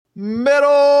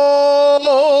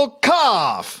Middle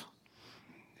cough.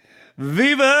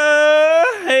 Viva!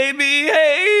 Hey,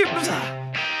 behaves!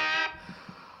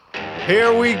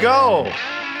 Here we go.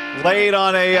 Late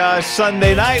on a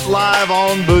Sunday night, live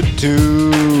on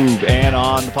BootTube and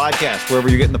on the podcast. Wherever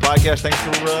you're getting the podcast, thanks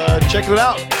for checking it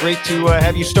out. Great to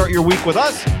have you start your week with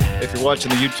us. If you're watching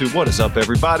the YouTube, what is up,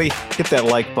 everybody? Hit that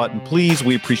like button, please.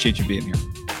 We appreciate you being here.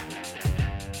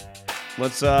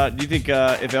 Let's. Do you think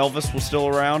if Elvis was still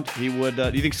around, he would?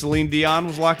 Do you think Celine Dion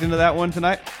was locked into that one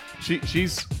tonight? Isn't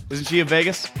she in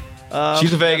Vegas?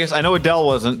 She's in Vegas. I know Adele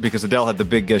wasn't because Adele had the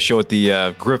big show at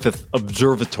the Griffith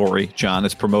Observatory. John,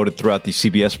 is promoted throughout the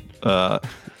CBS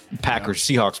Packers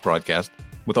Seahawks broadcast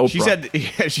with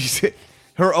Oprah. She said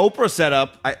her Oprah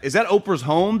setup. Is that Oprah's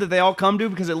home that they all come to?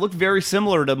 Because it looked very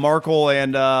similar to Markle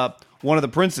and one of the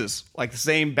princes, like the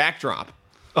same backdrop.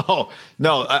 Oh,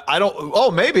 no, I don't. Oh,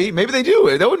 maybe they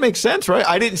do. That would make sense, right?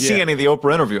 I didn't see any of the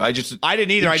Oprah interview. I didn't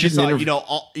either. I just saw,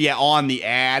 on the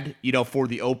ad, for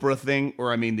the Oprah thing,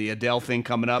 or the Adele thing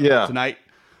coming up tonight.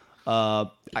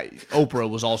 Oprah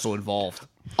was also involved.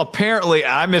 Apparently,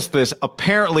 I missed this.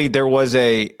 Apparently, there was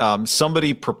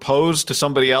somebody proposed to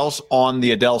somebody else on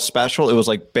the Adele special. It was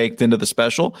like baked into the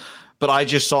special. But I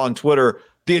just saw on Twitter,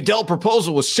 the Adele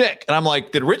proposal was sick. And I'm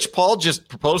like, did Rich Paul just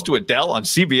propose to Adele on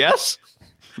CBS?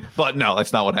 But no,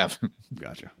 that's not what happened.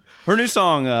 Gotcha. Her new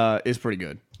song is pretty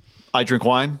good. I Drink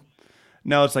Wine?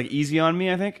 No, it's like Easy on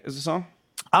Me, I think, is the song.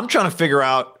 I'm trying to figure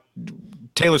out,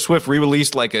 Taylor Swift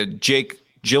re-released like a Jake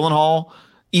Gyllenhaal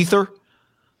ether.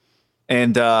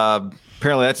 And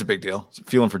apparently that's a big deal.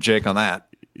 Feeling for Jake on that.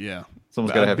 Yeah.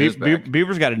 Someone's got to have his back.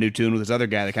 Bieber's got a new tune with this other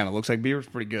guy that kind of looks like Bieber's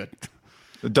pretty good.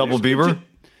 The double Bieber?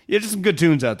 Yeah, just some good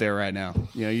tunes out there right now.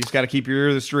 You just got to keep your ear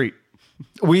to the street.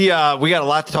 We got a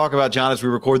lot to talk about, John, as we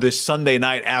record this Sunday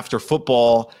night after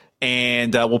football,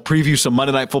 and we'll preview some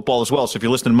Monday Night Football as well. So if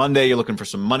you're listening Monday, you're looking for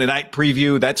some Monday Night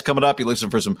preview. That's coming up. You're listening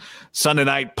for some Sunday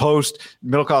Night post.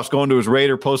 Middlecoff's going to his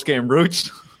Raider post-game roots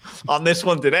on this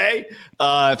one today.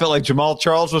 I felt like Jamal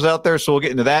Charles was out there, so we'll get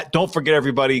into that. Don't forget,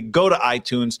 everybody, go to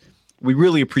iTunes. We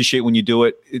really appreciate when you do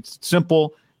it. It's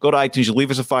simple. Go to iTunes. You leave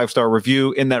us a 5-star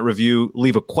review. In that review,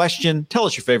 leave a question. Tell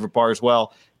us your favorite bar as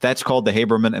well. That's called the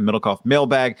Haberman and Middlecoff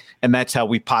mailbag, and that's how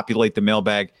we populate the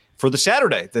mailbag for the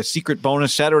Saturday, the secret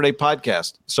bonus Saturday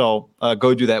podcast. So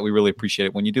go do that. We really appreciate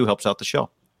it when you do. Helps out the show.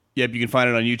 Yep, you can find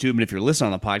it on YouTube, and if you're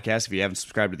listening on the podcast, if you haven't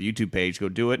subscribed to the YouTube page, go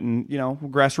do it, and,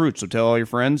 grassroots. So tell all your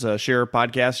friends, share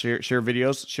podcasts, share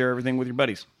videos, share everything with your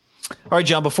buddies. All right,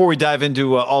 John, before we dive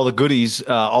into all the goodies,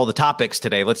 all the topics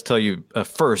today, let's tell you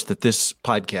first that this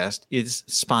podcast is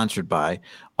sponsored by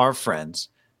our friends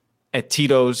at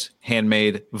Tito's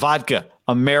Handmade Vodka,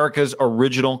 America's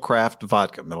original craft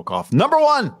vodka. Middlecoff, number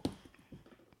one.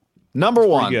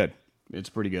 Pretty good. It's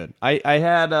pretty good. I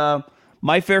had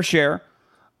my fair share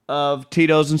of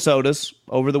Tito's and sodas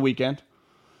over the weekend,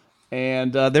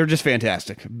 and they're just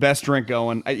fantastic. Best drink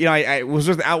going. I was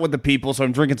just out with the people, so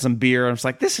I'm drinking some beer. I was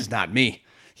like, this is not me.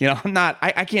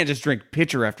 I can't just drink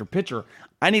pitcher after pitcher.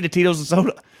 I need a Tito's and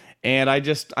soda. And I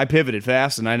pivoted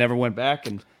fast, and I never went back,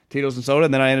 and Tito's and soda,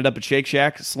 and then I ended up at Shake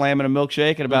Shack slamming a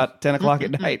milkshake at about 10 o'clock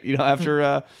at night,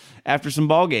 after some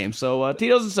ball games. So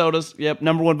Tito's and sodas, yep,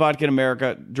 number one vodka in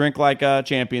America. Drink like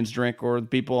champions drink, or the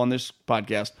people on this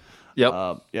podcast.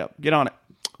 Yep. Get on it.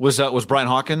 Was Brian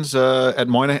Hawkins at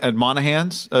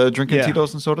Monahan's drinking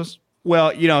Tito's and sodas?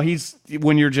 Well, he's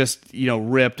when you're just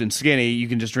ripped and skinny, you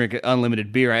can just drink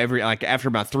unlimited beer. After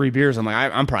about 3 beers, I'm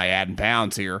like, I'm probably adding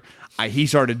pounds here. He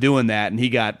started doing that, and he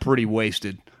got pretty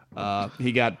wasted. I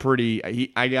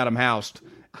got him housed,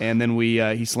 and then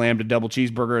he slammed a double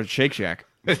cheeseburger at Shake Shack.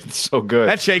 It's so good.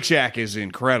 That Shake Shack is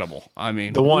incredible.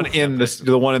 The one in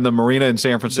the marina in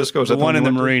San Francisco. The one in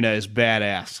the marina is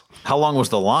badass. How long was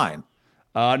the line?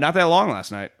 Not that long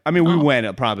last night. We went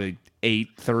at probably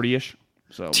 8:30ish.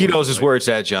 So Tito's is where it's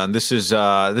at, John. This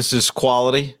is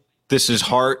quality. This is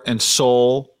heart and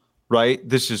soul, right?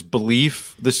 This is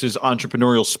belief. This is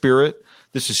entrepreneurial spirit.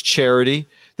 This is charity.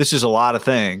 This is a lot of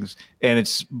things, and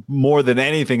it's more than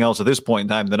anything else at this point in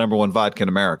time, the number one vodka in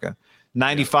America.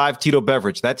 95 Tito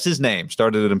Beverage, that's his name.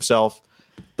 Started it himself.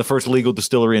 The first legal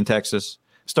distillery in Texas.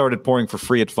 Started pouring for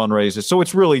free at fundraisers. So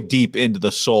it's really deep into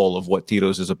the soul of what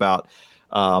Tito's is about.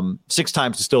 6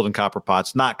 times distilled in copper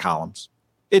pots, not columns.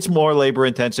 It's more labor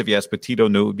intensive, yes, but Tito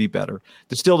knew it would be better.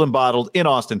 Distilled and bottled in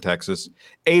Austin, Texas.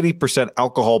 80%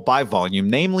 alcohol by volume,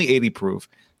 namely 80 proof.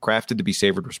 Crafted to be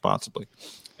savored responsibly.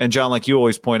 And John, like you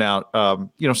always point out,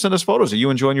 send us photos of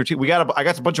you enjoying your Tito's. I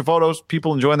got a bunch of photos,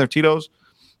 people enjoying their Tito's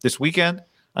this weekend.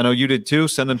 I know you did too.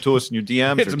 Send them to us in your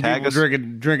DMs or tag us.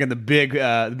 Drinking the big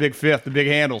fifth, the big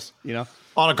handles.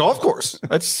 On a golf course.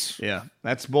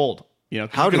 That's bold.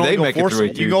 How do they make it through?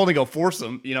 You can only go force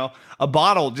them. A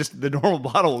bottle, just the normal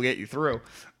bottle will get you through.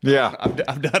 Yeah.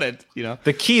 I've done it.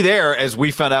 The key there, as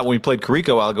we found out when we played Carico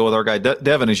a while ago with our guy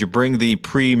Devin, is you bring the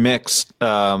pre-mixed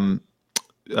Arnold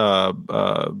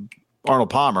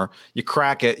Palmer, you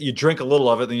crack it, you drink a little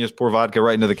of it, then you just pour vodka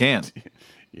right into the can.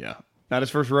 Yeah. Not his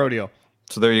first rodeo.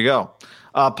 So there you go.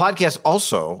 Podcast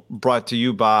also brought to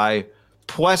you by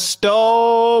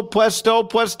Puesto.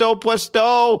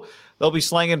 They'll be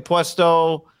slanging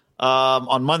Puesto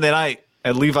on Monday night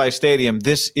at Levi Stadium.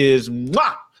 This is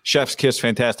chef's kiss,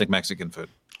 fantastic Mexican food.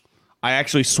 I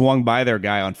actually swung by their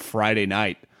guy on Friday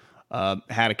night,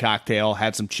 had a cocktail,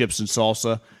 had some chips and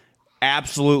salsa,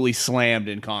 absolutely slammed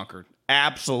in Concord.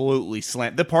 Absolutely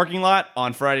slammed. The parking lot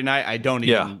on Friday night, I don't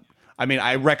even... Yeah. I mean,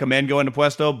 I recommend going to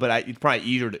Puesto, but it's probably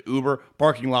easier to Uber.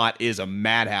 Parking lot is a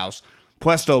madhouse.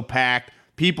 Puesto packed,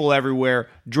 people everywhere,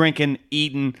 drinking,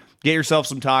 eating. Get yourself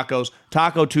some tacos.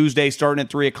 Taco Tuesday starting at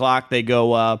 3 o'clock. They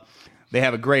go. They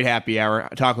have a great happy hour.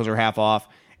 Tacos are half off.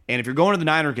 And if you're going to the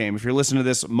Niner game, if you're listening to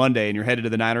this Monday and you're headed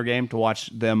to the Niner game to watch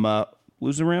them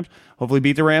lose the Rams, hopefully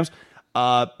beat the Rams,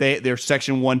 they're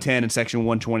section 110 and section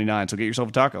 129. So get yourself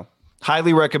a taco.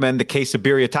 Highly recommend the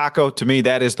Quesabirria Taco. To me,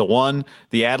 that is the one.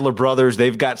 The Adler brothers,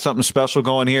 they've got something special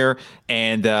going here,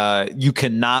 and you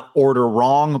cannot order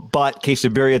wrong. But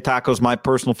Quesabirria Taco is my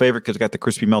personal favorite because it's got the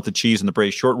crispy melted cheese and the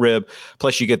braised short rib.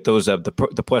 Plus, you get those the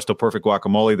Puesto Perfect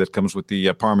guacamole that comes with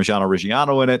the Parmigiano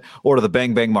Reggiano in it. Order the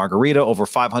Bang Bang Margarita, over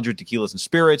 500 tequilas and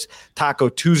spirits. Taco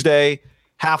Tuesday.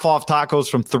 Half off tacos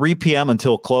from 3 p.m.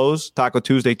 until close. Taco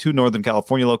Tuesday, 2 Northern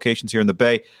California locations here in the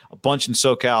Bay, a bunch in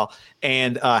SoCal,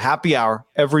 and happy hour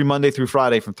every Monday through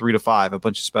Friday from 3 to 5. A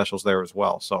bunch of specials there as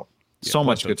well. So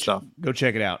much good stuff. Go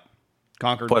check it out.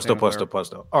 Concord.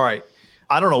 Puesto. All right.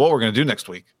 I don't know what we're going to do next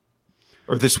week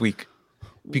or this week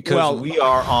because we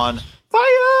are on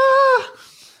fire.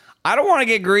 I don't want to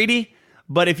get greedy,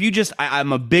 but if you just,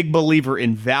 I'm a big believer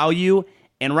in value,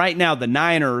 and right now the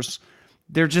Niners,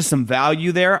 there's just some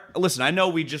value there. Listen, I know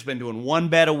we've just been doing one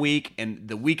bet a week, and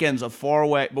the weekends are far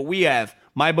away, but we have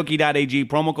mybookie.ag,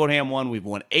 promo code HAM1. We've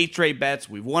won 8 straight bets.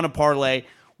 We've won a parlay.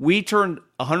 We turned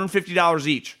 $150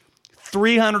 each.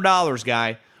 $300,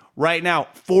 guy. Right now,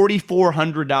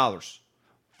 $4,400.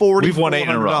 We've won 8 in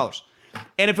a row.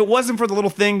 And if it wasn't for the little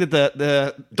thing that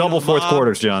the double fourth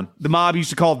quarters, John. The mob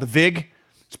used to call it the VIG.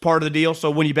 It's part of the deal. So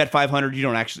when you bet 500, you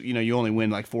don't actually, you only win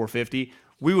like 450.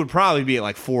 We would probably be at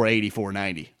like 480,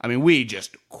 490. I mean, we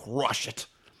just crush it.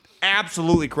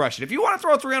 Absolutely crush it. If you want to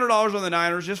throw $300 on the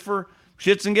Niners just for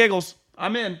shits and giggles,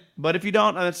 I'm in. But if you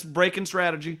don't, that's breaking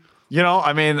strategy.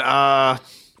 I hadn't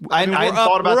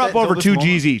thought about we're up over 2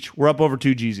 G's each. We're up over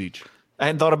 2 G's each. I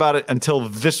hadn't thought about it until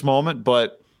this moment,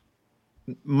 but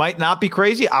might not be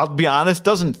crazy. I'll be honest,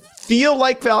 doesn't feel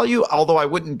like value, although I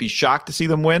wouldn't be shocked to see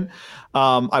them win.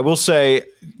 I will say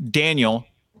Daniel,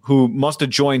 who must have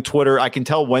joined Twitter. I can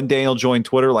tell when Daniel joined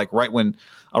Twitter, like right when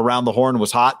Around the Horn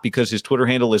was hot, because his Twitter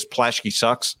handle is Plashke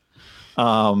Sucks.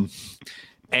 And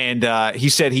he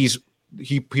said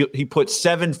he put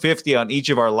 750 on each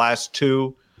of our last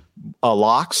 2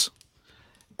 locks,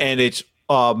 and it's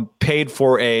paid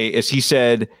for as he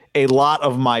said, a lot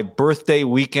of my birthday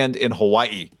weekend in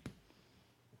Hawaii.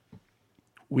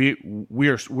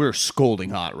 We're scolding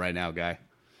hot right now, guy.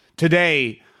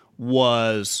 Today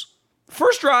was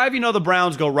first drive. The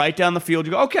Browns go right down the field.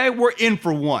 You go, okay, we're in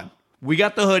for one. We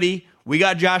got the hoodie. We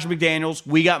got Josh McDaniels.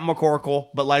 We got McCorkle.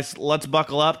 But let's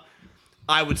buckle up.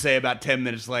 I would say about 10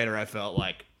 minutes later, I felt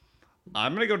like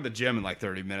I'm going to go to the gym in like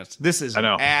 30 minutes. This is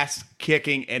ass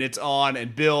kicking, and it's on.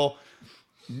 And Bill,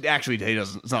 actually, he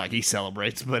doesn't. It's not like he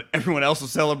celebrates, but everyone else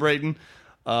was celebrating.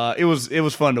 It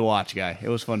was fun to watch, guy. It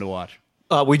was fun to watch.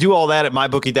 We do all that at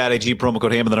mybookie.ag, promo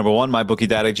code HAM and the number 1.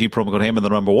 Mybookie.ag, promo code HAM and the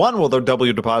number 1. Well, they'll double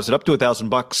your deposit up to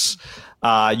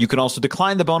 $1,000. You can also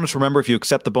decline the bonus. Remember, if you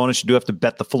accept the bonus, you do have to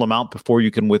bet the full amount before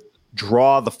you can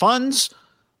withdraw the funds,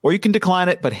 or you can decline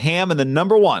it. But HAM and the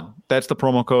number 1, that's the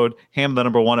promo code, HAM and the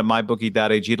number 1 at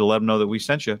mybookie.ag to let them know that we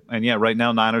sent you. And yeah, right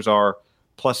now Niners are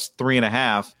plus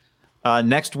 3.5.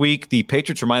 Next week, the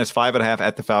Patriots are minus 5.5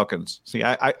 at the Falcons. See,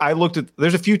 I looked at.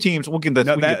 There's a few teams.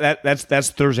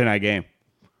 That's Thursday night game.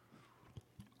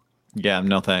 Yeah,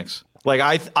 no thanks.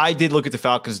 Like I did look at the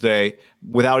Falcons today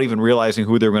without even realizing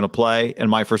who they were going to play, and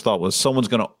my first thought was someone's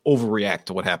going to overreact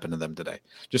to what happened to them today.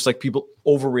 Just like people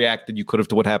overreacted you could have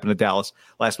to what happened to Dallas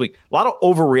last week. A lot of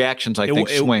overreactions, I think,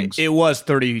 swings. It was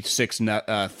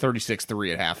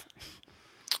 36-3 at half.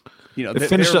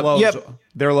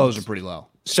 Their lows are pretty low.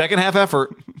 Second half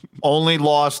effort, only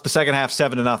lost the second half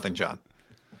 7-0, John.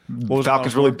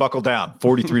 Falcons really buckled down,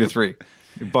 43-3.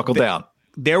 Buckled down.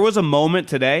 there was a moment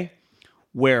today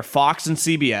where Fox and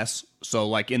CBS, so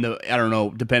like in the, I don't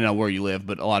know, depending on where you live,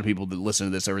 but a lot of people that listen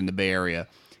to this are in the Bay Area,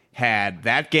 had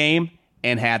that game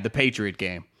and had the Patriot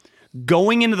game.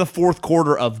 Going into the fourth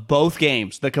quarter of both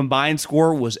games, the combined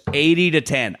score was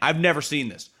 80-10. I've never seen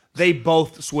this. They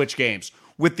both switched games.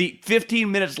 With the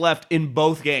 15 minutes left in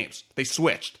both games, they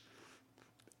switched.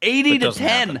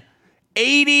 80-10.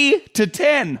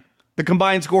 80-10. The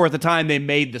combined score at the time they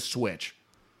made the switch.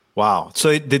 Wow.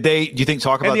 So did they, do you think,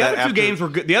 talk about that after? Games were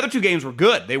good. The other two games were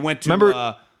good. They went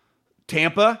to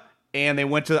Tampa, and they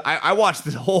went to, I watched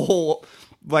the whole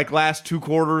like last two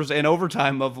quarters and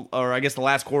overtime or I guess the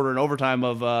last quarter and overtime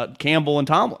of Campbell and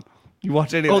Tomlin. You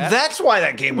watch any of that? Oh, that's why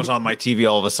that game was on my TV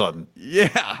all of a sudden.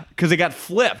 Yeah, because it got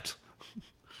flipped.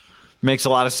 Makes a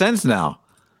lot of sense now.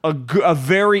 A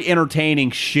very entertaining,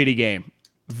 shitty game.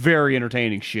 Very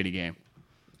entertaining, shitty game.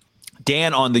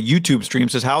 Dan on the YouTube stream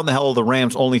says, how in the hell are the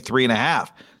Rams only 3.5?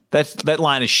 That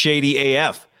line is shady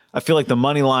AF. I feel like the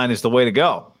money line is the way to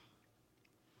go.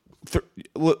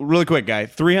 Really quick, guy.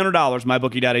 $300,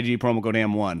 mybookie.ag, promo code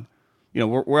AM1. You know,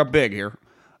 we're up big here.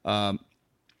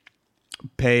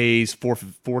 Pays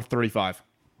 $435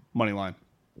 money line.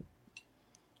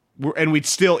 And we'd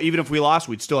still, even if we lost,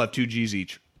 we'd still have 2 G's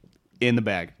each in the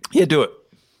bag. Yeah, do it.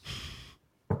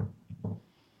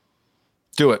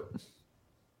 Do it.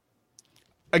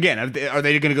 Again, are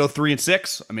they going to go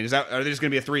 3-6? I mean, are they just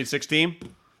going to be a 3-6 team?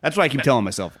 That's what I keep telling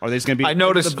myself. Are they just going to be? I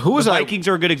noticed the Vikings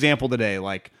are a good example today.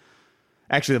 Like,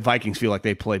 actually, the Vikings feel like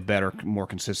they play better, more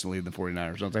consistently than the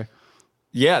 49ers, don't they?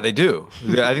 Yeah, they do.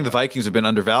 I think the Vikings have been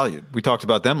undervalued. We talked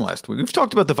about them last week. We've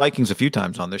talked about the Vikings a few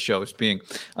times on this show as being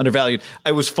undervalued.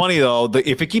 It was funny, though,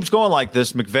 if it keeps going like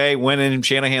this, McVay winning,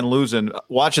 Shanahan losing,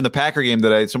 watching the Packer game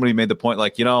today, somebody made the point,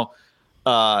 like, you know,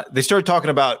 they started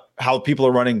talking about how people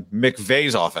are running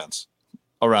McVay's offense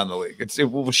around the league. It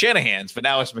was Shanahan's, but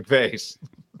now it's McVay's.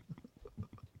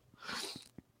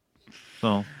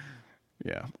 So...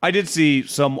 yeah. I did see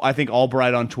I think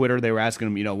Albright on Twitter, they were asking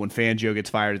him, you know, when Fangio gets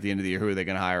fired at the end of the year, who are they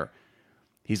going to hire?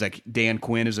 He's like, Dan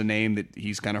Quinn is a name that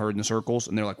he's kind of heard in the circles.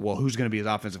 And they're like, well, who's going to be his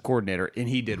offensive coordinator? And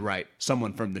he did right.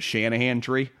 Someone from the Shanahan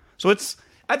tree. So I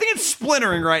think it's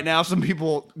splintering right now. Some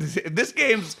people,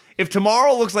 if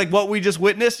tomorrow looks like what we just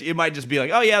witnessed, it might just be like,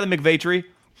 oh yeah, the McVay tree.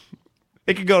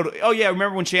 It could go to, oh yeah,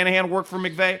 remember when Shanahan worked for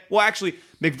McVay? Well, actually,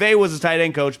 McVay was his tight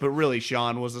end coach, but really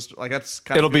Sean was that's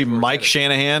kind It'll of. It'll be Mike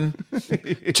Shanahan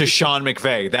to Sean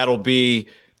McVay. That'll be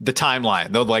the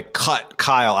timeline. They'll like cut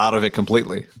Kyle out of it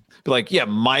completely. Be like, yeah,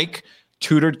 Mike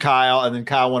tutored Kyle, and then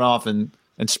Kyle went off and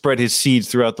spread his seeds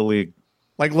throughout the league.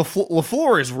 Like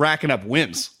LaFleur is racking up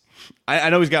wins. I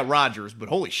know he's got Rodgers, but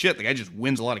holy shit, the guy just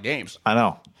wins a lot of games. I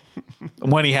know.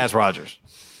 When he has Rodgers.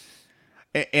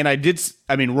 And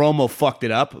Romo fucked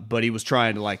it up, but he was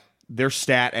trying to, like, their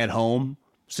stat at home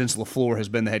since LaFleur has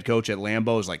been the head coach at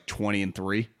Lambeau is like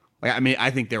 20-3. Like, I mean, I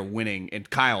think they're winning. And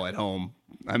Kyle at home,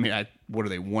 I mean, what are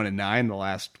they, 1-9 the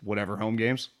last whatever home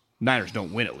games? Niners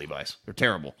don't win at Levi's. They're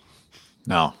terrible.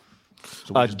 No.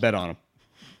 So we just bet on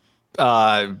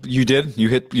them. You did? You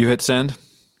hit send?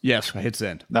 Yes, I hit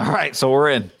send. All right, so we're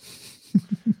in.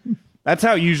 That's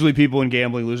how usually people in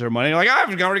gambling lose their money. They're like,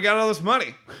 I've already got all this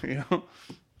money. You know?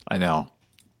 I know.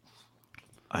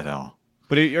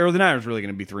 But are the Niners really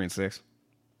going to be 3-6?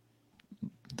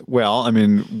 Well, I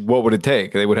mean, what would it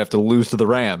take? They would have to lose to the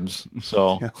Rams.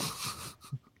 So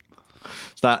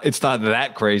it's not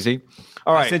that crazy.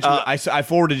 All right. I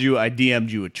forwarded you. I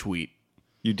DM'd you a tweet.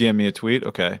 You DM'd me a tweet?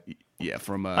 Okay. Yeah,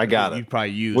 from I got it. You probably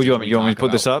used. Well, you want me to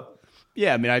put this up?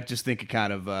 Yeah, I mean, I just think it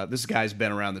kind of this guy's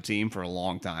been around the team for a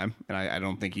long time, and I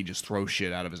don't think he just throws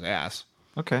shit out of his ass.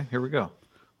 Okay, here we go.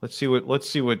 Let's see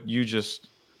what you just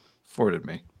forwarded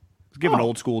me. Let's give an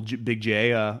old school Big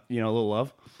J, a little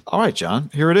love. All right, John.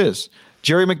 Here it is.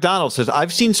 Jerry McDonald says,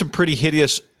 I've seen some pretty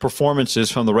hideous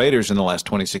performances from the Raiders in the last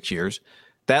 26 years.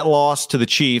 That loss to the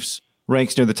Chiefs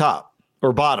ranks near the top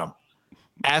or bottom.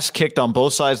 Ass kicked on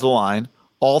both sides of the line,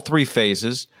 all three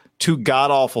phases, 2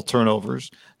 god-awful turnovers,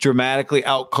 dramatically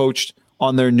outcoached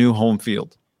on their new home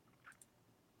field.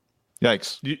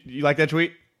 Yikes. You like that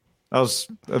tweet? That was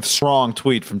a strong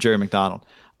tweet from Jerry McDonald.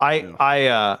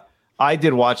 I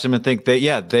did watch them and think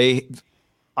that, they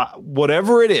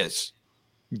whatever it is,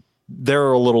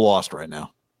 they're a little lost right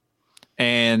now.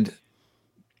 And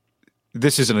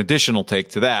this is an additional take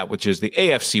to that, which is the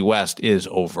AFC West is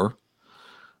over.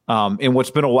 In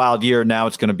what's been a wild year, now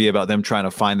it's going to be about them trying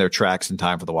to find their tracks in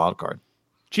time for the wild card.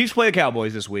 Chiefs play the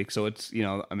Cowboys this week, so it's, they're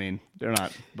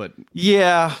not, but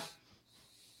yeah.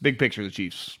 Big picture, the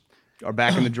Chiefs are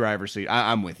back in the driver's seat.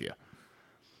 I'm with you.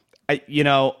 I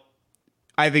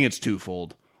think it's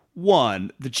twofold.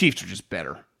 One, the Chiefs are just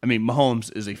better. I mean,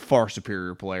 Mahomes is a far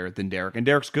superior player than Derek, and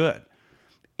Derek's good.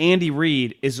 Andy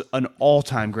Reid is an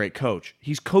all-time great coach.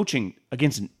 He's coaching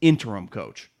against an interim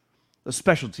coach, a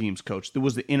special teams coach that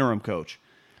was the interim coach.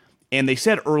 And they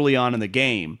said early on in the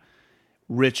game,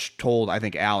 Rich told, I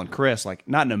think, Al and Chris, like,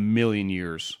 not in a million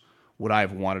years would I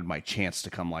have wanted my chance to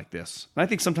come like this. And I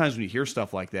think sometimes when you hear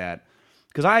stuff like that,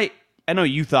 because I know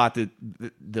you thought that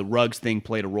the Ruggs thing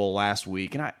played a role last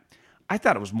week, and I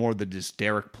thought it was more that just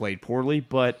Derek played poorly,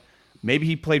 but maybe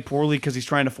he played poorly because he's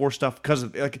trying to force stuff because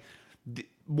of, like,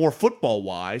 more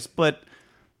football-wise, but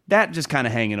that just kind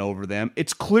of hanging over them.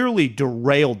 It's clearly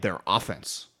derailed their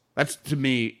offense. That's, to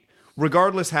me,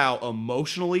 regardless how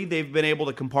emotionally they've been able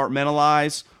to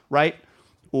compartmentalize, right?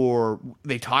 Or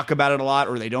they talk about it a lot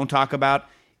or they don't talk about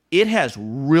it, has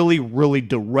really, really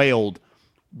derailed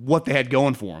what they had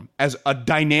going for them as a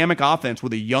dynamic offense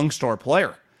with a young star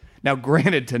player. Now,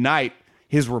 granted, tonight,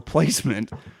 his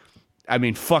replacement, I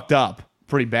mean, fucked up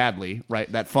pretty badly, right?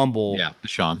 That fumble. Yeah,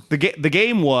 Sean. The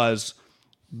game was,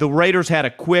 the Raiders had a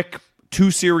quick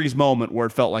 2-series moment where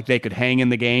it felt like they could hang in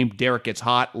the game. Derek gets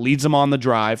hot, leads them on the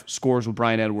drive, scores with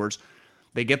Bryan Edwards.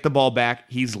 They get the ball back.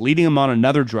 He's leading them on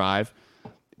another drive,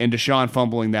 and Deshaun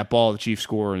fumbling that ball, the Chiefs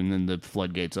score, and then the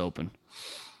floodgates open.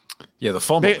 Yeah, the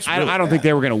fumble. I don't think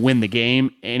they were going to win the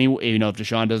game anyway, if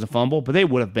Deshaun doesn't fumble, but they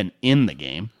would have been in the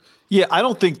game. Yeah, I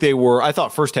don't think they were. I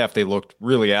thought first half they looked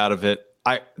really out of it.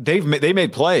 They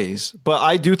made plays, but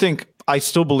I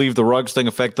still believe the Ruggs thing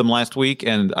affected them last week,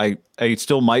 and I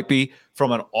still might be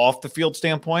from an off the field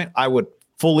standpoint. I would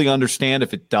fully understand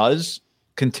if it does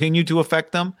continue to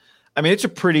affect them. I mean, it's a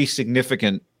pretty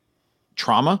significant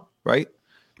trauma, right?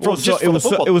 Well,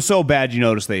 it was so bad. You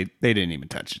notice they didn't even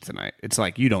touch it tonight. It's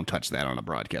like, you don't touch that on a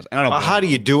broadcast. I don't know how do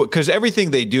you do it? Because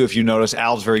everything they do, if you notice,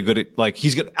 Al's very good at, like,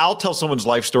 I'll tell someone's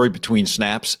life story between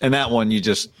snaps, and that one you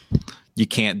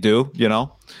can't do.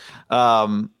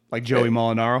 Like Joey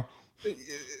Molinaro.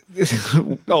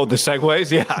 Oh, the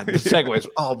segues? Yeah, the segues.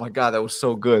 Oh, my God, that was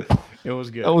so good. It was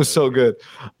good. That was so good.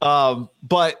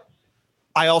 But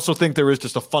I also think there is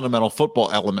just a fundamental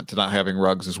football element to not having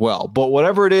Ruggs as well. But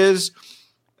whatever it is,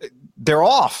 they're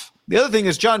off. The other thing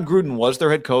is John Gruden was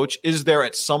their head coach. Is there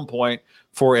at some point,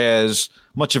 for as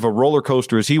much of a roller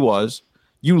coaster as he was,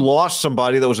 you lost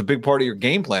somebody that was a big part of your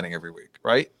game planning every week,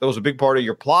 right? That was a big part of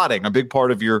your plotting, a big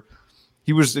part of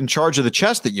he was in charge of the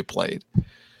chess that you played.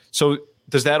 So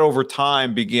does that over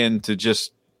time begin to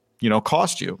just,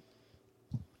 cost you?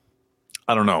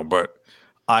 I don't know, but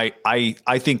I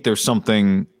think there's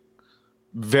something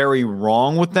very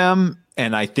wrong with them,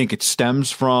 and I think it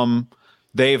stems from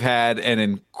they've had an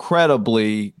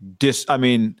incredibly they had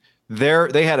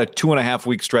a 2.5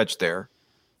 week stretch there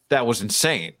that was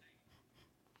insane.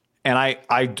 And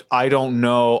I don't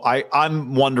know.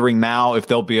 I'm wondering now if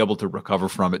they'll be able to recover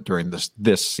from it during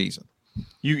this season.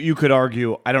 You could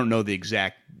argue, I don't know the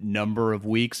exact number of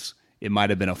weeks. It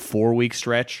might have been a 4-week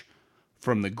stretch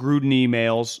from the Gruden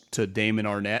emails to Damon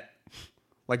Arnett.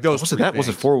 Like those. Was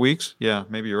it 4 weeks? Yeah,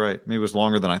 maybe you're right. Maybe it was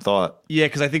longer than I thought. Yeah,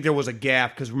 because I think there was a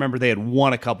gap. Because remember, they had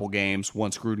won a couple games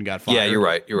once Gruden got fired. Yeah, you're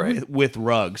right. With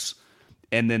Ruggs,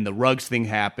 and then the Ruggs thing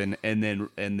happened, and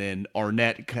then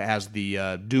Arnett has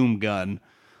the doom gun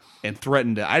and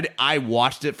threatened to. I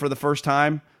watched it for the first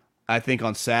time, I think,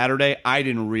 on Saturday. I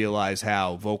didn't realize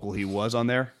how vocal he was on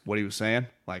there. What he was saying,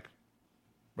 like,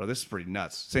 bro, this is pretty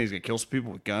nuts. Saying he's gonna kill some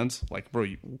people with guns. Like, bro,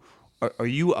 are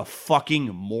you a fucking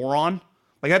moron?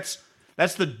 Like,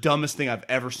 that's the dumbest thing I've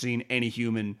ever seen any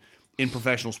human in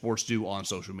professional sports do on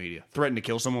social media. Threaten to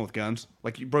kill someone with guns.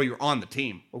 Like, bro, you're on the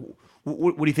team.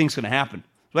 What do you think's going to happen?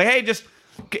 Like, hey, just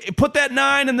put that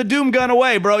 9 and the doom gun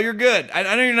away, bro. You're good. I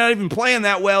know you're not even playing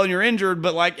that well and you're injured,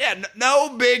 but, like, yeah,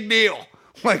 no big deal.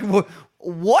 Like,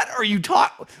 what are you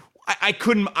talking? I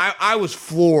couldn't. I was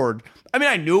floored. I mean,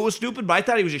 I knew it was stupid, but I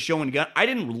thought he was just showing a gun. I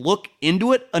didn't look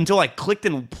into it until I clicked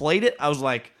and played it. I was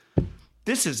like,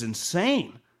 this is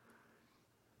insane.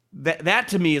 That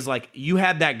to me is like, you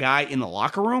had that guy in the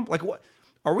locker room. Like, what?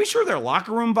 Are we sure they're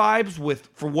locker room vibes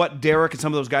for what Derek and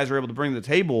some of those guys are able to bring to the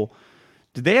table?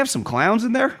 Did they have some clowns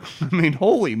in there? I mean,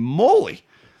 holy moly.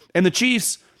 And the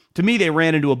Chiefs, to me, they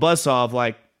ran into a buzzsaw of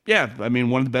like, yeah, I mean,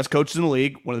 one of the best coaches in the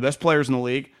league, one of the best players in the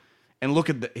league. And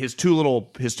look at his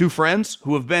two friends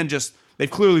who have been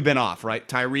they've clearly been off, right?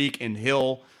 Tyreek and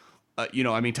Hill.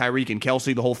 Tyreek and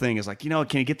Kelsey, the whole thing is like, can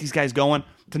you get these guys going?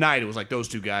 Tonight, it was like those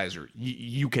two guys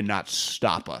you cannot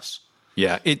stop us.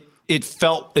 Yeah, it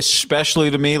felt, especially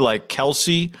to me, like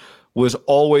Kelsey was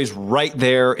always right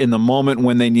there in the moment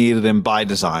when they needed him by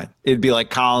design. It'd be like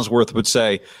Collinsworth would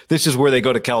say, this is where they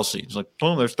go to Kelsey. It's like,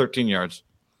 boom, there's 13 yards.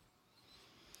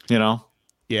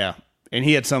 Yeah, and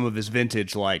he had some of his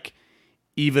vintage, like,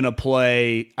 even a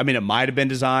play. I mean, it might have been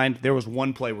designed. There was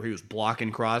one play where he was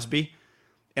blocking Crosby,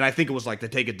 and I think it was like to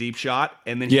take a deep shot,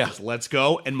 and then he just lets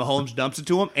go, and Mahomes dumps it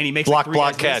to him, and he makes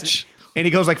block catch, and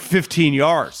he goes like 15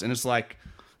 yards, and it's like,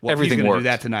 well, everything he's going to worked. do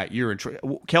that tonight. You're in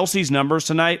Kelsey's numbers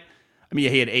tonight. I mean,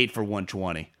 he had 8 for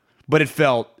 120, but it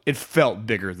felt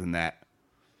bigger than that.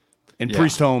 And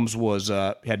Priest Holmes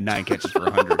had 9 catches for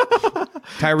 100.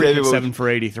 Tyreek had 7 for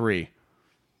 83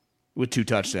 with 2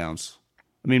 touchdowns.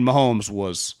 I mean, Mahomes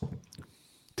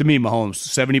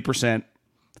 70%,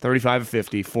 35 of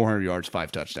 50, 400 yards,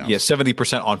 5 touchdowns. Yeah,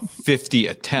 70% on 50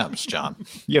 attempts, John.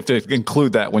 You have to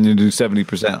include that when you do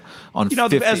 70% on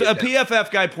 50 as a attempts.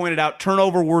 PFF guy pointed out,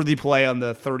 turnover-worthy play on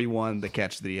the 31, the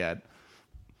catch that he had.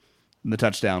 The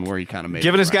touchdown where he kind of made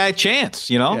giving this guy a chance,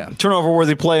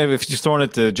 turnover-worthy play if he's throwing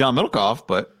it to John Middlecoff,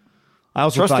 but I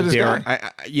also thought Derek,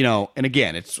 and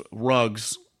again, it's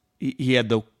Ruggs. He had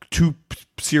the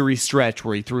 2-series stretch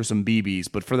where he threw some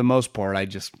BBs, but for the most part,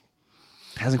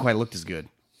 hasn't quite looked as good.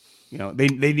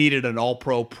 They needed an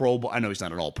All-Pro Bowl. I know he's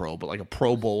not an All-Pro, but like a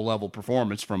Pro Bowl level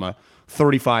performance from a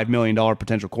 $35 million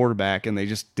potential quarterback, and they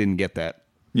just didn't get that.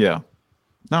 Yeah,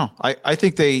 no, I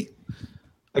think they.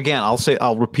 Again,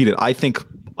 I'll repeat it. I think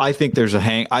there's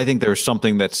I think there's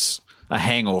something that's a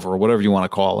hangover, or whatever you want to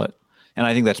call it, and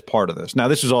I think that's part of this. Now,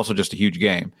 this is also just a huge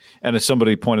game, and as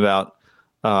somebody pointed out,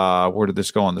 where did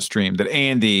this go on the stream? That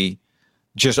Andy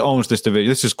just owns this division.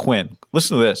 This is Quinn.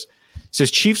 Listen to this. It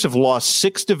says Chiefs have lost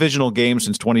 6 divisional games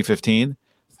since 2015.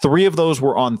 3 of those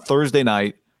were on Thursday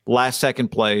night, last-second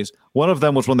plays. One of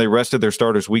them was when they rested their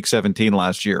starters Week 17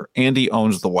 last year. Andy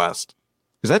owns the West.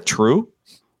 Is that true?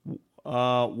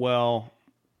 Well,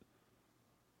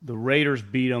 the Raiders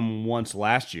beat them once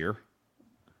last year,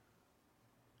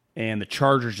 and the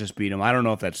Chargers just beat them. I don't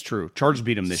know if that's true. Chargers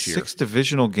beat them this year. 6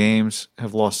 divisional games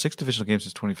have lost 6 divisional games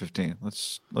since 2015.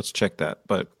 Let's check that.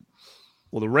 But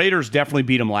the Raiders definitely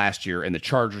beat them last year, and the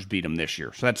Chargers beat them this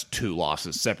year. So that's 2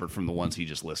 losses separate from the ones he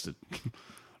just listed,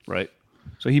 right?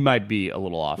 So he might be a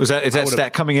little off. Is that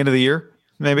stat coming into the year?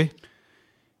 Maybe.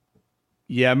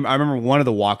 Yeah, I remember one of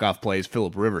the walk-off plays,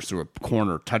 Phillip Rivers threw a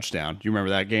corner touchdown. Do you remember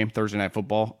that game, Thursday Night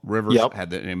Football? Rivers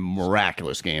had a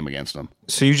miraculous game against them.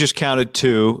 So you just counted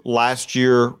 2. Last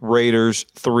year, Raiders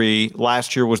 3.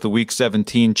 Last year was the Week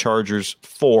 17 Chargers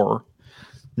 4.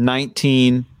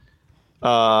 19,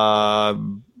 they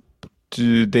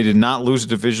did not lose a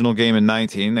divisional game in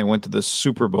 19. They went to the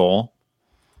Super Bowl.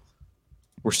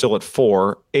 We're still at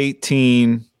 4.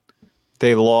 18,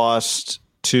 they lost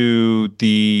to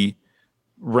the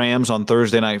Rams on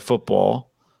Thursday Night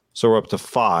Football, so we're up to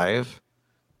 5.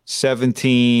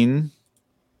 17,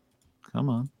 come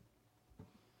on.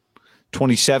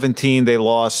 2017, they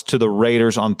lost to the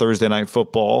Raiders on Thursday Night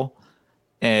Football,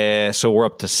 so we're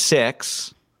up to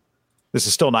 6. This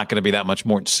is still not going to be that much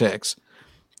more than 6.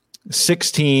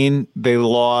 16, they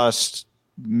lost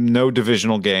no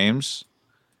divisional games,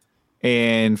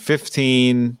 and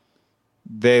 15,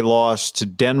 they lost to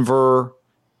Denver.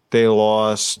 They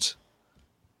lost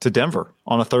to Denver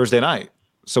on a Thursday night.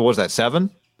 So what was that,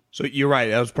 7? So you're right.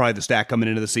 That was probably the stat coming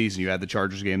into the season. You had the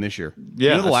Chargers game this year.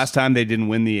 Yeah. You know the last time they didn't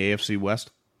win the AFC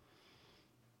West?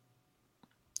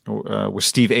 Was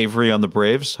Steve Avery on the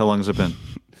Braves? How long has it been?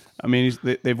 I mean,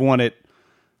 they've won it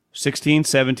 16,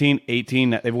 17,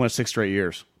 18. They've won it 6 straight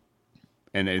years.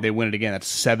 And they win it again. That's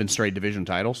 7 straight division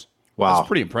titles. Wow. That's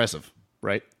pretty impressive,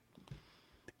 right?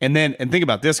 And think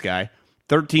about this guy.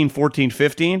 13, 14,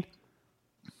 15.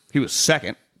 He was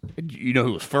second. You know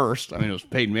who was first? I mean, it was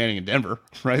Peyton Manning in Denver,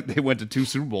 right? They went to 2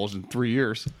 Super Bowls in 3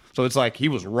 years. So it's like he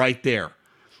was right there.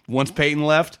 Once Peyton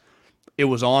left, it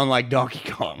was on like Donkey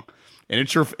Kong. And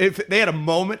it's sure if they had a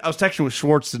moment, I was texting with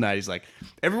Schwartz tonight. He's like,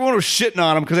 everyone was shitting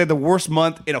on him because they had the worst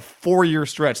month in a 4-year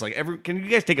stretch. Like, can you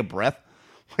guys take a breath?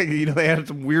 Like, they had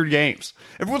some weird games.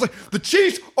 Everyone's like, the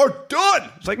Chiefs are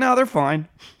done. It's like, no, they're fine.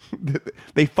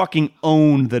 They fucking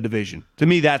own the division. To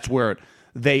me, that's where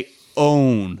they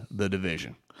own the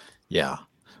division. Yeah.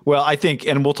 Well, I think,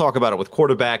 and we'll talk about it with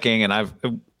quarterbacking, and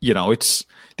it's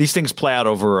these things play out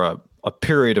over a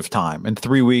period of time. And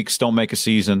 3 weeks don't make a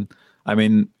season. I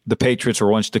mean, the Patriots were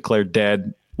once declared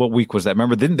dead. What week was that?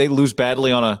 Remember, didn't they lose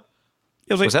badly on a?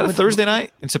 Was that a Thursday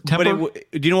night in September? But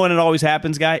do you know when it always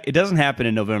happens, guy? It doesn't happen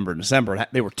in November and December.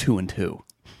 They were 2-2.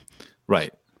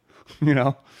 Right. You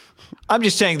know. I'm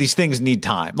just saying these things need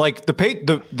time. Like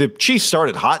the Chiefs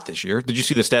started hot this year. Did you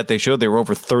see the stat they showed? They were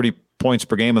over 30 points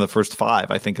per game in the first 5,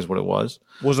 I think is what it was.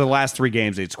 Was the last 3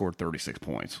 games they'd scored 36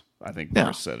 points, I think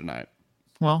Bruce said tonight.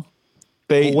 Well,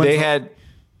 they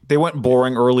went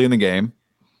boring early in the game,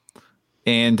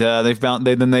 and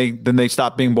then they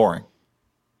stopped being boring.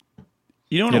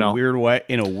 In a weird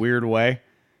way,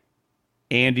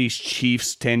 Andy's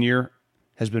Chiefs tenure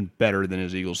has been better than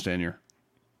his Eagles tenure.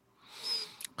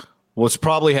 Well, it's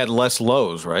probably had less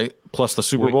lows, right? Plus the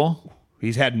Super Bowl.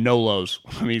 He's had no lows.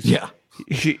 I mean,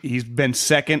 he's been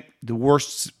second. The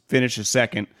worst finish is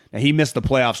second. Now, he missed the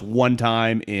playoffs one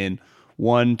time in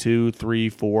 1, 2, 3,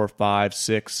 4, 5,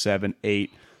 6, 7,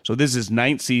 8. So this is his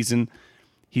 9th season.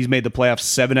 He's made the playoffs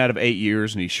 7 out of 8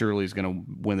 years, and he surely is going to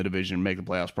win the division and make the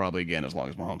playoffs probably again as long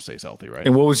as Mahomes stays healthy, right?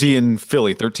 And what was he in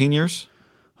Philly? 13 years?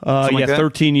 Like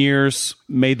 13 years,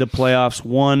 made the playoffs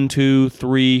 1, 2,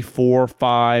 3, 4,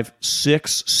 5,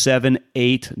 6, 7,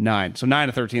 8, 9. So 9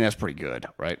 to 13, that's pretty good,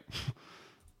 right?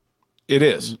 It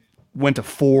is. Went to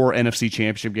 4 NFC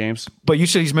Championship games. But you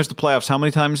said he's missed the playoffs how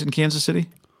many times in Kansas City?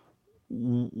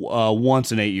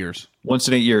 Once in 8 years. Once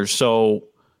in 8 years. So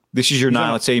this is year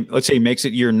 9. Let's say he makes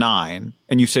it year 9,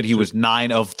 and you said he was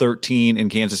 9 of 13 in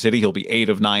Kansas City. He'll be 8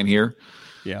 of 9 here.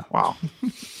 Yeah. Wow.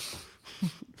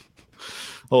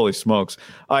 Holy smokes.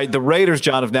 All right, the Raiders,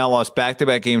 John, have now lost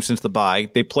back-to-back games since the bye.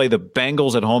 They play the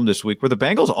Bengals at home this week. Were the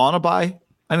Bengals on a bye?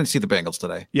 I didn't see the Bengals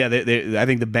today. Yeah, I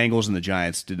think the Bengals and the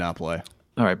Giants did not play.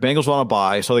 All right, Bengals on a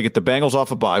bye, so they get the Bengals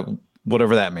off a bye,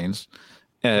 whatever that means.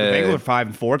 The Bengals are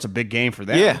 5-4. It's a big game for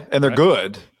them. Yeah, and they're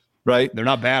good, right? They're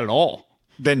not bad at all.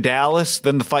 Then Dallas,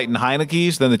 then the fighting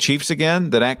Heineke's, then the Chiefs again,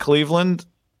 then at Cleveland,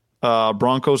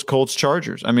 Broncos, Colts,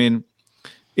 Chargers. I mean,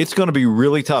 it's going to be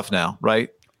really tough now, right?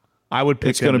 I would pick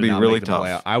it's going to be really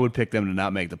tough. I would pick them to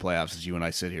not make the playoffs as you and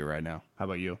I sit here right now. How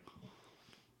about you?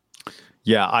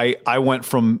 Yeah, I went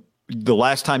from the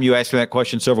last time you asked me that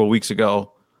question several weeks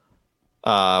ago,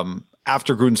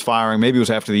 after Gruden's firing, maybe it was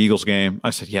after the Eagles game, I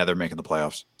said, yeah, they're making the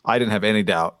playoffs. I didn't have any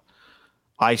doubt.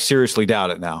 I seriously doubt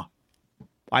it now.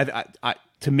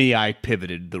 To me, I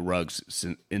pivoted the Ruggs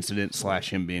incident /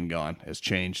 him being gone has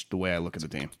changed the way I look at the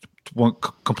team.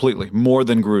 Completely. More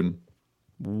than Gruden.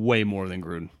 Way more than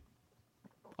Gruden.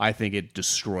 I think it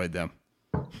destroyed them.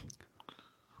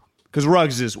 Because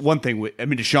Ruggs is one thing.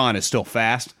 Deshaun is still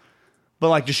fast. But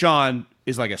like Deshaun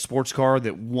is like a sports car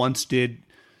that once did.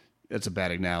 That's a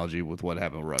bad analogy with what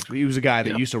happened with Ruggs. But he was a guy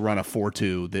that used to run a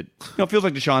 4.2 that feels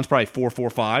like Deshaun's probably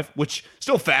 4.45, which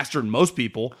still faster than most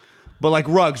people. But like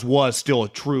Ruggs was still a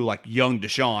true like young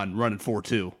Deshaun running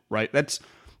 4.2, right? That's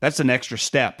an extra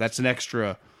step. That's an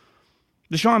extra.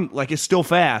 Deshaun like is still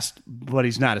fast, but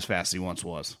he's not as fast as he once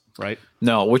was, right?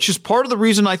 No, which is part of the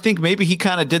reason I think maybe he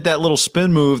kind of did that little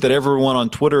spin move that everyone on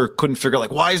Twitter couldn't figure out.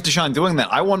 Like, why is Deshaun doing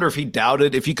that? I wonder if he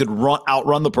doubted if he could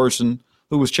outrun the person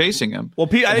who was chasing him. Well,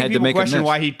 I think people question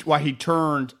why he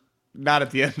turned not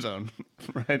at the end zone,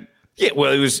 right? Yeah,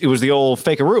 well, it was the old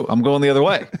fake-a-roo. I'm going the other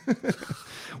way.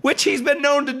 Which he's been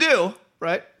known to do,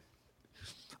 right?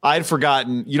 I'd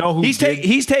forgotten. You know who he's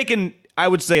taken, I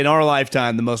would say, in our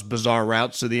lifetime, the most bizarre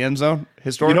routes to the end zone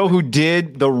historically. You know who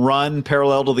did the run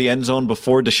parallel to the end zone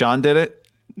before Deshaun did it?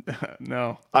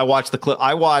 No. I watched the clip.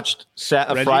 I watched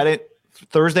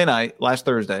Thursday night, last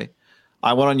Thursday.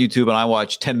 I went on YouTube and I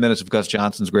watched 10 minutes of Gus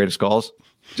Johnson's greatest calls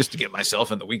just to get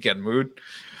myself in the weekend mood.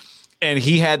 And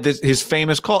he had his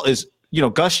famous call is,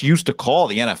 Gus used to call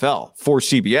the NFL for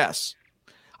CBS.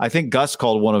 I think Gus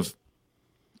called one of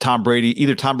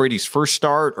either Tom Brady's first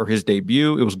start or his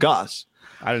debut. It was Gus.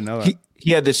 I didn't know that.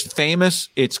 He had this famous,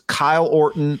 it's Kyle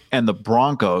Orton and the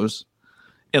Broncos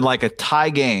in like a tie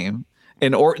game,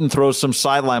 and Orton throws some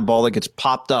sideline ball that gets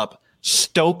popped up.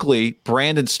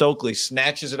 Brandon Stokely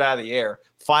snatches it out of the air.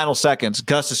 Final seconds,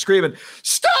 Gus is screaming,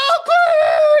 Stokely!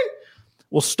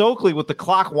 Well, Stokely, with the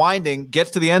clock winding,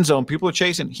 gets to the end zone. People are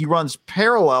chasing. He runs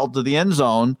parallel to the end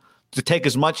zone to take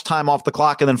as much time off the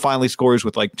clock and then finally scores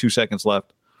with like 2 seconds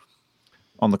left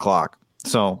on the clock.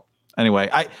 So anyway,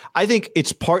 I think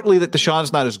it's partly that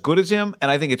Deshaun's not as good as him, and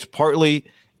I think it's partly,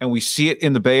 and we see it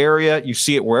in the Bay Area, you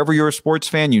see it wherever you're a sports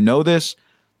fan, you know this,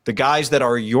 the guys that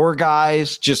are your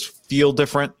guys just feel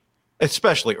different,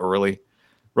 especially early,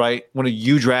 right? When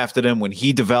you drafted him, when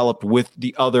he developed with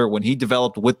when he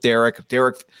developed with Derek,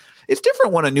 it's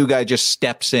different when a new guy just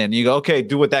steps in. You go, okay,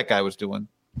 do what that guy was doing.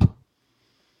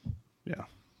 Yeah.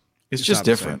 It's just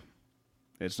different.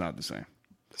 It's not the same.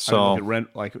 So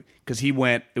because he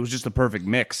went, it was just the perfect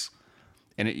mix,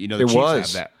 and the Chiefs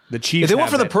have that. The Chiefs. If they went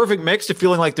for the perfect mix to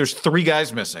feeling like there's 3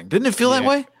 guys missing. Didn't it feel that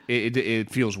way? It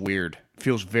feels weird. It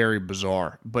feels very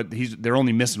bizarre. But they're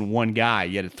only missing one guy,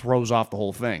 yet it throws off the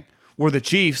whole thing. Where the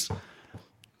Chiefs,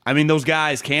 those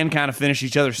guys can kind of finish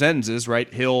each other's sentences,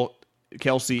 right? Hill,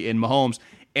 Kelsey, and Mahomes,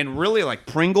 and really like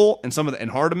Pringle and and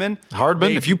Hardman.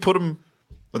 If you put them,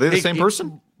 are they the same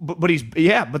person?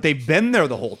 But they've been there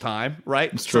the whole time,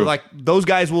 right? It's true. So like those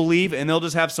guys will leave, and they'll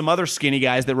just have some other skinny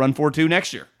guys that run 4.2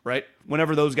 next year, right?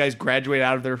 Whenever those guys graduate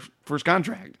out of their first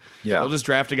contract, they'll just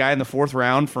draft a guy in the 4th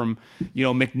round from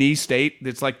McNeese State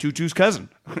that's like Tutu's cousin,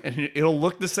 and it'll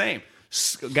look the same.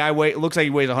 Guy looks like he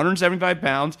weighs 175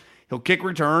 pounds. He'll kick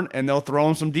return, and they'll throw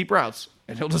him some deep routes,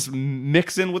 and he'll just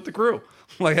mix in with the crew.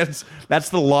 Like that's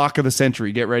the lock of the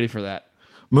century. Get ready for that.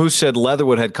 Moose said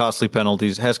Leatherwood has costly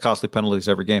penalties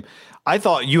every game. I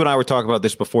thought you and I were talking about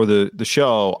this before the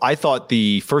show. I thought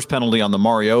the first penalty on the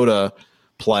Mariota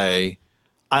play,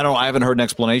 I haven't heard an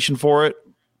explanation for it.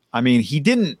 I mean, he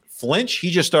didn't flinch. He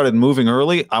just started moving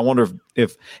early. I wonder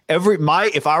if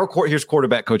here's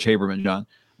quarterback coach Haberman, John.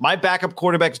 My backup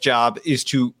quarterback's job is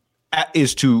to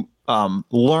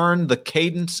learn the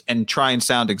cadence and try and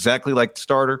sound exactly like the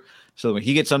starter. So when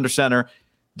he gets under center,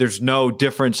 there's no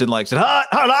difference in like,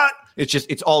 hot.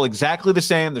 It's all exactly the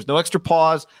same. There's no extra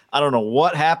pause. I don't know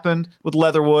what happened with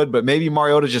Leatherwood, but maybe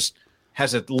Mariota just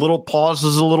has a little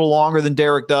pauses a little longer than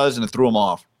Derek does, and it threw him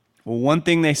off. Well, one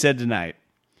thing they said tonight,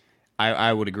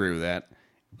 I would agree with that,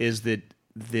 is that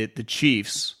the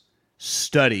Chiefs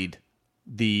studied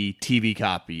the TV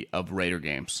copy of Raider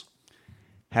games.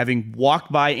 Having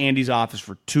walked by Andy's office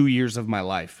for 2 years of my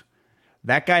life,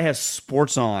 that guy has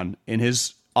sports on in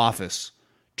his office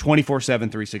 24/7,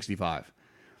 365.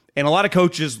 And a lot of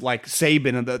coaches like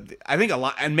Saban, I think a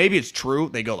lot, and maybe it's true,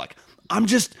 they go like, I'm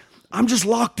just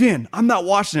locked in. I'm not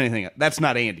watching anything. That's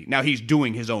not Andy. Now he's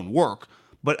doing his own work,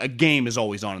 but a game is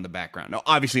always on in the background. Now,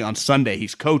 obviously on Sunday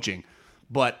he's coaching,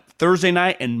 but Thursday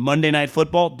night and Monday Night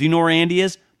Football, do you know where Andy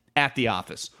is? At the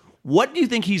office. What do you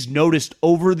think he's noticed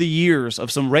over the years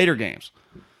of some Raider games?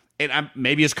 And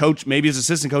maybe his coach, maybe his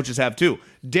assistant coaches have too.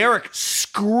 Derek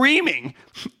screaming.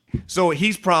 So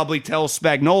he's probably tells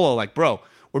Spagnuolo, like, bro,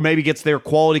 or maybe gets their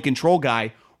quality control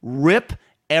guy, rip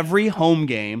every home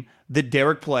game that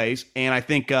Derek plays. And I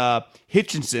think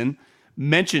Hitchinson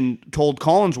told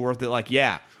Collinsworth that, like,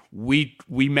 yeah, we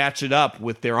match it up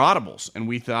with their audibles. And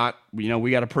we thought, we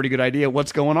got a pretty good idea of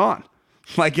what's going on.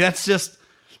 Like, that's just,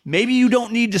 maybe you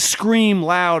don't need to scream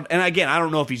loud. And again, I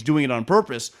don't know if he's doing it on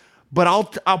purpose, but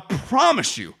I'll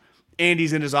promise you,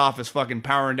 Andy's in his office fucking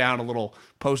powering down a little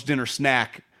post-dinner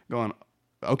snack going,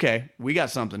 okay, we got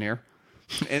something here.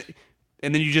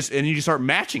 And then you just start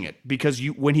matching it because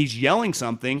when he's yelling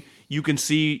something, you can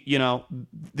see,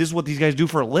 this is what these guys do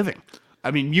for a living.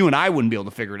 I mean, you and I wouldn't be able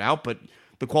to figure it out, but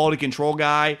the quality control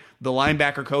guy, the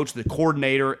linebacker coach, the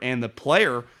coordinator, and the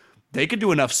player, they could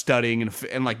do enough studying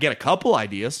and like get a couple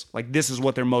ideas. Like, this is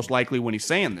what they're most likely when he's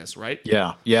saying this, right?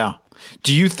 Yeah.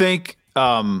 Do you think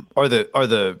are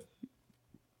the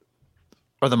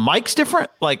mics different?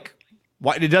 Like,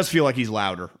 it does feel like he's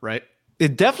louder, right?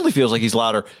 It definitely feels like he's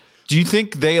louder. Do you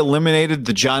think they eliminated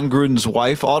the John Gruden's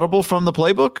wife audible from the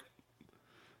playbook?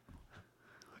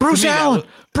 Bruce Allen.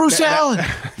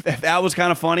 That was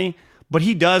kind of funny, but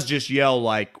he does just yell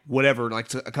like whatever,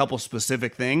 like a couple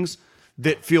specific things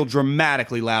that feel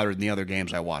dramatically louder than the other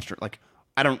games I watched. Like,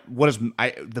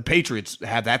 the Patriots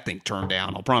have that thing turned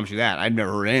down. I'll promise you that. I've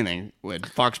never heard anything with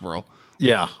Foxborough.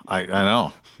 Yeah, I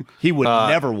know. He would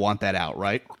never want that out,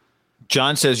 right?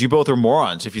 John says, you both are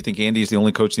morons if you think Andy is the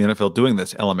only coach in the NFL doing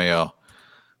this, LMAO.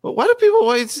 But why do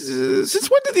people, since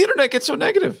when did the internet get so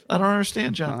negative? I don't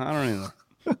understand, John. I don't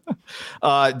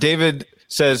either. David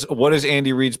says, what is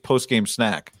Andy Reid's post-game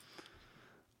snack?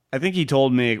 I think he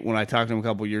told me when I talked to him a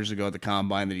couple years ago at the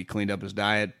Combine that he cleaned up his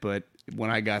diet, but when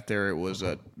I got there, it was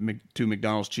 2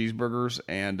 McDonald's cheeseburgers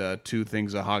and 2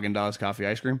 things of Haagen-Dazs coffee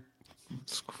ice cream.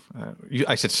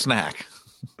 I said snack.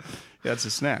 Yeah, it's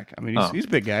a snack. I mean, he's a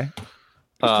big guy.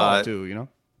 He's tall too,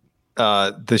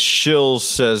 The Shills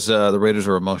says the Raiders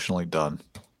are emotionally done.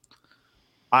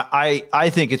 I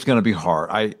think it's going to be hard.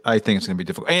 I think it's going to be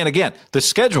difficult. And again, the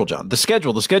schedule, John, the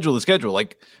schedule.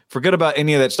 Like, forget about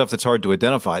any of that stuff that's hard to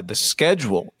identify. The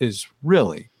schedule is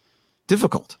really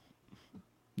difficult.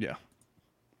 Yeah.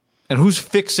 And who's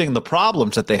fixing the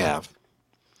problems that they have?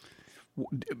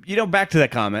 Back to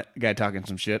that comment, guy talking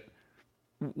some shit.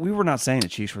 We were not saying the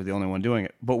Chiefs were the only one doing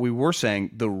it, but we were saying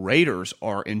the Raiders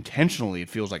are intentionally, it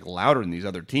feels like, louder than these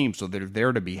other teams, so they're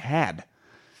there to be had.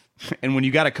 And when you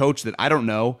got a coach that, I don't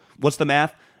know, what's the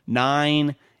math?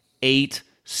 9, 8,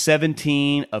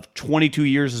 17 of 22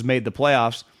 years has made the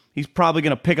playoffs, he's probably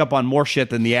going to pick up on more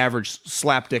shit than the average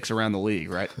slapdicks around the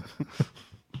league, right?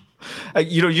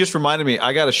 You just reminded me,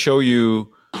 I got to show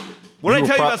you. What did I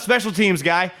tell you about special teams,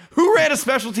 guy? Who ran a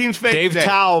special teams fake? Dave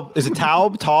Taub. Is it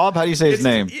Taub? Taub? How do you say his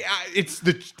name? Yeah, it's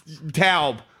the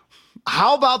Taub.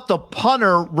 How about the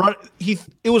punter run?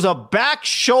 It was a back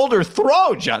shoulder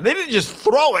throw, John. They didn't just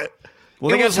throw it.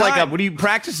 Well, it was like what do you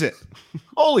practice it?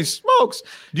 Holy smokes!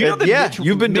 Do you know that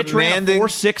you've been Mitch demanding ran a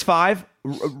 4.65.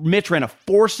 Mitch ran a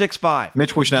 4.65.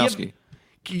 Mitch Wishnowski.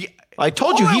 I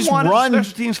told you he's run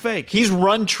special teams fake. He's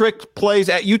run trick plays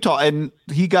at Utah, and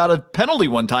he got a penalty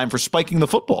one time for spiking the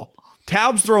football.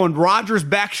 Taub's throwing Rodgers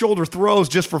back shoulder throws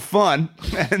just for fun,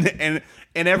 and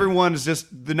everyone is just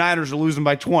the Niners are losing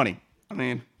by 20. I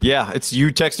mean, yeah, it's you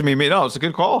texting me. No, it's a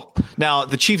good call. Now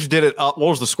the Chiefs did it. What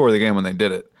was the score of the game when they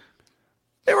did it?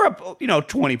 They were up,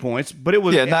 20 points, but it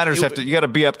was Niners have to. You got to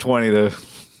be up 20 to.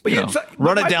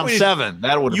 Run it down 7.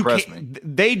 That would impress me.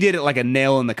 They did it like a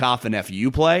nail in the coffin FU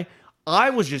play.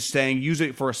 I was just saying use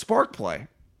it for a spark play.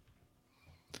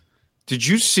 Did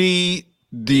you see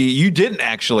you didn't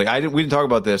actually. We didn't talk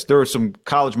about this. There were some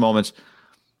college moments.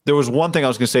 There was one thing I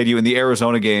was going to say to you in the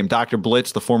Arizona game. Dr.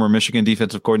 Blitz, the former Michigan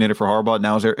defensive coordinator for Harbaugh,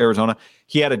 now is Arizona.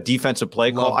 He had a defensive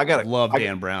play call. Love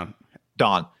Dan Brown.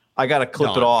 Don. I got to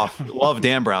clip it off. Love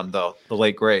Dan Brown, though, the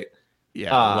late great.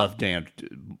 Yeah, I love Dan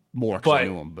more because I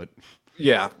knew him. But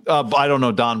yeah, but I don't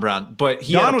know Don Brown. But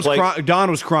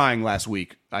Don was crying last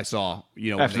week. I saw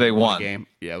after they won the game.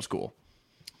 Yeah, it was cool.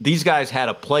 These guys had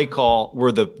a play call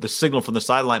where the signal from the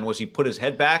sideline was he put his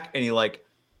head back and he like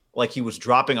he was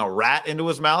dropping a rat into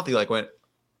his mouth. He went.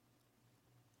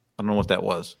 I don't know what that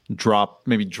was. Drop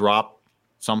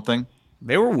something.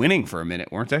 They were winning for a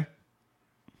minute, weren't they?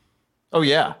 Oh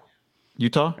yeah,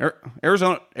 Utah,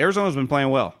 Arizona's been playing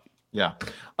well. Yeah,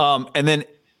 and then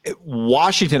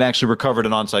Washington actually recovered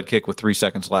an onside kick with 3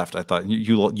 seconds left. I thought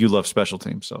you love special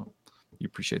teams, so you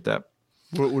appreciate that.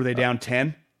 Were they down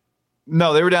 10?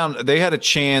 No, they were down. They had a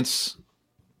chance.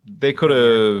 They could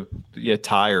have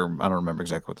tie, or I don't remember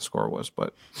exactly what the score was,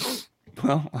 but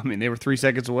well, I mean, they were 3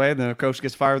 seconds away, and then the coach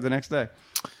gets fired the next day.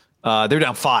 They were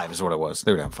down 5 is what it was.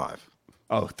 They were down 5.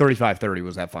 Oh, 35-30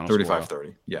 was that final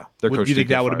 35-30, yeah. Do you think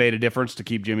that would have made a difference to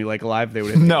keep Jimmy Lake alive? They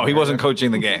would. No, he wasn't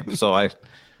coaching the game, so I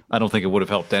don't think it would have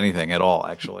helped anything at all,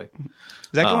 actually.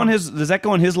 Does that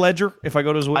go on his ledger if I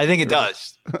go to his website? I think it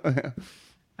does.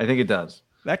 I think it does.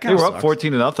 That kind they of were up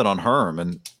 14-0 on Herm,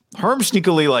 and Herm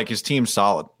sneakily, his team's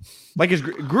solid.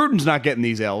 Gruden's not getting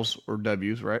these L's or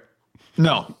W's, right?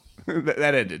 No.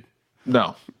 that ended.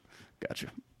 No. Gotcha.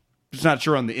 Just not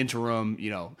sure on the interim,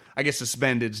 I guess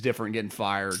suspended's different, getting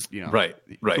fired, Right.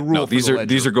 No, these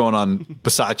are going on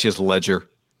Bisaccia's ledger.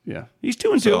 Yeah. He's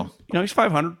 2-2. He's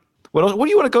 500. What do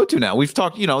you want to go to now? We've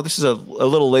talked, this is a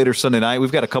little later Sunday night.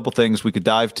 We've got a couple things we could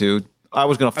dive to. I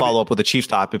was going to follow up with the Chiefs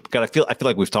topic, but I feel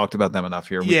like we've talked about them enough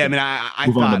here.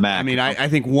 I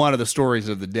think one of the stories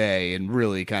of the day, and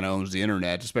really kind of owns the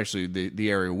internet, especially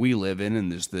the area we live in, and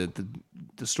this the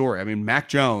story. I mean, Mac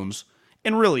Jones,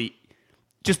 and really,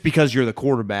 just because you're the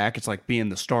quarterback, it's like being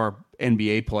the star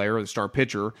NBA player or the star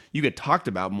pitcher. You get talked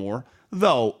about more,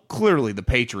 though clearly the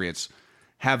Patriots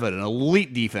have an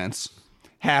elite defense,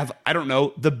 have, I don't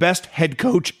know, the best head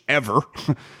coach ever.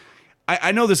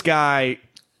 I know this guy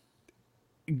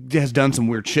has done some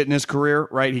weird shit in his career,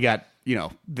 right? He got,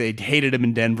 they hated him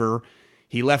in Denver.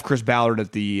 He left Chris Ballard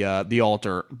at the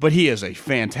altar, but he is a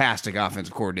fantastic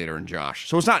offensive coordinator in Josh.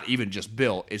 So it's not even just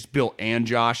Bill, it's Bill and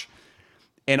Josh.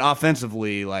 And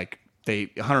offensively,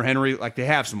 Hunter Henry, they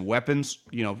have some weapons,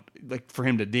 for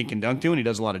him to dink and dunk to, and he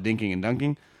does a lot of dinking and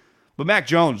dunking. But Mac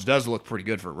Jones does look pretty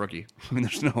good for a rookie. I mean,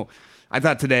 I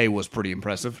thought today was pretty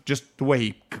impressive. Just the way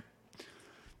he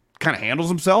kind of handles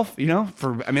himself,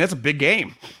 that's a big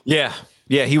game. Yeah.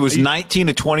 Yeah, he was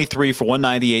 19-23 for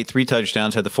 198, 3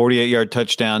 touchdowns, had the 48-yard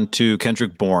touchdown to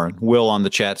Kendrick Bourne. Will on the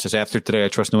chat says, after today, I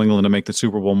trust New England to make the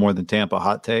Super Bowl more than Tampa.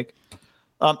 Hot take.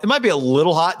 It might be a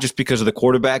little hot just because of the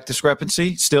quarterback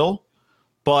discrepancy still,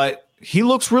 but he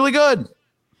looks really good.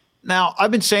 Now, I've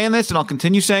been saying this, and I'll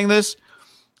continue saying this.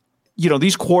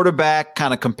 These quarterback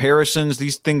kind of comparisons,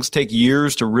 these things take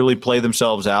years to really play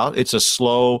themselves out. It's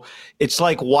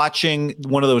like watching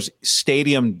one of those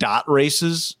stadium dot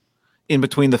races in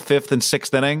between the 5th and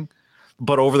 6th inning,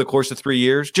 but over the course of 3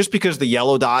 years. Just because the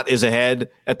yellow dot is ahead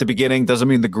at the beginning doesn't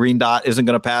mean the green dot isn't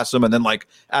going to pass them. And then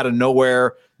out of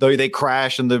nowhere, though they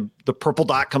crash and the purple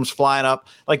dot comes flying up.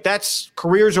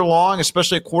 Careers are long,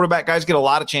 especially at quarterback. Guys get a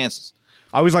lot of chances.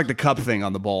 I always like the cup thing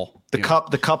on the ball. The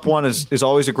cup one is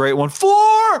always a great one. 4.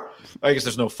 I guess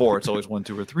there's no 4. It's always 1,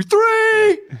 2, or 3. 3.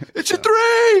 It's a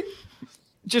 3.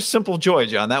 Just simple joy,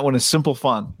 John. That one is simple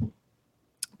fun.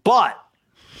 But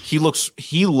he looks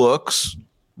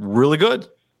really good.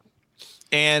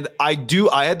 And I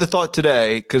had the thought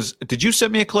today, because did you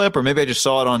send me a clip, or maybe I just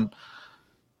saw it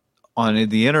on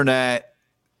the internet?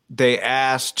 They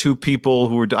asked 2 people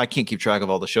who were, I can't keep track of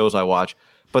all the shows I watch,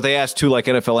 but they asked 2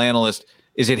 NFL analysts,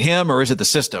 is it him or is it the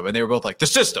system? And they were both like, the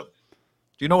system.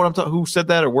 Do you know what I'm talking? Who said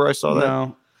that or where I saw that?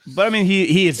 No. But I mean,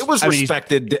 he is. It was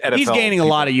respected. NFL he's gaining people. a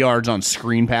lot of yards on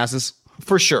screen passes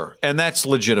for sure, and that's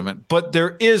legitimate. But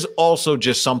there is also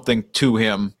just something to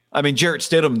him. I mean, Jarrett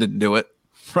Stidham didn't do it,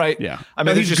 right? Yeah. I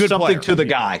mean, there's just something to the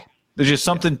guy. There's just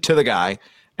something to the guy,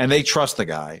 and they trust the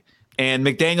guy. And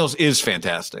McDaniels is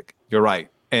fantastic. You're right.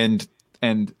 And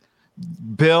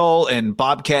Bill and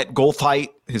Bobcat Goldthwait,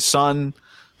 his son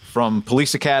from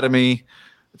Police Academy,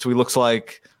 that's what he looks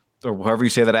like, or however you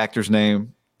say that actor's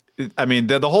name. I mean,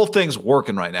 the whole thing's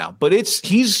working right now. But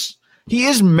he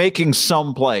is making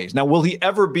some plays. Now, will he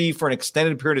ever be for an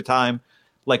extended period of time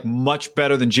like much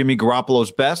better than Jimmy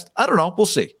Garoppolo's best? I don't know. We'll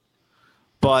see.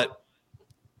 But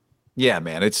yeah,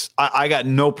 man, I got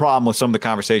no problem with some of the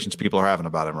conversations people are having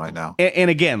about him right now.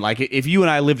 And again, like if you and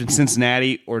I lived in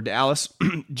Cincinnati or Dallas,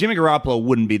 Jimmy Garoppolo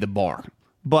wouldn't be the bar.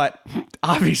 But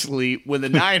obviously, when the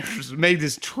Niners made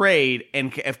this trade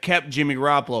and have kept Jimmy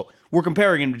Garoppolo, we're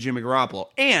comparing him to Jimmy Garoppolo.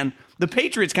 And the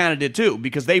Patriots kind of did too,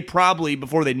 because they probably,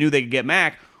 before they knew they could get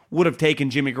Mac, would have taken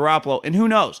Jimmy Garoppolo. And who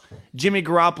knows? Jimmy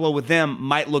Garoppolo with them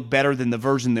might look better than the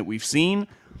version that we've seen.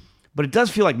 But it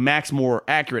does feel like Mac's more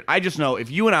accurate. I just know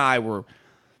if you and I were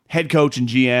head coach and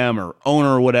GM or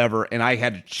owner or whatever, and I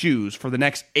had to choose for the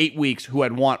next 8 weeks who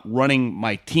I'd want running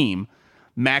my team,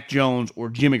 Mac Jones or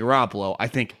Jimmy Garoppolo, I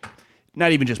think,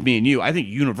 not even just me and you, I think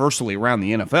universally around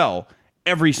the NFL,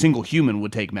 every single human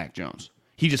would take Mac Jones.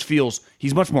 He just feels,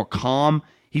 he's much more calm.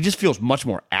 He just feels much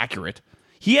more accurate.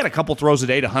 He had a couple throws a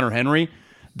day to Hunter Henry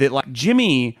that, like,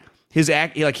 Jimmy,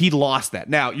 he lost that.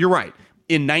 Now, you're right.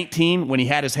 In 19, when he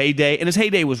had his heyday, and his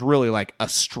heyday was really like a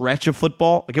stretch of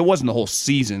football. Like, it wasn't the whole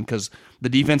season because the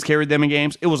defense carried them in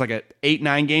games. It was like an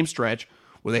 8-9 game stretch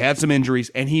where they had some injuries,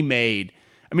 and he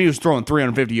was throwing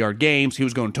 350-yard games. He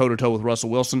was going toe-to-toe with Russell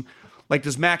Wilson. Like,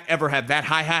 does Mac ever have that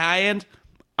high end?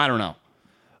 I don't know.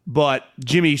 But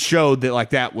Jimmy showed that, like,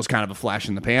 that was kind of a flash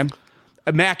in the pan.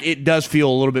 Mac, it does feel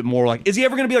a little bit more like, is he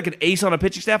ever going to be like an ace on a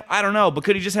pitching staff? I don't know. But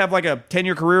could he just have like a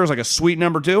 10-year career as like a sweet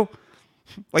number 2?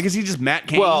 Like, is he just Matt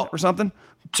Cain or something?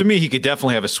 To me, he could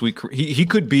definitely have a sweet career. He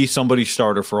could be somebody's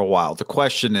starter for a while. The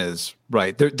question is,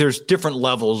 right, there's different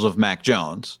levels of Mac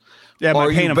Jones. Yeah, am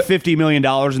I paying him $50 million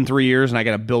in 3 years, and I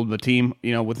got to build a team,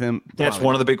 with him? That's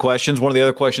one of the big questions. One of the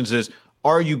other questions is,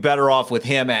 are you better off with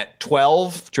him at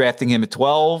 12, drafting him at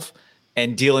 12,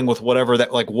 and dealing with whatever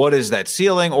that, like, what is that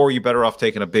ceiling? Or are you better off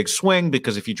taking a big swing?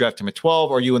 Because if you draft him at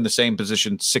 12, are you in the same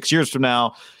position 6 years from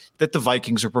now that the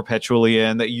Vikings are perpetually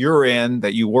in, that you're in,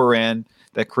 that you were in,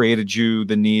 that created you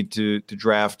the need to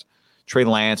draft Trey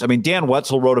Lance? I mean, Dan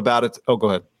Wetzel wrote about it. Oh, go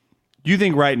ahead. Do you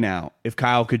think right now, if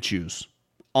Kyle could choose,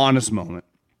 honest moment,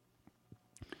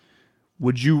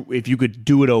 would you, if you could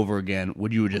do it over again,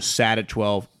 would you have just sat at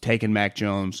 12, taken Mac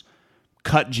Jones,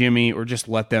 cut Jimmy, or just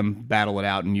let them battle it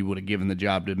out and you would have given the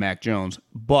job to Mac Jones,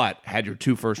 but had your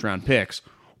 2 first-round picks,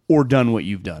 or done what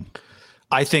you've done?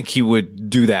 I think he would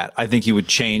do that. I think he would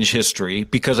change history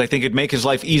because I think it'd make his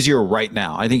life easier right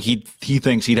now. I think he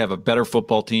thinks he'd have a better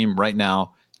football team right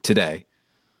now, today.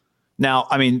 Now,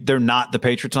 I mean, they're not the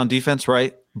Patriots on defense,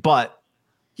 right? But,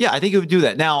 yeah, I think he would do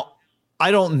that. Now,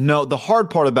 I don't know. The hard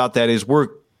part about that is we're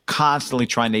constantly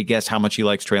trying to guess how much he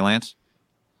likes Trey Lance.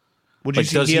 Would you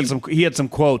see he had some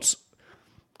quotes.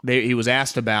 He was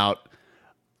asked about,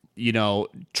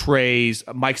 Trey's.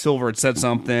 Mike Silver had said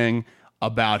something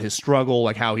about his struggle,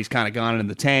 like how he's kind of gone in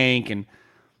the tank, and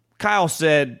Kyle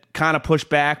said kind of push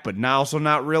back, but now also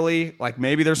not really. Like,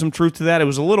 maybe there's some truth to that. It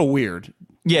was a little weird.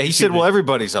 Yeah, he said, well,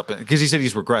 everybody's up, because he said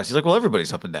he's regressed. He's like, well,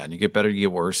 everybody's up and down. You get better, you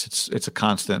get worse. It's a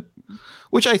constant,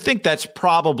 which I think that's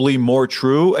probably more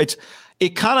true.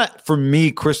 It kind of, for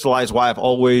me, crystallized why I've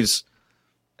always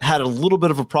had a little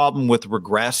bit of a problem with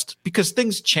regressed, because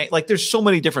things change. Like, there's so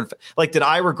many different, like, did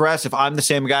I regress if I'm the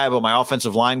same guy, but my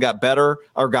offensive line got better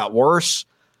or got worse,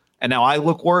 and now I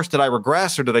look worse? Did I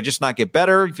regress, or did I just not get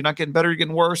better? If you're not getting better, you're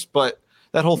getting worse. But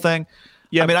that whole thing.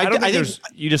 Yeah, I mean, I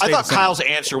thought Kyle's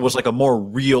answer was like a more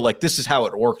real, like, this is how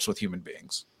it works with human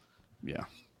beings. Yeah.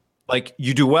 Like,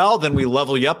 you do well, then we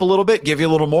level you up a little bit, give you a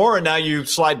little more, and now you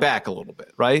slide back a little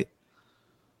bit, right?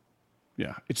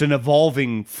 Yeah, it's an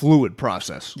evolving fluid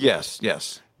process. Yes.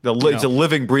 It's a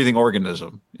living, breathing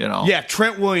organism, Yeah,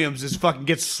 Trent Williams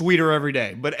gets sweeter every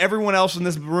day. But everyone else in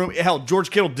this room, hell,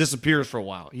 George Kittle disappears for a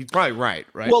while. He's probably right?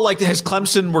 Well, like, has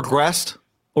Clemson regressed?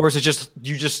 Or is it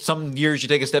just some years you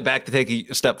take a step back to take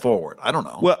a step forward? I don't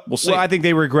know. We'll see. Well, I think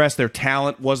they regressed. Their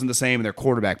talent wasn't the same, and their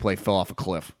quarterback play fell off a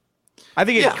cliff. I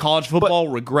think in college football,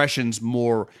 regression's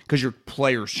more because your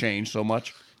players change so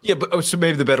much. Yeah, but so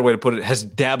maybe the better way to put it, has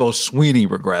Dabo Swinney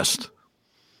regressed?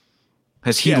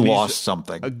 Has he lost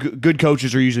something? Good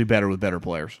coaches are usually better with better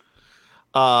players.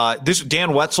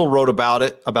 Dan Wetzel wrote about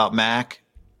it, about Mac,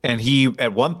 And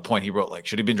at one point, he wrote, like,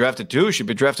 should he have been drafted 2? Should he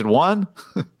be drafted 1?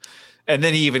 And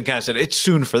then he even kind of said, it's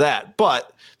soon for that.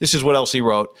 But this is what else he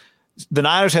wrote. The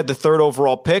Niners had the 3rd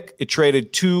overall pick. It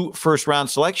traded 2 first-round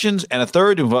selections and a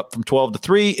third, to move up from 12 to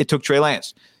 3. It took Trey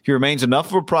Lance. He remains enough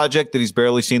of a project that he's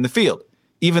barely seen the field,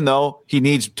 even though he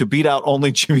needs to beat out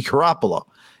only Jimmy Garoppolo.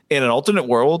 In an alternate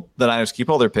world, the Niners keep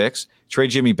all their picks, trade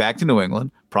Jimmy back to New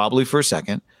England, probably for a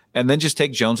second, and then just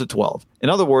take Jones at 12. In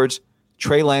other words,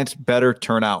 Trey Lance better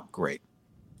turn out great.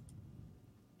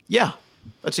 Yeah,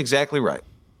 that's exactly right.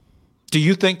 Do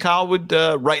you think Kyle would,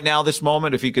 right now, this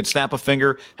moment, if he could snap a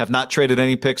finger, have not traded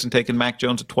any picks and taken Mac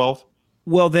Jones at 12?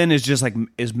 Well, then it's just like,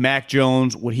 is Mac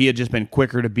Jones, would he have just been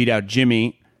quicker to beat out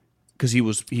Jimmy? Because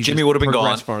Jimmy would have been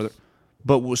gone farther.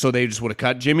 But so they just would have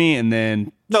cut Jimmy and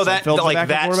then that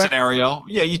scenario.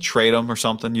 Yeah, you trade him or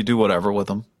something. You do whatever with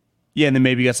him. Yeah, and then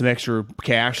maybe you got some extra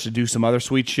cash to do some other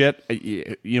sweet shit.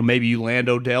 Maybe you land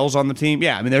Odell's on the team.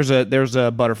 Yeah, I mean, there's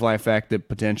a butterfly effect that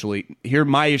potentially. Here,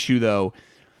 my issue though,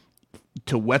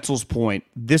 to Wetzel's point,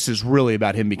 this is really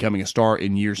about him becoming a star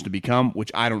in years to become,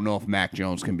 which I don't know if Mac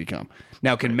Jones can become.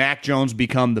 Now, can Mac Jones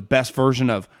become the best version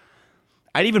of?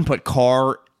 I'd even put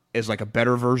Carr as like a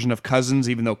better version of Cousins,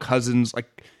 even though Cousins,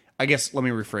 like, I guess let me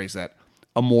rephrase that.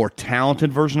 A more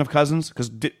talented version of Cousins,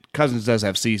 because Cousins does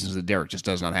have seasons that Derek just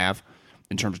does not have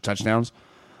in terms of touchdowns.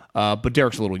 But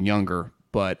Derek's a little younger.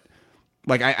 But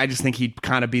like I just think he'd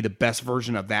kind of be the best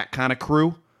version of that kind of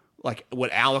crew, like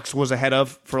what Alex was ahead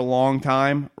of for a long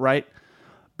time, right?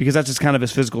 Because that's just kind of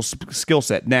his physical skill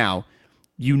set. Now,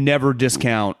 you never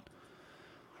discount,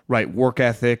 right, work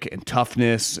ethic and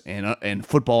toughness and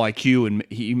football IQ, and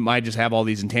he might just have all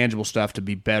these intangible stuff to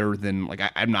be better than, like,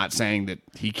 I'm not saying that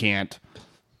he can't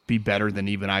be better than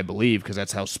even I believe, because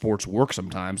that's how sports work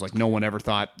sometimes. Like, no one ever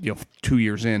thought, 2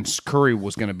 years in, Curry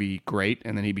was going to be great,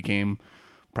 and then he became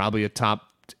probably a top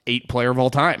 8 player of all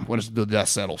time when the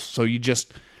dust settles. So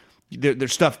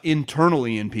there's stuff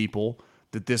internally in people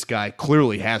that this guy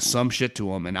clearly has some shit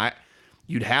to him, and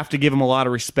you'd have to give him a lot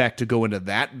of respect to go into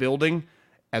that building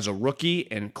as a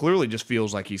rookie, and clearly just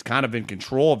feels like he's kind of in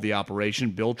control of the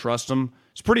operation. Bill trusts him.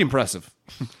 It's pretty impressive.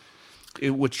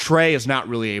 Which Trey is not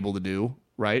really able to do,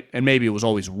 right? And maybe it was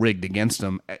always rigged against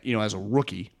him, as a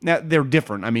rookie. Now, they're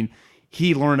different. I mean,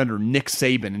 he learned under Nick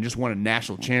Saban and just won a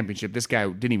national championship. This guy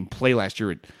didn't even play last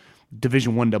year at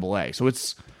Division I AA. So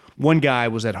it's one guy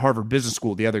was at Harvard Business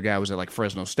School. The other guy was at, like,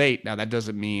 Fresno State. Now, that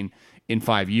doesn't mean in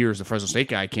 5 years the Fresno State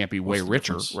guy can't be way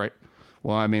richer, right?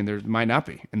 Well, I mean, there might not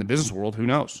be. In the business world, who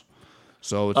knows?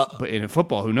 So, but in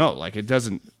football, who knows? Like, it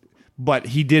doesn't. But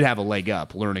he did have a leg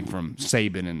up learning from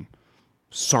Saban and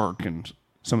Sark and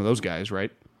some of those guys,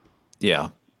 right? Yeah.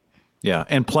 Yeah.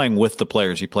 And playing with the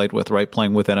players he played with, right?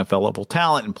 Playing with NFL level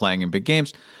talent and playing in big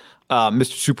games.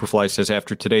 Mr. Superfly says,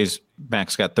 after today's,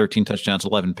 Max got 13 touchdowns,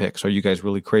 11 picks. Are you guys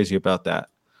really crazy about that?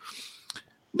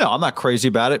 No, I'm not crazy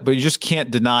about it, but you just can't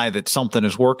deny that something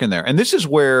is working there. And this is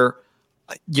where,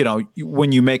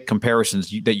 when you make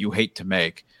comparisons that you hate to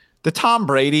make, the Tom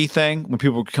Brady thing, when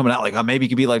people are coming out like, oh, maybe he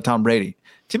could be like Tom Brady.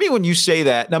 To me, when you say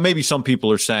that, now maybe some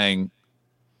people are saying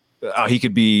he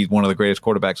could be one of the greatest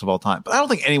quarterbacks of all time, but I don't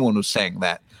think anyone was saying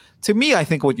that. To me, I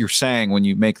think what you're saying when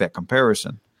you make that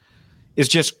comparison is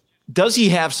just, does he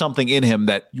have something in him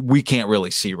that we can't really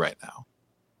see right now?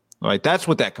 Right? That's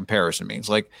what that comparison means.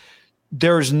 Like,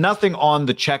 there's nothing on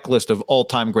the checklist of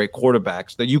all-time great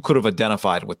quarterbacks that you could have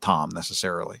identified with Tom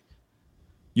necessarily.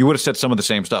 You would have said some of the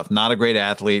same stuff. Not a great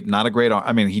athlete, not a great arm.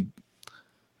 I mean, he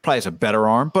probably has a better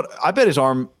arm, but I bet his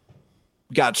arm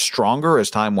got stronger as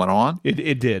time went on.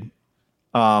 It did.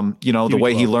 The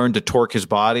way he learned to torque his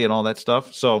body and all that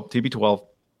stuff. So TB12.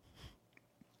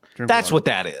 That's what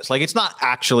that is. Like, it's not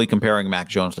actually comparing Mac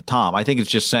Jones to Tom. I think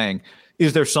it's just saying,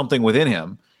 is there something within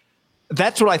him?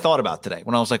 That's what I thought about today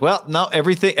when I was like, well, no,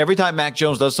 every time Mac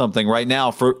Jones does something right now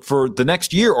for the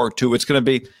next year or two, it's going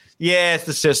to be, yeah, it's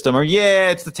the system, or yeah,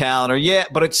 it's the talent, or yeah.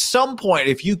 But at some point,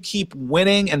 if you keep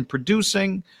winning and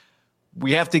producing,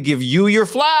 we have to give you your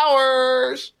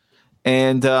flowers.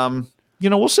 And,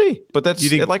 we'll see. But that's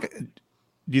do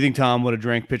you think Tom would have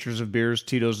drank pitchers of beers,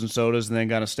 Tito's, and sodas and then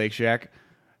got a Steak Shack?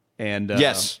 And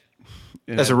yes.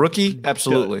 As a rookie,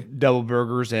 absolutely. Double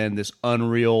burgers and this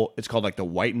unreal, it's called like the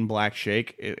white and black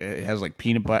shake. It has like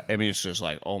peanut butter. I mean, it's just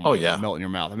like, oh my God, melt in your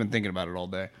mouth. I've been thinking about it all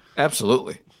day.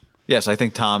 Absolutely. Yes, I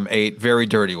think Tom ate very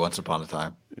dirty once upon a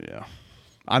time. Yeah.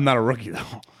 I'm not a rookie,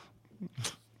 though.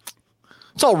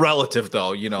 It's all relative,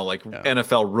 though,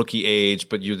 NFL rookie age,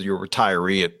 but you're a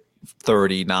retiree at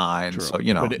 39. True. So,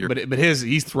 But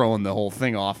he's throwing the whole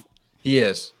thing off. He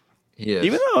is.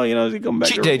 Even though, he come back.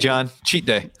 Cheat day, John. Cheat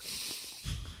day.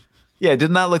 Yeah,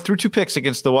 did not look through 2 picks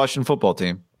against the Washington football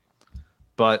team.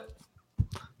 But,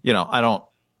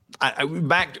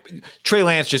 Trey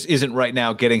Lance just isn't right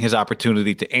now getting his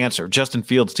opportunity to answer. Justin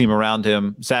Fields' team around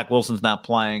him. Zach Wilson's not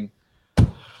playing.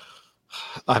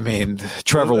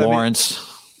 Trevor Lawrence.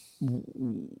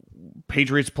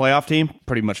 Patriots playoff team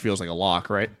pretty much feels like a lock,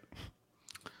 right?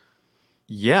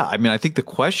 Yeah, I think the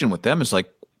question with them is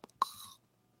like,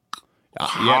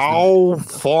 how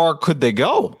far could they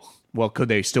go? Well, could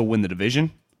they still win the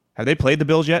division? Have they played the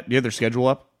Bills yet? Do you have their schedule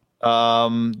up?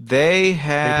 They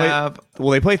have.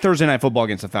 They play Thursday Night Football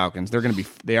against the Falcons.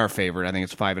 They are favored. I think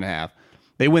it's 5.5.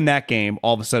 They win that game.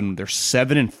 All of a sudden, they're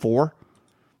 7-4.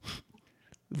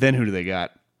 Then who do they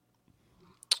got?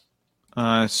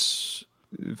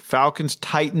 Falcons,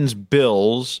 Titans,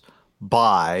 Bills,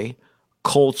 bye.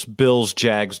 Colts, Bills,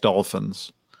 Jags,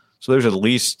 Dolphins. So there's at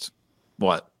least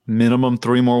minimum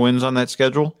 3 more wins on that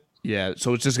schedule. Yeah.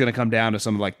 So it's just going to come down to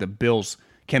something like the Bills.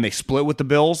 Can they split with the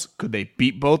Bills? Could they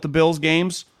beat both the Bills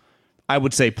games? I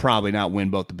would say probably not win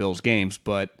both the Bills games,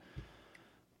 but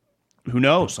who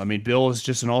knows? Bill is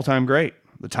just an all-time great.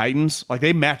 The Titans,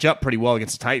 they match up pretty well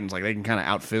against the Titans. They can kind of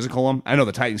out-physical them. I know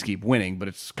the Titans keep winning, but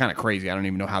it's kind of crazy. I don't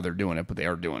even know how they're doing it, but they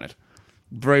are doing it.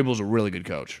 Vrabel's a really good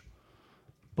coach.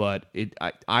 But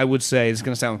I would say, it's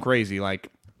going to sound crazy,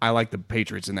 I like the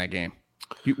Patriots in that game.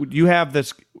 You have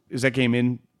this, is that game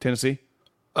in Tennessee?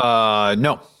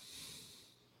 No.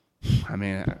 Is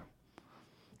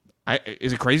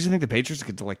it crazy to think the Patriots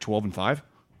get to 12-5?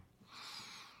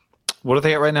 What are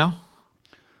they at right now?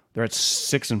 They're at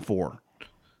 6-4.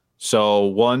 So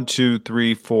 1, 2,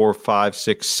 3, 4, 5,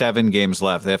 6, 7 games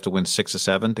left. They have to win 6 of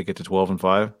 7 to get to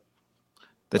 12-5.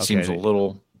 That seems a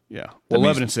little. Yeah. Well,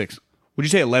 11-6. Would you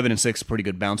say 11-6 is a pretty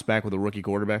good bounce back with a rookie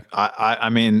quarterback?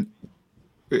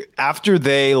 After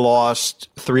they lost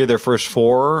 3 of their first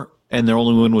 4 and their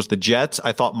only win was the Jets,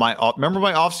 I thought my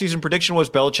offseason prediction was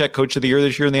Belichick Coach of the Year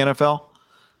this year in the NFL.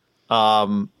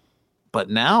 But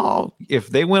now, if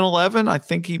they win 11, I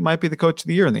think he might be the Coach of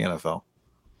the Year in the NFL.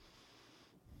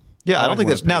 Yeah, I don't think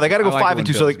that's now. They got to go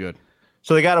 5-2,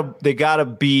 so they got to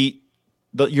beat.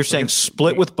 You're saying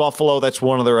split with Buffalo? That's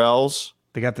one of their L's.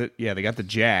 They got the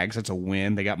Jags. That's a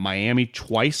win. They got Miami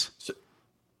twice.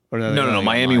 No.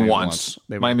 Miami once.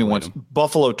 Miami once.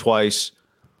 Buffalo twice.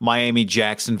 Miami,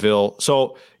 Jacksonville.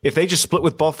 So if they just split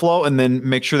with Buffalo and then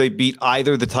make sure they beat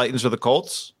either the Titans or the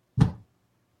Colts.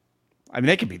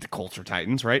 They could beat the Colts or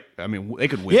Titans, right? They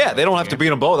could win. Yeah, they don't have to beat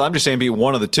them both. I'm just saying beat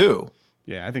one of the two.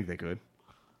 Yeah, I think they could.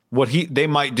 They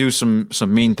might do some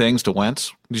mean things to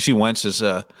Wentz. Do you see Wentz is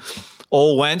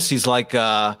old Wentz? He's like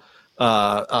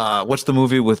what's the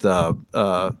movie with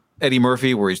Eddie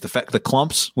Murphy where he's the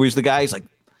Clumps? Where he's the guy? He's like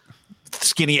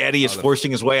skinny Eddie is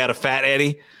forcing his way out of fat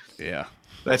Eddie. Yeah,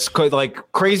 that's like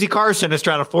Crazy Carson is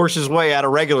trying to force his way out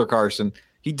of regular Carson.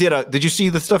 Did you see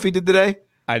the stuff he did today?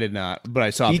 I did not, but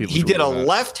I saw people. He did a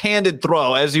left-handed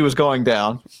throw as he was going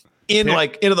down into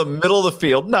the middle of the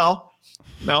field. No,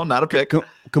 not a pick.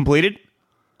 Completed?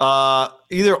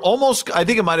 Either almost. I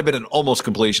think it might have been an almost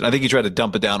completion. I think he tried to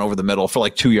dump it down over the middle for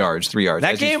 2 yards, 3 yards.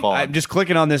 That game, I'm just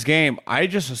clicking on this game. I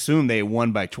just assumed they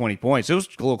won by 20 points. It was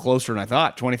a little closer than I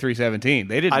thought. 23-17.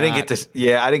 They did. I didn't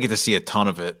get to see a ton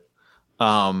of it.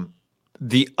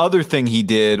 The other thing he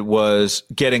did was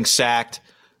getting sacked.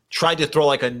 Tried to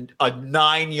throw a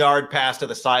 9-yard pass to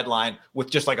the sideline with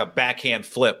just a backhand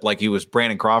flip, like he was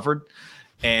Brandon Crawford,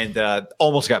 and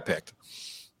almost got picked.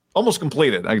 Almost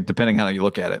completed, depending on how you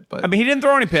look at it. But he didn't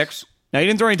throw any picks. Now, he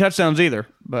didn't throw any touchdowns either.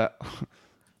 But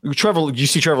did you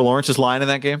see Trevor Lawrence's line in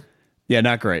that game? Yeah,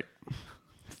 not great.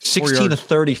 16 of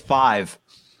 35,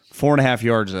 4.5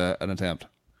 yards an attempt.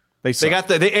 They got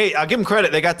I'll give them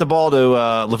credit. They got the ball to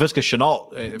Laviska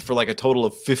Shenault for a total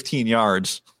of 15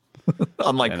 yards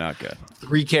on not good.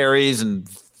 3 carries and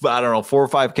 4 or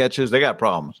 5 catches. They got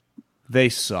problems. They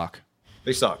suck.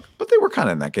 But they were kind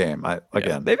of in that game.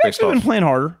 They've actually been playing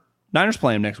harder. Niners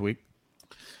play them next week.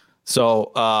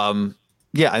 So, I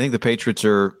think the Patriots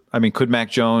are.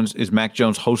 Is Mac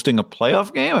Jones hosting a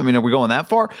playoff game? Are we going that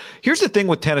far? Here's the thing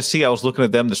with Tennessee. I was looking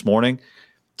at them this morning.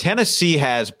 Tennessee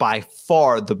has by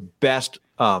far the best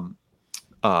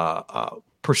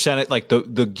percentage.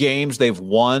 The games they've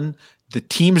won, the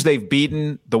teams they've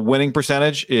beaten, the winning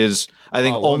percentage is. I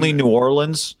think only New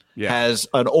Orleans has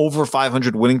an over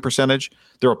 500 winning percentage.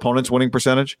 Their opponent's winning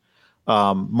percentage.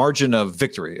 Margin of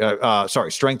victory.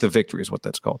 Strength of victory is what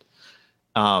that's called.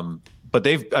 But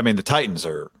the Titans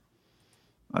are.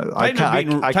 I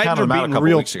counted them out a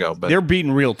couple weeks ago, but they're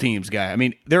beating real teams, guy.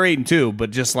 They're 8-2,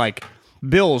 but just like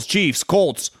Bills, Chiefs,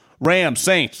 Colts, Rams,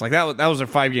 Saints, that was their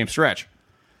 5-game stretch.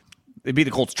 They beat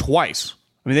the Colts twice.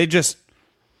 They just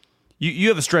you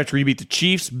have a stretch where you beat the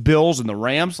Chiefs, Bills, and the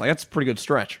Rams. That's a pretty good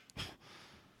stretch.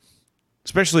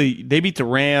 Especially, they beat the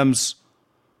Rams,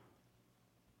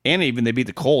 and even they beat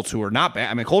the Colts, who are not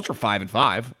bad. I mean, Colts are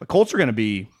 5-5. The Colts are going to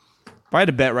be, if I had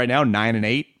to bet right now,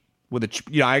 9-8. With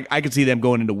I could see them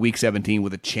going into Week 17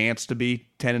 with a chance to be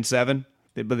 10-7,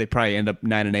 but they probably end up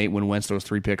 9-8 when Wentz throws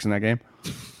 3 picks in that game.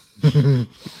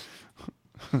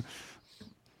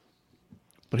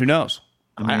 But who knows?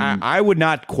 I would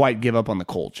not quite give up on the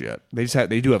Colts yet.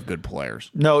 They do have good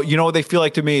players. No, you know what they feel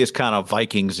like to me is kind of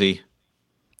Vikingsy.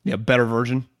 Yeah, better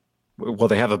version. Well,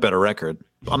 they have a better record.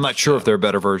 I'm not sure if they're a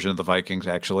better version of the Vikings,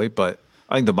 actually, but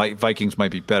I think the Vikings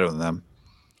might be better than them.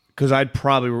 Because I'd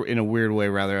probably, in a weird way,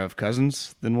 rather have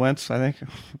Cousins than Wentz, I think.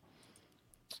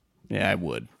 Yeah, I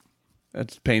would.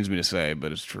 That pains me to say,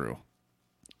 but it's true.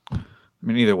 I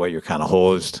mean, either way, you're kind of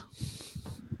hosed.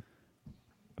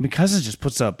 I mean, Cousins just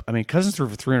puts up. I mean, Cousins threw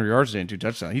for 300 yards today and 2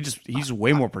 touchdowns. He's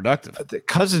way more productive.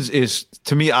 Cousins is,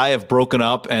 to me, I have broken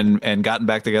up and gotten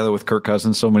back together with Kirk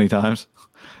Cousins so many times.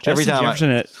 Every time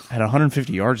Jefferson had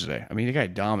 150 yards today. I mean, the guy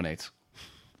dominates.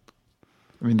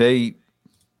 I mean,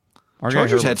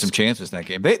 Chargers had some chances in that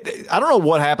game. I don't know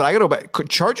what happened. I got to go back.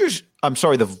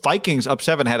 The Vikings up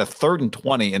 7 had a 3rd and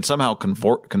 20 and somehow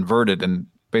converted and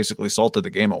basically salted the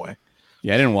game away.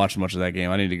 Yeah, I didn't watch much of that game.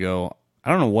 I need to go.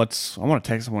 I don't know I want to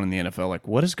text someone in the NFL, like,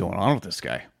 what is going on with this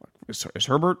guy? Is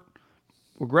Herbert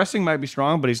regressing? Might be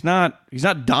strong, but he's not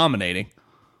dominating.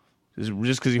 Is it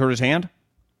just because he hurt his hand?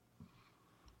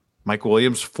 Mike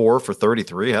Williams, 4 for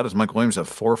 33. How does Mike Williams have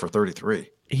 4 for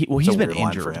 33? He's been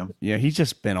injured. For him. Yeah, he's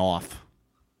just been off.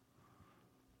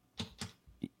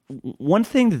 One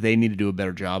thing that they need to do a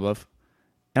better job of,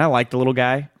 and I like the little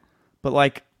guy, but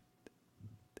like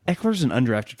Eckler's an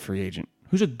undrafted free agent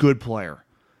who's a good player,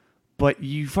 but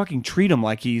you fucking treat him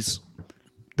like he's.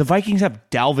 The Vikings have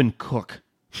Dalvin Cook,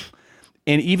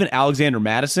 and even Alexander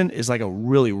Madison is like a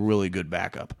really, really good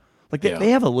backup. Like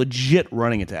they have a legit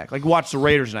running attack. Like watch the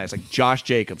Raiders tonight. It's like Josh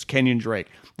Jacobs, Kenyon Drake.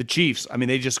 The Chiefs, I mean,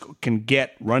 they just can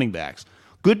get running backs.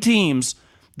 Good teams.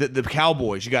 The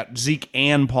Cowboys, you got Zeke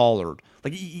and Pollard.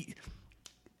 Like,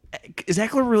 is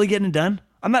Eckler really getting it done?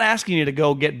 I'm not asking you to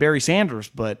go get Barry Sanders,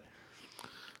 but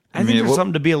I think there's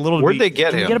something to be a little. Where'd they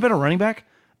get him? Get a better running back?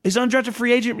 He's an undrafted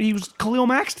free agent. He was Khalil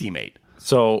Mack's teammate.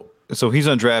 So he's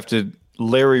undrafted.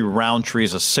 Larry Roundtree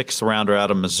is a 6th rounder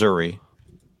out of Missouri.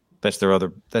 That's the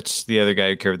other guy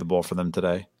who carried the ball for them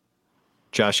today.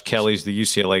 Josh Kelly's the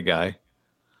UCLA guy.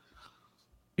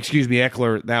 Excuse me,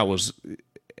 Eckler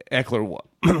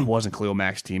wasn't Khalil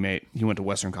Mack's teammate. He went to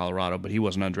Western Colorado, but he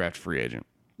was an undrafted free agent.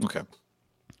 Okay.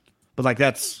 But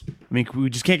we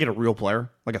just can't get a real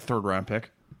player, like a 3rd round pick,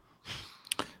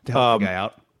 to help the guy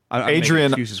out. I'm making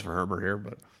excuses for Herbert here,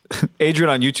 but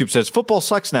Adrian on YouTube says football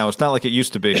sucks now. It's not like it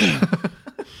used to be.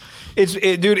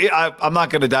 I'm not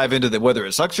going to dive into whether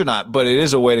it sucks or not, but it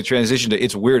is a way to transition to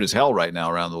it's weird as hell right now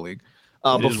around the league.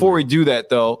 Before we do that,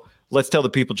 though, let's tell the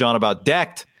people, John, about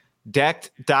Decked.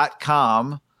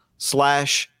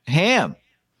 Decked.com/ham.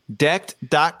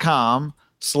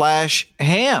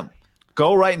 Decked.com/ham.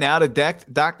 Go right now to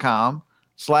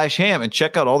Decked.com/ham and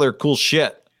check out all their cool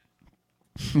shit.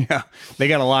 Yeah, they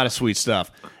got a lot of sweet stuff.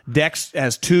 Decked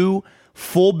has 2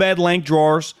 full bed length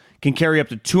drawers, can carry up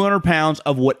to 200 pounds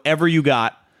of whatever you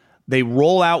got. They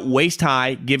roll out waist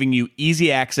high, giving you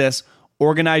easy access.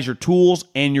 Organize your tools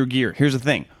and your gear. Here's the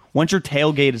thing. Once your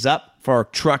tailgate is up for our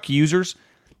truck users,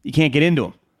 you can't get into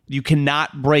them. You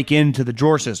cannot break into the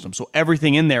drawer system, so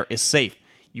everything in there is safe.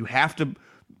 You have to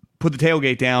put the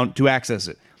tailgate down to access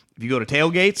it. If you go to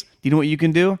tailgates, do you know what you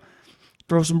can do?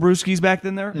 Throw some brewskis back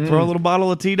in there, throw a little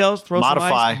bottle of Tito's, throw some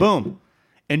ice, boom.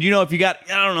 And if you got,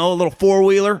 a little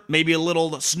 4-wheeler, maybe a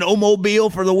little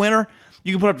snowmobile for the winter,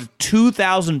 you can put up to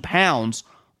 2,000 pounds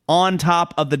on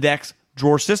top of the Deck's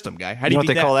drawer system, guy. How do you know what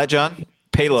they call that, John?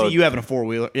 Payload. See, you having a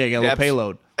 4-wheeler. Yeah, you got a little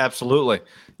payload. Absolutely.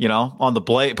 On the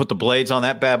blade, put the blades on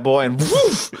that bad boy, and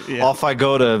woof, off I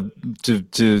go to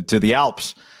the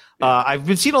Alps. I've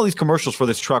been seeing all these commercials for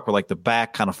this truck where like the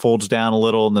back kind of folds down a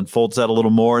little and then folds out a little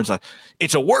more. It's like,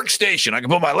 it's a workstation. I can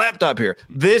put my laptop here.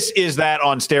 This is that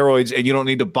on steroids, and you don't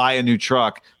need to buy a new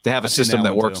truck to have a system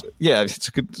that works. Too. Yeah, it's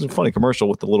a funny commercial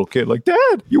with the little kid like,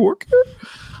 Dad, you work here?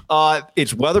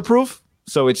 It's weatherproof,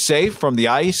 so it's safe from the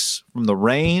ice, from the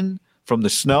rain, from the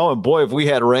snow. And boy, if we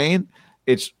had rain,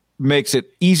 it makes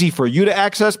it easy for you to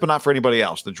access, but not for anybody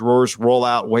else. The drawers roll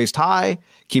out waist high,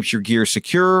 keeps your gear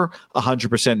secure,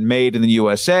 100% made in the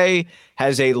USA,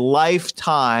 has a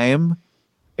lifetime,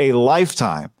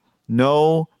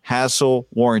 no hassle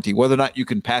warranty. Whether or not you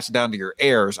can pass it down to your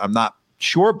heirs, I'm not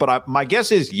sure, but my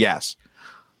guess is yes.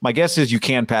 My guess is you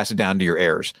can pass it down to your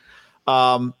heirs.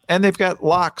 And they've got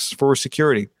locks for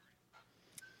security.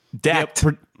 Decked.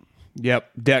 Yep,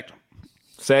 Decked.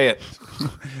 Say it.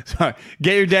 Sorry.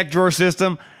 Get your deck drawer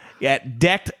system at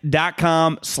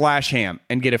decked.com/ham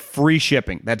and get a free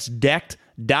shipping. That's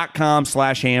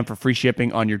decked.com/ham for free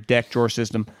shipping on your deck drawer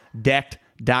system.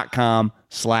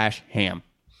 Decked.com/ham.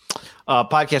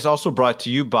 Podcast also brought to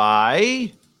you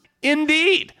by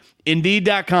Indeed.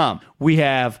 Indeed.com. We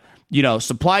have,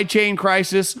 supply chain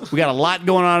crisis. We got a lot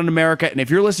going on in America. And if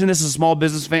you're listening to this as a small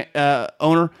business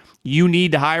owner, you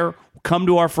need to hire. Come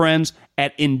to our friends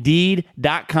at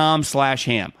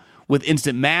Indeed.com/ham. With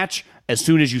Instant Match, as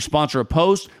soon as you sponsor a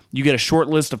post, you get a short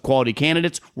list of quality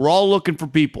candidates. We're all looking for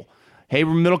people. Hey,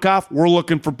 Middlecoff, we're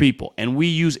looking for people. And we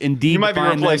use Indeed. You might be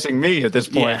replacing me at this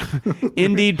point. Yeah.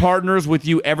 Indeed partners with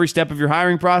you every step of your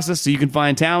hiring process so you can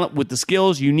find talent with the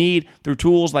skills you need through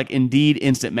tools like Indeed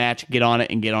Instant Match. Get on it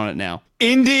and get on it now.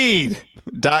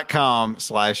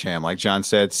 Indeed.com/ham. Like John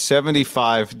said,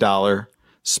 $75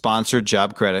 sponsored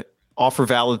job credit. Offer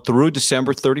valid through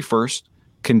December 31st.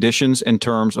 Conditions and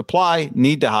terms apply.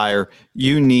 Need to hire.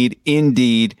 You need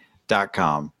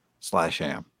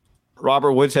Indeed.com/ham.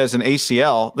 Robert Woods has an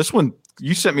ACL. This one,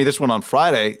 you sent me this one on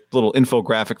Friday, little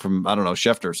infographic from, I don't know,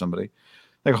 Schefter or somebody.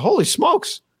 Like, holy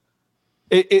smokes.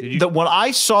 When I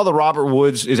saw the Robert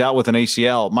Woods is out with an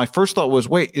ACL, my first thought was,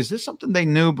 wait, is this something they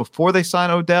knew before they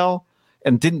signed Odell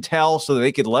and didn't tell so that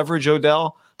they could leverage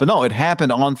Odell? But no, it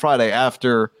happened on Friday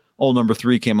after old number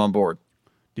 3 came on board.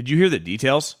 Did you hear the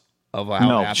details of how it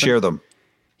happened? Share them.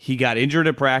 He got injured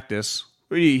at practice.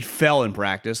 He fell in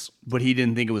practice, but he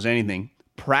didn't think it was anything.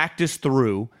 Practiced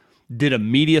through, did a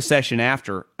media session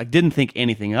after. I didn't think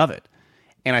anything of it.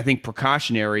 And I think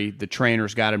precautionary, the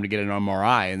trainers got him to get an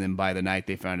MRI, and then by the night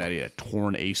they found out he had a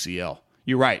torn ACL.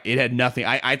 You're right. It had nothing.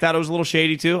 I thought it was a little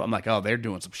shady too. I'm like, oh, they're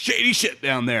doing some shady shit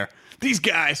down there. These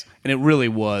guys. And it really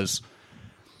was.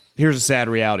 Here's a sad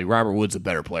reality. Robert Woods is a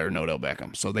better player than Odell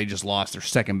Beckham. So they just lost their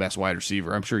second best wide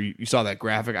receiver. I'm sure you saw that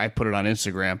graphic. I put it on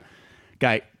Instagram.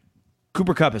 Guy,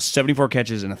 Cooper Kupp has 74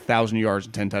 catches and 1,000 yards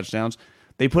and 10 touchdowns.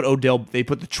 They put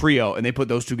the trio, and they put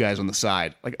those two guys on the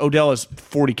side. Like, Odell has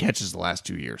 40 catches the last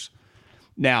 2 years.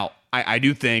 Now, I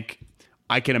do think,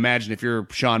 I can imagine if you're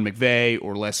Sean McVay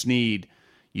or Les Snead,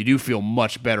 you do feel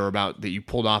much better about that you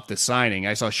pulled off this signing.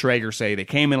 I saw Schrager say they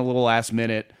came in a little last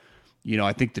minute.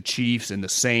 I think the Chiefs and the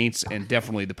Saints and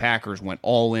definitely the Packers went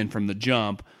all in from the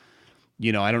jump.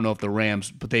 I don't know if the Rams,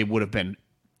 but they would have been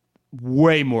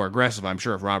way more aggressive, I'm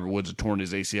sure, if Robert Woods had torn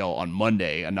his ACL on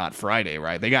Monday and not Friday,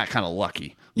 right? They got kind of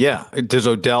lucky. Yeah. Does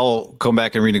Odell come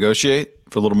back and renegotiate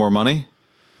for a little more money?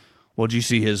 Well, did you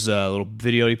see his little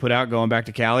video he put out going back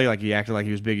to Cali? Like, he acted like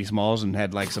he was Biggie Smalls and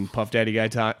had like some Puff Daddy guy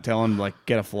tell him like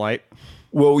get a flight.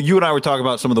 Well, you and I were talking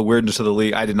about some of the weirdness of the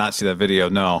league. I did not see that video.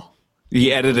 No,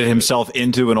 he edited himself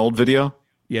into an old video.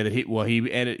 Yeah, he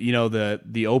edited.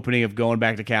 The opening of going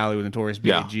back to Cali with Notorious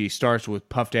B.I.G. starts with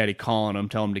Puff Daddy calling him,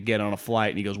 telling him to get on a flight,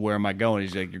 and he goes, "Where am I going?"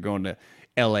 He's like, "You're going to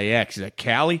LAX." He's like,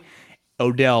 "Cali."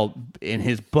 Odell and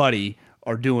his buddy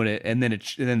are doing it, and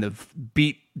then the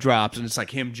beat drops, and it's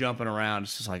like him jumping around.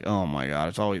 It's just like, oh my god,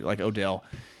 it's always like Odell.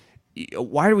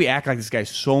 Why do we act like this guy's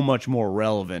so much more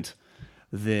relevant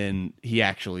than he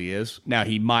actually is? Now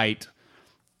he might.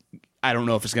 I don't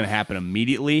know if it's going to happen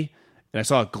immediately. And I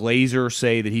saw a Glazer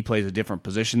say that he plays a different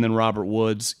position than Robert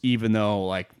Woods, even though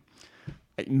like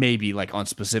maybe like on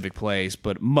specific plays,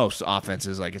 but most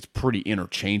offenses like it's pretty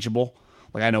interchangeable.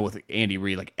 Like, I know with Andy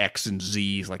Reid, like X and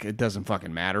Z's, like it doesn't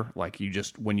fucking matter. Like, you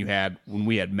just when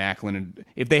we had Macklin, and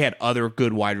if they had other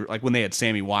good wide, like when they had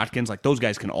Sammy Watkins, like those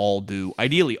guys can all do.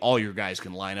 Ideally, all your guys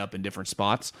can line up in different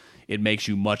spots. It makes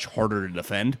you much harder to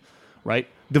defend, right?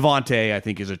 Devontae, I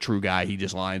think, is a true guy. He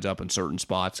just lines up in certain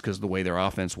spots because of the way their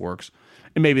offense works.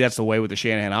 And maybe that's the way with the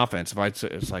Shanahan offense.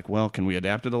 It's like, well, can we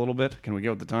adapt it a little bit? Can we get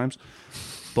with the times?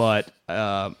 But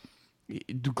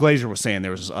Glazer was saying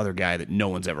there was this other guy that no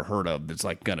one's ever heard of that's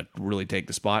like going to really take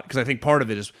the spot. Because I think part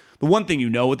of it is the one thing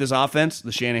with this offense,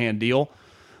 the Shanahan deal,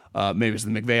 maybe it's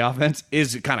the McVay offense,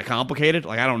 is kind of complicated.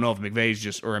 Like, I don't know if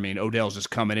Odell's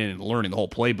just coming in and learning the whole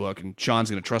playbook, and Sean's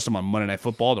going to trust him on Monday Night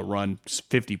Football to run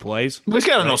 50 plays. He's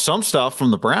got to know some stuff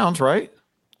from the Browns, right?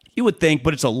 You would think,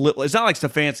 but it's not like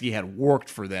Stefanski had worked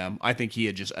for them. I think he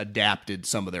had just adapted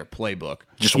some of their playbook.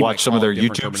 Just watch some of their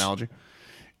YouTube terminology.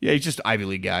 Yeah, he's just an Ivy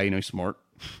League guy. He's smart.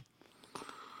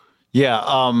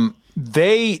 Yeah,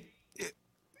 they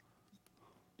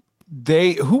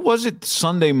who was it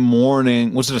Sunday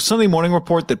morning? Was it a Sunday morning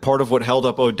report that part of what held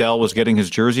up Odell was getting his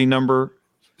jersey number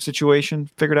situation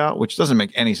figured out, which doesn't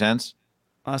make any sense?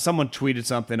 Someone tweeted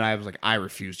something. I was like, I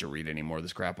refuse to read any more of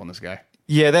this crap on this guy.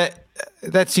 Yeah,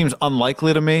 that seems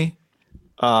unlikely to me.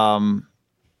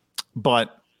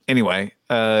 But anyway,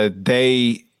 I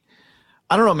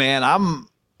don't know, man.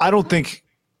 I don't think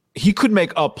he could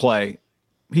make a play.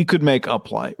 He could make a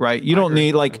play, right? You don't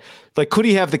need like could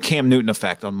he have the Cam Newton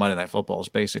effect on Monday Night Football? Is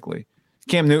basically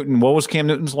Cam Newton. What was Cam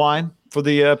Newton's line for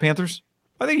the Panthers?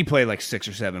 I think he played like 6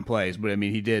 or 7 plays, but I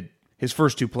mean, he did. His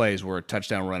first 2 plays were a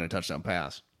touchdown run and a touchdown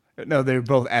pass. No, they were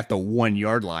both at the 1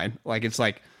 yard line. Like it's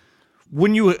like,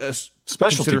 wouldn't you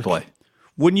specialty play?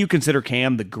 Wouldn't you consider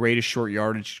Cam the greatest short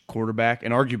yardage quarterback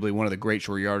and arguably one of the great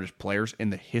short yardage players in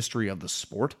the history of the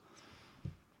sport?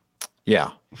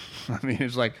 Yeah, I mean,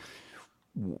 it's like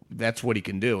that's what he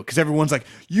can do. Because everyone's like,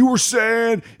 you were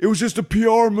saying it was just a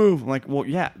PR move. I'm like, well,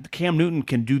 yeah, Cam Newton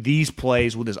can do these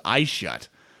plays with his eyes shut.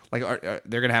 Like,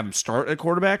 they're gonna have him start at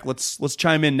quarterback. Let's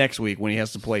chime in next week when he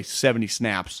has to play 70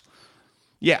 snaps.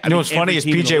 Yeah, you know what's funny is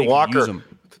PJ Walker.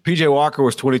 PJ Walker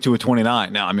was 22 of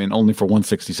 29. Now, I mean, only for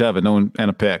 167, and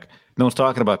a pick. No one's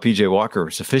talking about PJ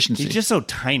Walker's efficiency. He's just so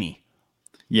tiny.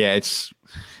 Yeah, it's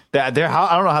that.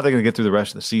 I don't know how they're going to get through the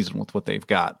rest of the season with what they've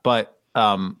got, but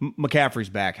McCaffrey's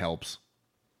back helps.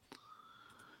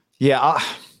 Yeah,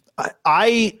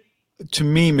 to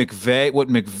me, what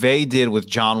McVay did with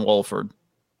John Wolford,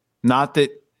 not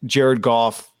that Jared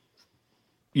Goff,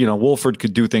 Wolford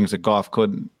could do things that Goff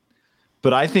couldn't.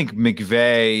 But I think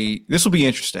McVay, this will be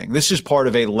interesting. This is part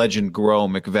of a legend grow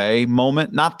McVay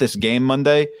moment, not this game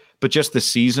Monday, but just this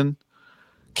season.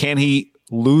 Can he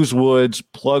lose Woods,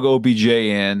 plug OBJ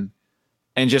in,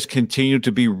 and just continue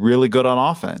to be really good on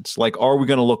offense? Like, are we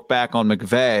going to look back on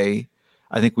McVay?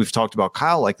 I think we've talked about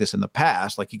Kyle like this in the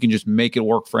past. Like, he can just make it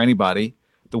work for anybody.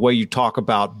 The way you talk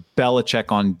about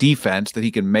Belichick on defense, that he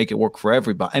can make it work for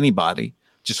anybody.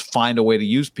 Just find a way to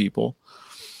use people.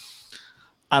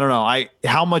 I don't know.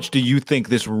 How much do you think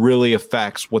this really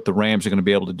affects what the Rams are going to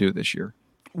be able to do this year?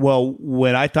 Well,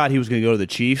 when I thought he was going to go to the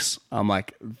Chiefs, I'm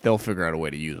like, they'll figure out a way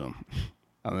to use him.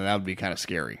 I mean, that would be kind of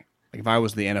scary. Like if I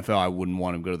was the NFL, I wouldn't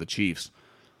want him to go to the Chiefs.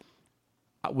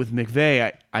 With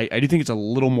McVay, I do think it's a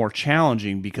little more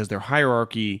challenging because their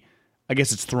hierarchy, I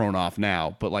guess it's thrown off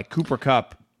now, but like Cooper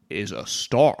Kupp is a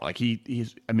star. Like he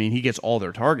gets all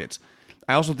their targets.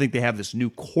 I also think they have this new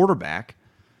quarterback.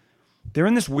 They're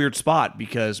in this weird spot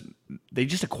because they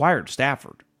just acquired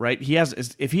Stafford, right?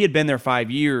 If he had been there 5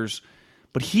 years,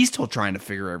 but he's still trying to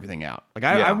figure everything out. Like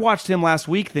I watched him last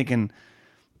week thinking,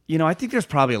 I think there's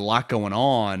probably a lot going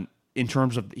on in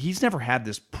terms of he's never had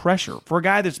this pressure. For a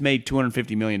guy that's made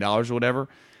 $250 million or whatever,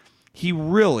 he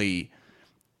really,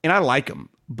 and I like him,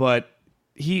 but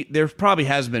there probably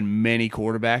has been many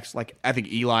quarterbacks. Like I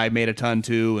think Eli made a ton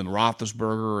too, and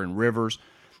Roethlisberger and Rivers.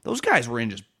 Those guys were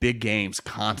in just big games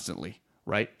constantly,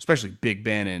 right? Especially Big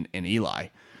Ben and Eli.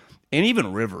 And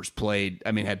even Rivers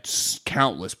had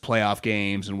countless playoff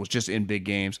games and was just in big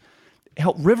games.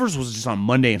 Hell, Rivers was just on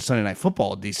Monday and Sunday Night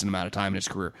Football a decent amount of time in his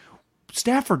career.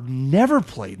 Stafford never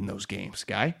played in those games,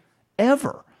 guy,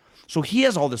 ever. So he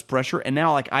has all this pressure, and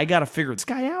now I got to figure this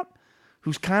guy out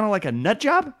who's kind of like a nut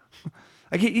job.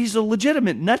 Like he's a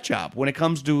legitimate nut job when it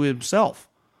comes to himself.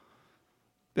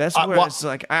 That's where it's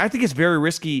like I think it's very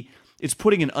risky. It's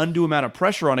putting an undue amount of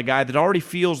pressure on a guy that already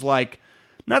feels like,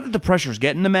 not that the pressure's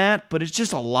getting him at, but it's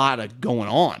just a lot of going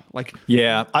on. Like,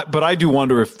 yeah, but I do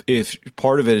wonder if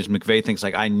part of it is McVay thinks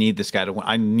like I need this guy to win.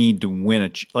 I need to win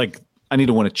I'm trying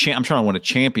to win a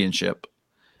championship,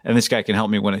 and this guy can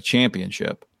help me win a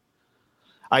championship.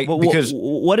 Because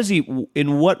what is he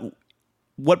in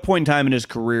what point in time in his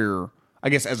career? I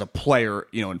guess as a player,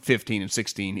 in 15 and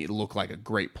 16, he looked like a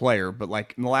great player. But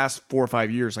like in the last 4 or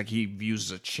 5 years, like he views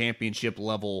a championship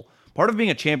level. Part of being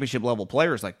a championship level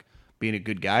player is like being a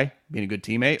good guy, being a good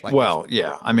teammate. Like, well,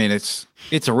 yeah. I mean, it's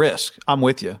a risk. I'm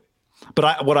with you.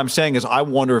 But what I'm saying is I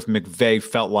wonder if McVay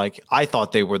felt like I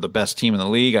thought they were the best team in the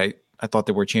league. I thought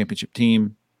they were a championship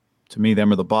team. To me,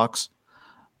 them are the Bucs.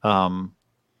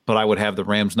 But I would have the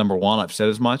Rams number one. I've said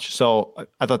as much. So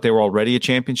I thought they were already a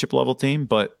championship level team,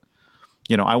 but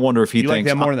I wonder if he thinks like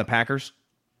them more than the Packers.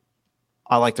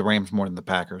 I like the Rams more than the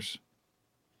Packers.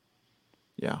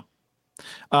 Yeah.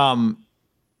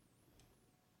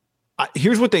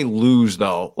 Here's what they lose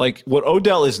though. Like what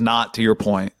Odell is not, to your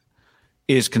point,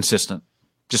 is consistent.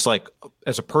 Just like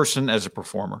as a person, as a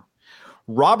performer.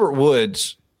 Robert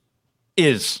Woods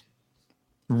is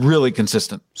really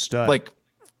consistent. Stud. Like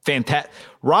fantastic.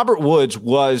 Robert Woods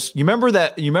was. You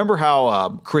remember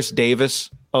how Chris Davis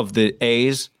of the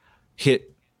A's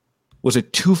was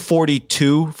it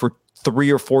 242 for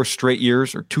 3 or 4 straight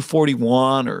years, or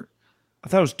 241, or I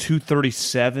thought it was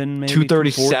 237, maybe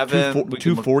 237,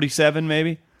 247,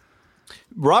 maybe.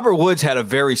 Robert Woods had a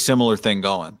very similar thing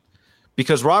going,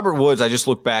 because Robert Woods, I just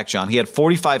looked back, John, he had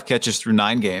 45 catches through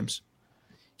 9 games.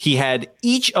 He had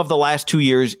each of the last 2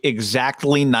 years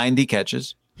exactly 90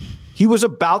 catches. He was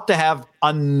about to have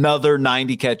another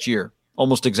 90 catch year,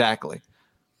 almost exactly.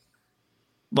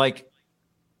 Like,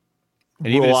 and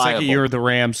even the second year of the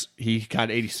Rams, he got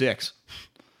 86.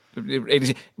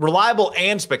 Reliable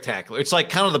and spectacular. It's like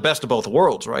kind of the best of both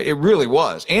worlds, right? It really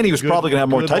was. And he was probably going to have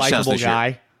more touchdowns this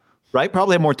year. Right?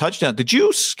 Probably have more touchdowns. Did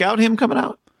you scout him coming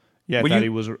out? Yeah, he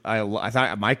was. I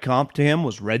thought my comp to him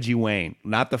was Reggie Wayne.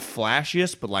 Not the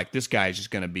flashiest, but like this guy's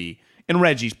just going to be. And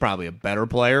Reggie's probably a better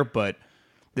player, but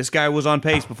this guy was on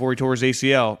pace before he tore his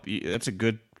ACL. That's a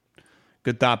good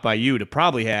thought by you to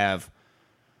probably have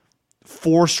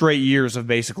 4 straight years of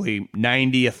basically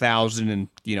 90, 1,000, and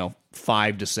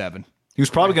 5 to 7. He was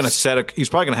probably going to he's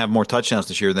probably going to have more touchdowns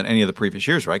this year than any of the previous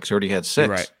years, right? Because he already had 6.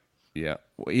 Right. Yeah.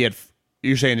 Well,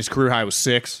 you're saying his career high was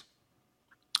 6?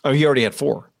 Oh, he already had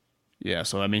 4. Yeah.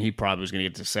 So I mean, he probably was going to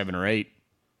get to 7 or 8.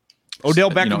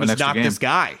 Odell Beckham is not this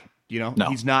guy. No.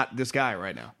 He's not this guy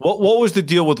right now. What was the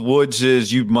deal with Woods?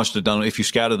 Is you must have done if you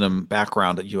scouted him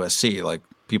background at USC. Like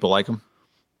people like him.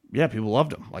 Yeah, people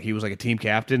loved him. Like he was like a team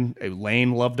captain.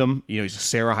 Lane loved him. He's a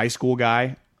Sarah High School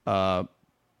guy.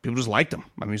 People just liked him.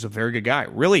 I mean, he's a very good guy.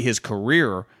 Really, his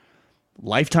career,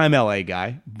 lifetime LA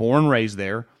guy, born, raised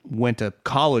there, went to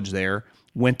college there,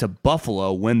 went to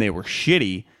Buffalo when they were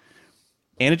shitty,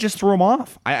 and it just threw him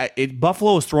off.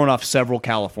 Buffalo has thrown off several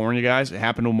California guys. It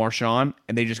happened to Marshawn,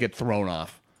 and they just get thrown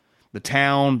off. The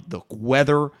town, the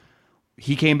weather.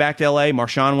 He came back to LA.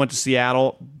 Marshawn went to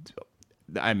Seattle.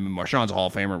 I mean, Marshawn's a Hall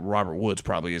of Famer. Robert Woods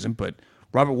probably isn't, but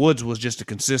Robert Woods was just a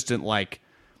consistent,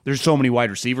 there's so many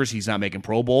wide receivers, he's not making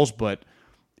Pro Bowls, but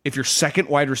if your second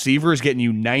wide receiver is getting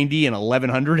you 90 and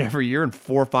 1,100 every year and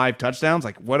 4 or 5 touchdowns,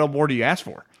 what more do you ask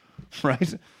for,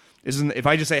 right? If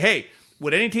I just say, hey,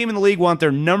 would any team in the league want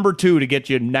their number 2 to get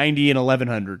you 90 and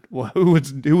 1,100? Well, who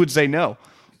would say no?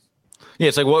 Yeah,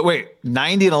 it's like, wait,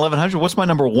 90 and 1,100? What's my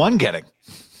number 1 getting?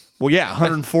 Well, yeah,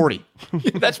 140.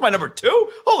 That's my number 2?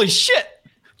 Holy shit.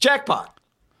 Jackpot.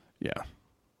 Yeah.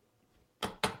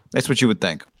 That's what you would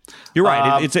think. You're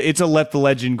right. It's a let the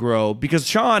legend grow because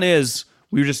Sean is,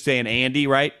 we were just saying Andy,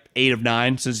 right? 8 of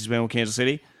 9 since he's been with Kansas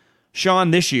City.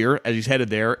 Sean this year, as he's headed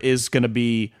there, is going to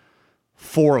be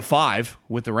 4 of 5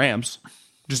 with the Rams,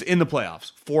 just in the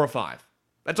playoffs. 4 of 5.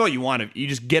 That's all you want. You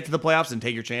just get to the playoffs and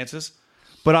take your chances.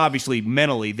 But obviously,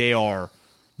 mentally,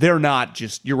 they're not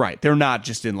just, you're right. They're not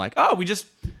just in we just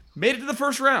made it to the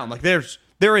first round.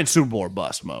 They're in Super Bowl or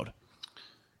bust mode.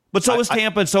 But so is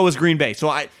Tampa and so is Green Bay.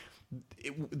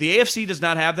 The AFC does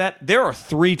not have that. There are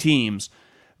 3 teams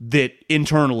that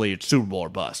internally it's Super Bowl or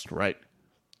bust, right?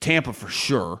 Tampa for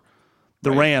sure. The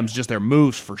Rams, just their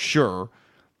moves for sure.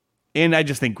 And I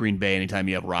just think Green Bay, anytime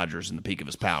you have Rodgers in the peak of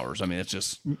his powers, I mean, it's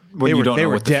just... When you don't know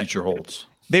what the future holds.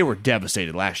 They were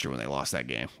devastated last year when they lost that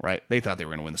game, right? They thought they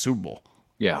were going to win the Super Bowl.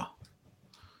 Yeah.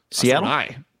 Seattle?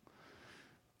 They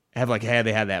had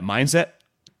that mindset?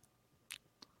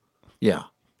 Yeah.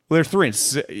 Well, they're 3 and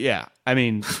 6. Yeah. I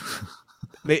mean...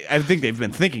 I think they've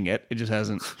been thinking it. It just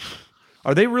hasn't.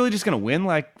 Are they really just going to win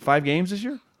 5 games this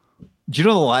year? Do you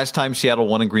know the last time Seattle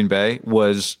won in Green Bay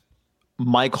was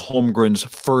Mike Holmgren's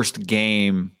first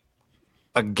game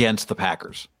against the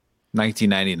Packers,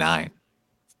 1999.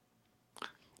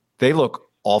 They look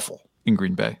awful in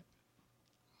Green Bay.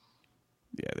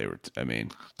 Yeah, they were. I mean,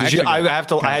 I had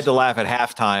to laugh at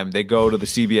halftime. They go to the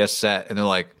CBS set and they're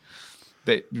like,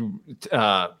 they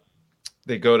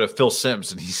go to Phil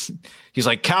Simms and he's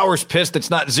like, Cowher's pissed it's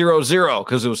not 0-0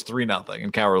 because it was 3-0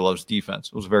 and Cowher loves defense.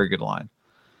 It was a very good line.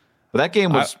 But that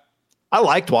game was I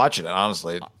liked watching it,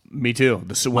 honestly. Me too. When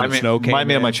the snow came remind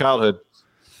me of my childhood.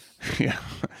 Yeah.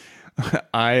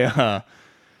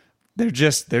 They're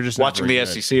just watching the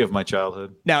SEC of my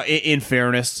childhood. Now, in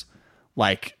fairness,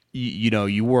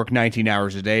 you work 19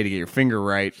 hours a day to get your finger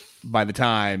right. By the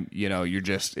time,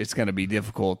 it's going to be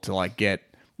difficult to get,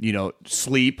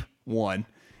 sleep, 1,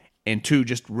 and 2,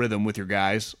 just rhythm with your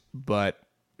guys. But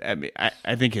I mean,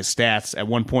 I think his stats at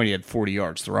one point he had 40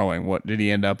 yards throwing. What did he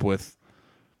end up with?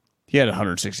 He had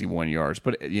 161 yards,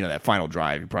 but that final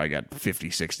drive, he probably got 50,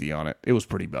 60 on it. It was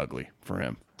pretty ugly for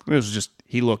him. It was just,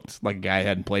 he looked like a guy who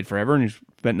hadn't played forever, and he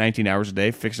spent 19 hours a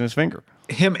day fixing his finger.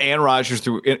 Him and Rodgers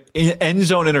threw end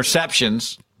zone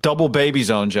interceptions, double baby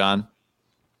zone, John.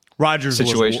 Rodgers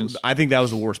situations. I think that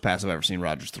was the worst pass I've ever seen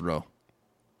Rodgers throw.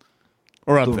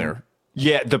 Or up there.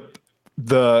 Yeah,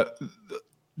 what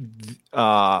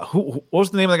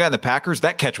was the name of the guy in the Packers?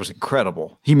 That catch was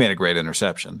incredible. He made a great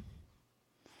interception.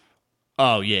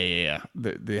 Oh, yeah.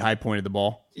 The high point of the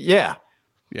ball. Yeah.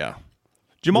 Yeah.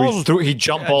 He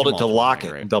jump balled it to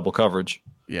Lockett in double coverage.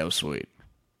 Yeah, it was sweet.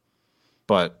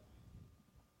 But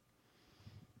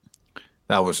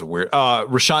That was a weird.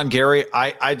 Rashawn Gary,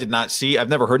 I did not see. I've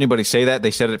never heard anybody say that.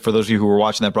 They said it for those of you who were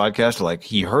watching that broadcast. Like,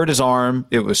 he hurt his arm.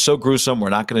 It was so gruesome. We're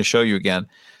not going to show you again.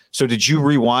 So did you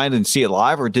rewind and see it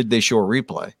live, or did they show a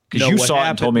replay? Because you saw it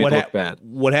and told me it looked bad.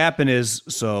 What happened is,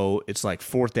 so it's like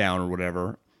fourth down or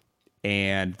whatever,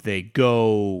 and they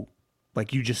go,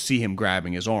 like, you just see him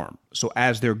grabbing his arm. So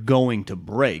as they're going to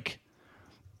break,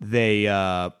 they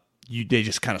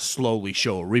just kind of slowly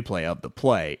show a replay of the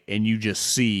play, and you just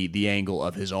see the angle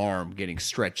of his arm getting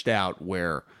stretched out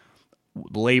where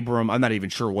the labrum, I'm not even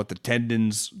sure what the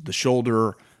tendons, the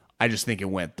shoulder, I just think it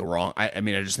went the wrong. I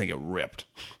just think it ripped.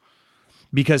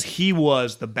 Because he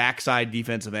was the backside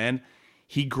defensive end.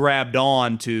 He grabbed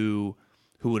on to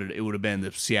it would have been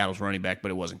the Seattle's running back,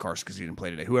 but it wasn't Carson because he didn't play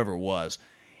today, whoever it was.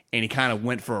 And he kind of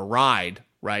went for a ride,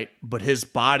 right? But his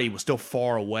body was still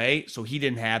far away, so he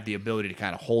didn't have the ability to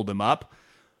kind of hold him up.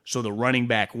 So the running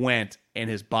back went, and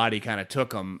his body kind of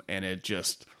took him, and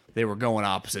they were going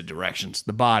opposite directions,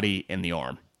 the body and the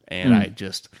arm. And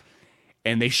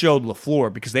and they showed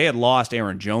LaFleur because they had lost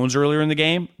Aaron Jones earlier in the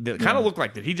game. It kind of looked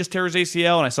like, did he just tear his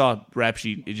ACL? And I saw a rap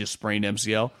sheet, it just sprained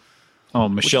MCL. Oh,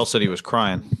 Michelle said he was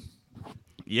crying.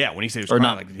 Yeah, when he said he was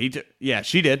crying. Like,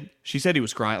 she did. She said he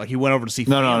was crying. Like, he went over to see.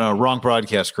 No. Wrong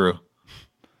broadcast crew.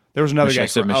 There was another guy.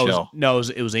 Said Michelle.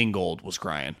 It was Ingold was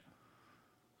crying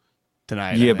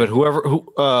tonight. Yeah, but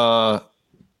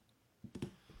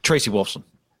Tracy Wolfson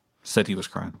said he was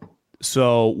crying.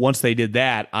 So once they did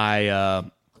that,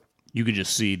 you could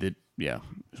just see that, his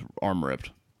arm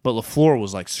ripped. But LaFleur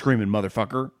was like screaming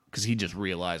motherfucker because he just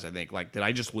realized, I think, like, did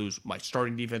I just lose my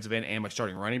starting defensive end and my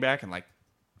starting running back in like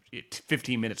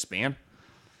 15-minute span?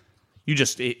 You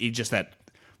just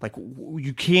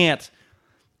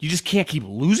can't keep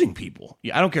losing people.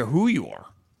 I don't care who you are.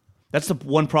 That's the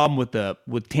one problem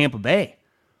with Tampa Bay.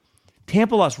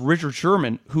 Tampa lost Richard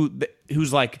Sherman,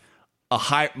 who's like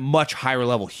a much higher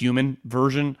level human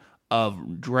version of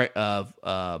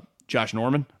Josh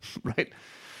Norman, right?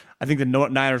 I think the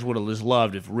Niners would have just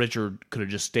loved if Richard could have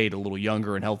just stayed a little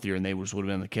younger and healthier, and they would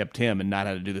have kept him and not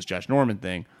had to do this Josh Norman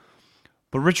thing.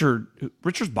 But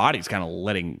Richard's body's kind of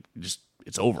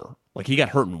it's over. Like, he got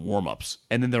hurt in warm-ups,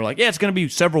 and then they're like, yeah, it's going to be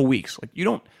several weeks. Like, you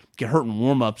don't get hurt in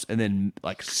warm-ups and then,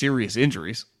 like, serious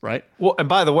injuries, right? Well, and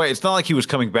by the way, it's not like he was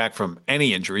coming back from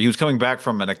any injury. He was coming back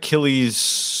from an Achilles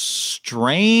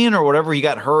strain or whatever. He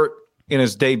got hurt in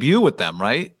his debut with them,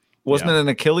 right? Wasn't it an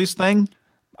Achilles thing?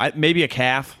 Maybe a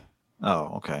calf.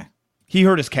 Oh, okay. He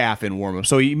hurt his calf in warm-up,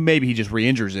 so maybe he just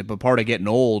re-injures it. But part of getting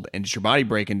old and just your body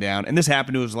breaking down, and this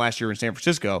happened to us last year in San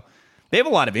Francisco, they have a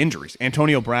lot of injuries.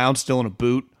 Antonio Brown's still in a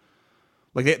boot.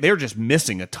 Like, they're just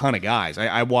missing a ton of guys.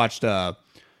 I watched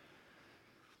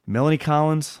Melanie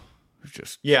Collins.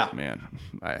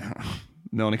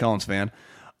 Melanie Collins fan.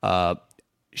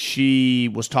 She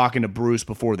was talking to Bruce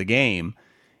before the game,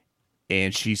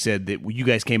 and she said that you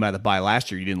guys came out of the bye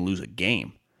last year. You didn't lose a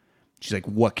game. She's like,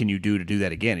 what can you do to do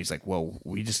that again? He's like, well,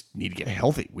 we just need to get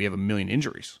healthy. We have a million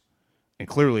injuries. And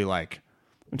clearly, like,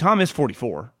 Tom is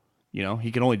 44. You know,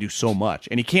 he can only do so much,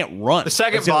 and he can't run. The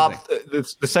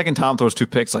second Tom throws 2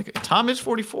 picks, like, Tom is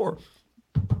 44.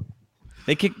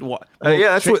 They kicked what?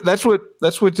 That's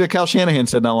what Kyle Shanahan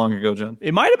said not long ago, John.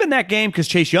 It might have been that game because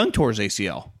Chase Young tore his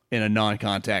ACL in a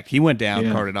non-contact. He went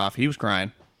down, carted off. He was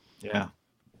crying. Yeah,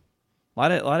 a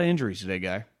lot of injuries today,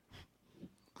 guy.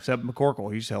 Except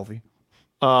McCorkle, he's healthy.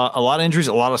 A lot of injuries,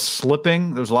 a lot of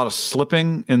slipping. There was a lot of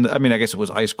slipping I guess it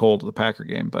was ice cold the Packer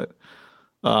game, but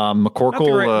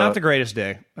McCorkle not the greatest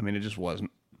day. I mean, it just wasn't.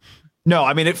 No,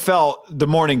 I mean, it felt the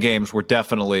morning games were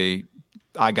definitely.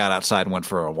 I got outside and went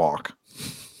for a walk.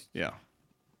 Yeah,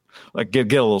 like get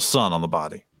a little sun on the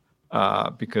body,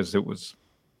 because it was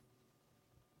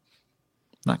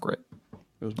not great.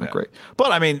 It was not great.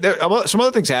 But I mean, some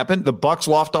other things happened. The Bucs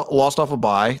lost off a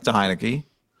bye to Heineke.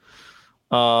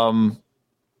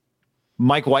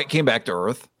 Mike White came back to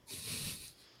earth.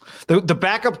 The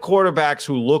backup quarterbacks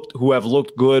who have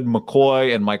looked good,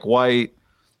 McCoy and Mike White,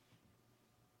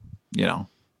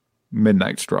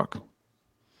 midnight struck.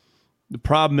 The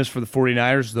problem is for the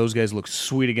 49ers, those guys look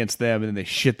sweet against them, and then they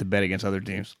shit the bed against other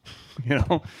teams.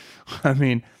 I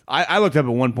mean, I looked up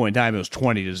at one point in time, it was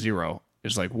 20-0.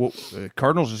 It's like, the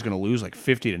Cardinals just going to lose like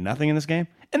 50-0 in this game?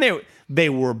 And they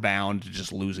were bound to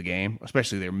just lose a game,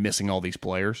 especially they're missing all these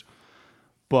players.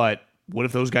 But what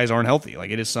if those guys aren't healthy?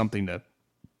 Like, it is something to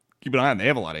keep an eye on. They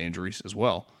have a lot of injuries as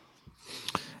well.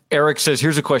 Eric says,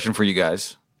 here's a question for you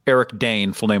guys. Eric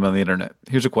Dane, full name on the internet.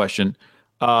 Here's a question.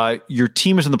 Your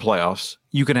team is in the playoffs.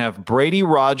 You can have Brady,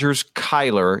 Rodgers,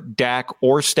 Kyler, Dak,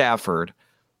 or Stafford.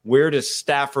 Where does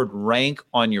Stafford rank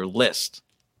on your list?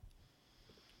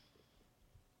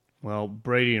 Well,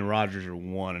 Brady and Rodgers are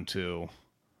 1 and 2.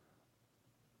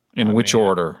 In which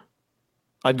order?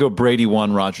 I'd go Brady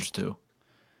 1, Rodgers 2.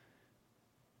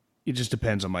 It just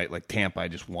depends on Tampa. I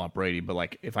just want Brady,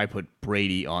 but if I put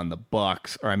Brady on the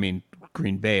Bucks, or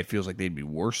Green Bay, it feels like they'd be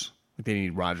worse. Like they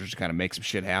need Rodgers to kind of make some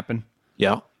shit happen.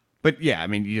 Yeah. But yeah,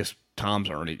 Tom's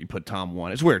earned it. You put Tom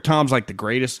 1. It's weird. Tom's the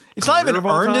greatest. It's not even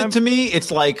earned it to me.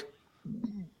 It's like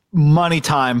money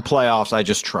time playoffs. I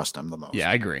just trust him the most.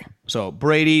 Yeah, I agree. So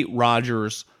Brady,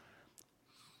 Rodgers,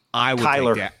 I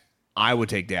would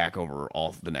take Dak over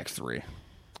all the next 3.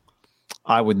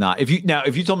 I would not. If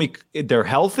you told me they're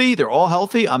healthy, they're all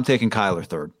healthy, I'm taking Kyler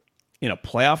third. In a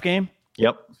playoff game?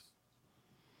 Yep.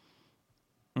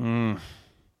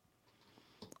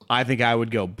 I think I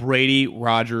would go Brady,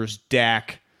 Rodgers,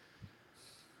 Dak.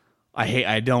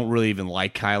 I don't really even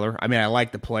like Kyler. I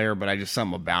like the player, but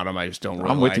something about him I just don't really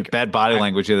like. I'm with you. Bad body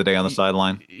language the other day on the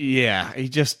sideline. Yeah, he's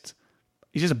just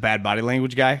a bad body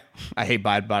language guy. I hate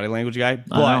bad body language guy.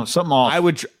 But I know, something off.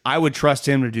 I would trust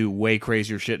him to do way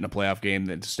crazier shit in a playoff game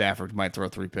than Stafford might throw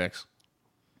 3 picks.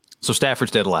 So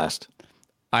Stafford's dead last.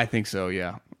 I think so,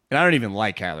 yeah. And I don't even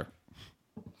like Kyler.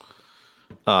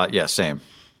 Yeah, same.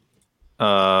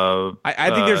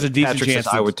 I think there's a decent Patrick chance.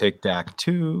 Says I would take Dak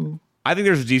too. I think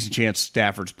there's a decent chance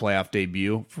Stafford's playoff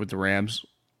debut with the Rams,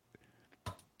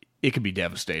 it could be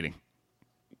devastating.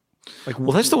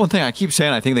 Well, that's the one thing I keep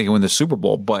saying. I think they can win the Super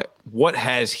Bowl, but what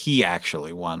has he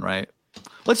actually won, right?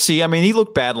 Let's see. He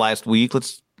looked bad last week.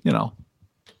 Let's, give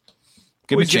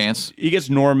him a chance. He gets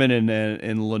Norman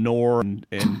and Lenore and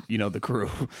the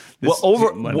crew.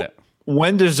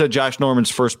 When does Josh Norman's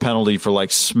first penalty for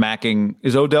smacking?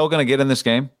 Is Odell going to get in this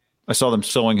game? I saw them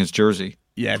sewing his jersey.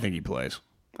 Yeah, I think he plays.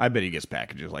 I bet he gets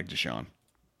packages like Deshaun.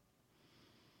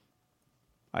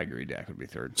 I agree. Dak would be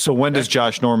third. So when does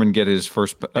Josh Norman get his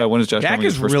first? When does Josh Norman get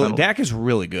his first penalty? Dak is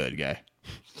really good, guy.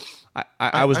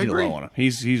 I was too low on him.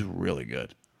 He's really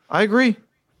good. I agree.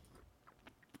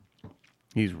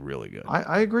 He's really good.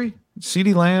 I agree.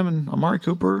 CeeDee Lamb and Amari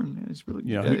Cooper. He's really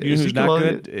good. Who's not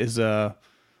good is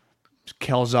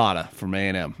Calzada from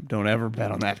A&M. Don't ever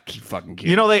bet on that fucking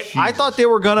kid. I thought they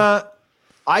were gonna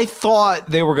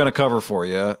cover for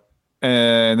you,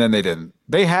 and then they didn't.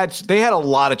 They had a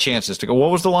lot of chances to go.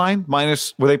 What was the line?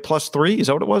 Were they +3? Is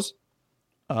that what it was?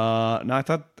 No, I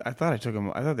thought I took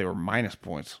them. I thought they were minus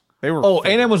points. They were. Oh,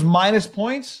 A&M was minus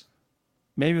points.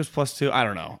 Maybe it was +2. I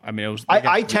don't know. It was.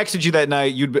 I texted you that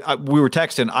night. We were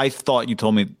texting. I thought you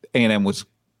told me A&M was.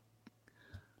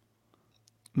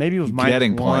 Maybe it was minus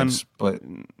getting 1, points, but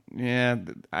yeah,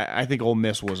 I think Ole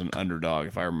Miss was an underdog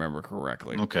if I remember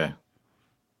correctly. Okay,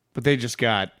 but they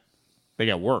got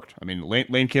worked.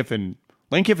 Lane Kiffin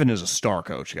is a star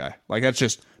coach guy. That's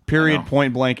just period,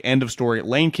 point blank, end of story.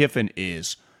 Lane Kiffin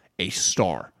is a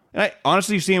star, and I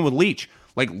honestly see him with Leach.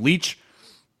 Leach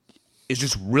is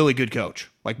just really good coach.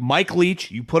 Mike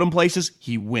Leach, you put him places,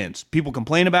 he wins. People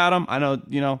complain about him. I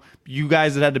know, you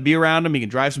guys that had to be around him, he can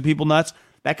drive some people nuts.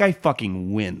 That guy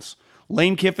fucking wins.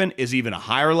 Lane Kiffin is even a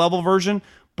higher level version,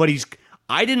 but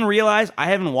I didn't realize, I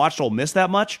haven't watched Ole Miss that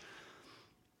much.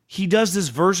 He does this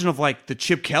version of the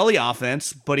Chip Kelly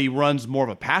offense, but he runs more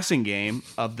of a passing game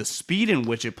of the speed in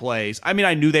which it plays. I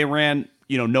knew they ran,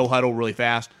 no huddle really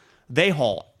fast. They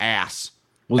haul ass.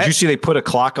 Well, did you see they put a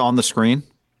clock on the screen?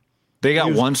 They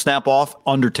got one snap off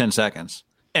under 10 seconds.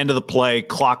 End of the play,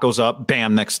 clock goes up,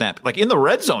 bam, next snap. In the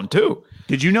red zone, too.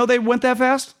 Did you know they went that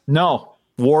fast? No.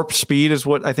 Warp speed is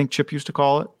what I think Chip used to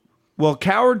call it. Well,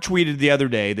 Coward tweeted the other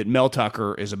day that Mel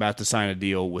Tucker is about to sign a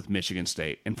deal with Michigan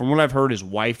State. And from what I've heard, his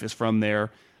wife is from there.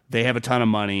 They have a ton of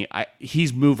money.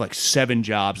 He's moved 7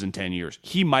 jobs in 10 years.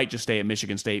 He might just stay at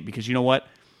Michigan State because you know what?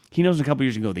 He knows in a couple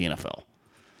years he can go to the NFL.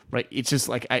 Right? It's just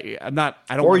I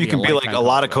don't. Or you can be like a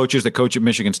lot of coaches that coach at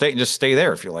Michigan State and just stay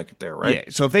there if you like it there, right? Yeah.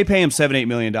 So if they pay him $7-8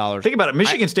 million, think about it.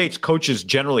 Michigan State's coaches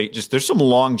generally there's some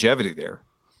longevity there.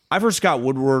 I've heard Scott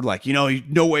Woodward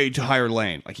no way to hire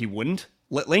Lane. He wouldn't.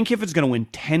 Lane Kiffin's going to win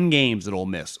 10 games at Ole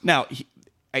Miss. Now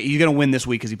he's going to win this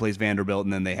week because he plays Vanderbilt,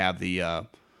 and then they have the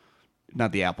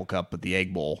not the Apple Cup but the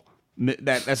Egg Bowl.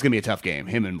 That's going to be a tough game.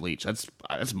 Him and Leach. That's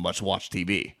much watched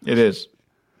TV. It is.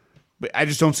 But I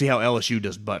just don't see how LSU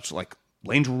does much.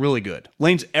 Lane's really good.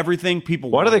 Lane's everything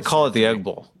people. Why do they call it the Egg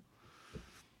Bowl?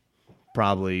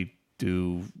 Probably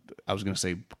I was going to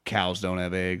say cows don't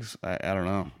have eggs. I don't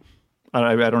know.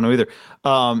 I don't know either.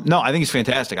 No, I think he's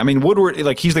fantastic. Woodward,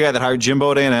 he's the guy that hired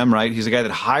Jimbo at A&M, right? He's the guy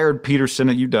that hired Peterson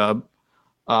at UW.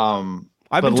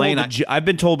 I've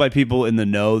been told by people in the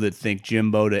know that think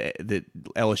Jimbo that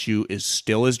LSU is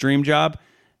still his dream job.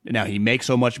 Now, he makes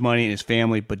so much money in his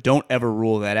family, but don't ever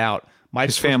rule that out.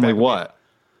 His family what?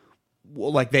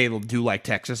 like they do like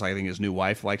Texas. I think his new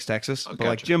wife likes Texas. But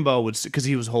like Gotcha. Jimbo would, because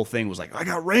his whole thing was like, I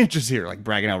got ranches here, like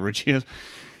bragging how rich he is.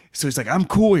 So he's like, I'm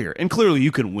cool here. And clearly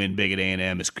you couldn't win big at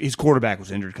A&M. His quarterback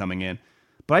was injured coming in.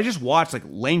 But I just watched, like,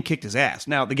 Lane kicked his ass.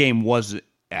 Now, the game was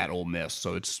at Ole Miss,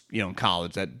 so it's, in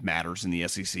college that matters. In the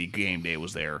SEC, game day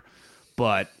was there.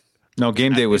 But no,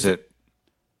 game day was at.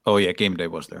 Oh yeah, game day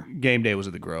was there. Game day was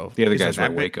at the Grove. The other guys were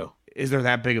at Waco. Is there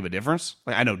that big of a difference?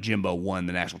 Like, I know Jimbo won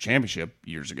the national championship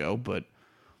years ago, but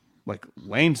like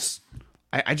Lane's,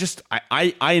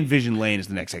 I envision Lane as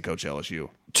the next head coach at LSU.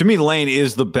 To me, Lane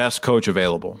is the best coach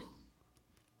available.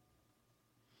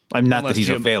 I'm not that he's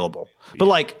available, but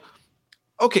like,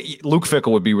 okay, Luke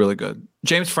Fickell would be really good.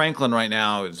 James Franklin right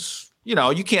now is,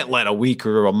 you can't let a week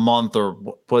or a month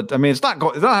but I mean, it's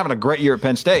not having a great year at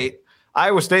Penn State.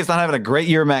 Iowa State's not having a great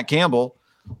year. Matt Campbell.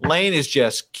 Lane is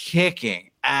just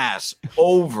kicking ass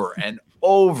over and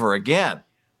over again.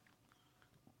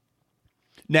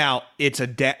 Now it's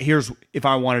here's, if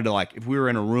I wanted to, like, if we were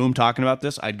in a room talking about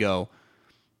this, I'd go,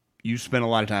 you spend a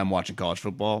lot of time watching college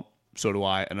football. So do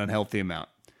I, an unhealthy amount.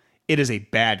 It is a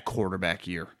bad quarterback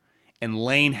year. And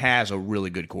Lane has a really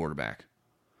good quarterback.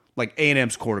 Like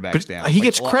A&M's quarterback's down. He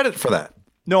gets credit for that.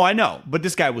 No, I know. But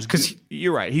this guy was good.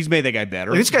 You're right. He's made that guy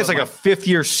better. This guy's like a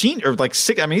fifth-year senior, like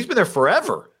six. I mean, he's been there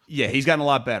forever. Yeah, he's gotten a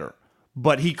lot better.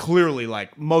 But he clearly,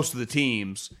 like most of the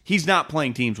teams, he's not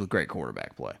playing teams with great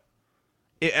quarterback play.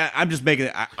 I'm just making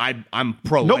it. I'm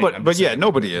pro. No, but yeah,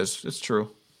 nobody is. It's true.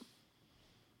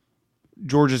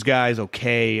 Georgia's guy is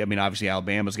okay. I mean, obviously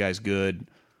Alabama's guy's good.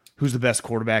 Who's the best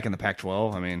quarterback in the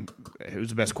Pac-12? I mean, who's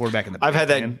the best quarterback in the Pac-10? I've had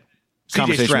that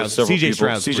conversation with several people.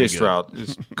 CJ Stroud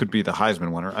could be the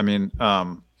Heisman winner. I mean,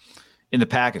 in the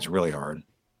Pac, it's really hard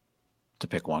to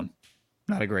pick one.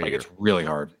 Not a great year. It's really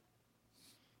hard.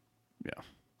 Yeah.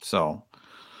 So,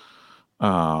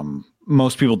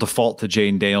 most people default to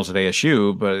Jaden Daniels at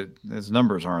ASU, but his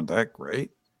numbers aren't that great.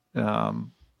 But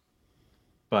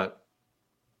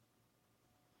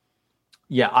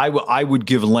yeah, I would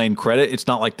give Lane credit. It's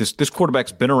not like this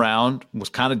quarterback's been around, was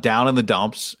kind of down in the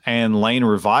dumps, and Lane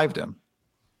revived him.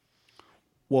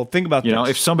 Well, think about this.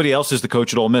 If somebody else is the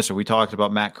coach at Ole Miss, have we talked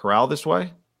about Matt Corral this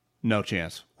way? No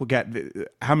chance.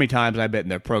 How many times I bet in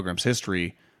their program's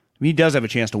history, he does have a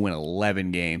chance to win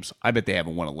 11 games. I bet they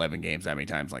haven't won 11 games that many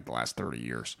times like the last 30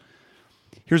 years.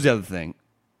 Here's the other thing.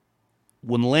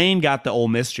 When Lane got the Ole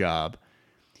Miss job,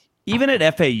 even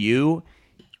at FAU,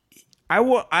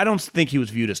 I don't think he was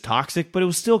viewed as toxic, but it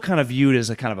was still kind of viewed as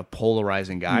a kind of a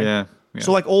polarizing guy. Yeah.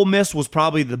 So like Ole Miss was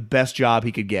probably the best job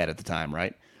he could get at the time,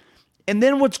 right? And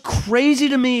then what's crazy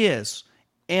to me is,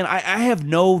 and I have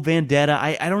no vendetta.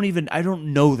 I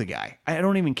don't know the guy. I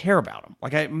don't even care about him.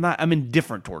 Like I'm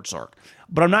indifferent toward Sark,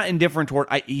 but I'm not indifferent toward.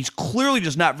 He's clearly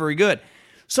just not very good.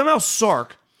 Somehow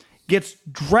Sark gets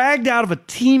dragged out of a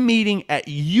team meeting at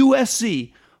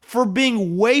USC for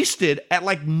being wasted at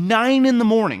like 9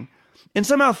 a.m. And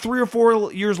somehow 3 or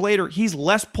 4 years later, he's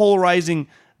less polarizing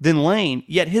than Lane,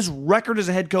 yet his record as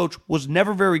a head coach was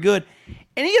never very good.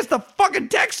 And he gets the fucking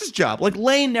Texas job. Like,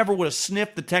 Lane never would have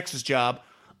sniffed the Texas job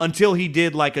until he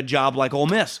did like a job like Ole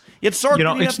Miss. Yet Sark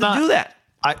didn't have to do that.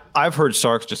 I've heard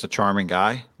Sark's just a charming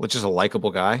guy, which is a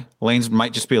likable guy. Lane's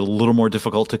might just be a little more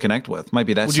difficult to connect with. Might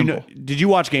be that simple. Did you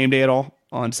watch Game Day at all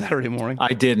on Saturday morning?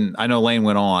 I didn't. I know Lane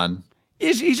went on.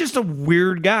 He's just a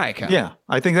weird guy, kind of. Yeah,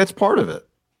 I think that's part of it.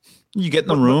 You get in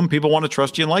the room, people want to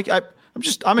trust you, and like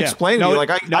I'm explaining to you, like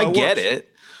I get it,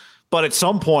 but at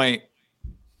some point,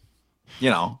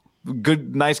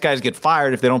 good, nice guys get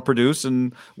fired if they don't produce,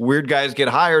 and weird guys get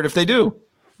hired if they do.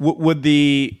 Would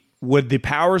the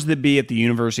powers that be at the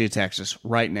University of Texas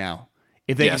right now,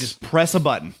 if they could just press a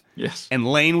button, and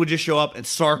Lane would just show up and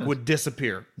Sark would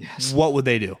disappear, what would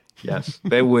they do? Yes,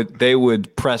 they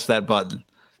would press that button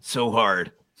so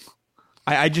hard.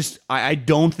 I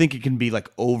don't think it can be like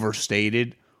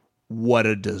overstated what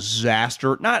a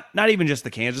disaster. Not even just the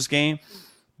Kansas game,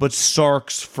 but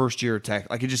Sark's first year at Tech.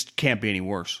 Like, it just can't be any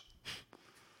worse.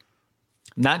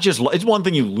 It's one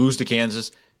thing you lose to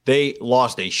Kansas. They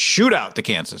lost a shootout to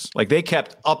Kansas. Like, they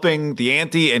kept upping the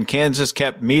ante, and Kansas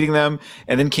kept meeting them,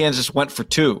 and then Kansas went for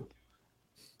 2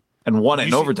 and won it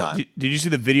in overtime. Did you see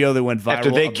the video that went viral?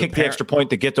 After they kicked the extra point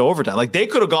to get to overtime. Like, they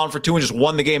could have gone for 2 and just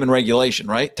won the game in regulation,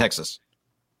 right? Texas.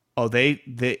 Oh, they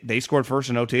scored first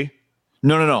in OT?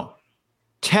 No.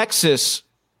 Texas,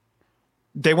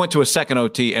 they went to a second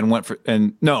OT and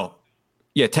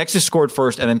Texas scored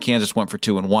first, and then Kansas went for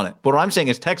 2 and won it. But what I'm saying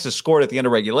is Texas scored at the end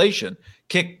of regulation,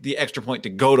 kicked the extra point to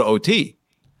go to OT.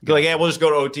 You're like, we'll just go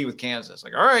to OT with Kansas.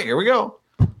 Like, all right, here we go.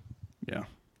 Yeah.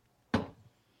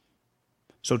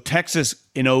 So Texas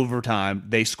in overtime,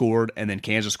 they scored, and then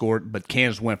Kansas scored, but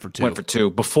Kansas went for two. Went for two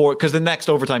before, because the next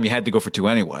overtime you had to go for two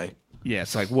anyway. Yeah,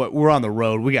 it's like, what? We're on the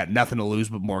road. We got nothing to lose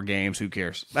but more games. Who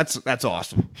cares? That's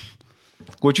awesome.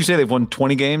 What'd you say? They've won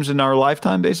 20 games in our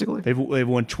lifetime, basically? They've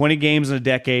won 20 games in a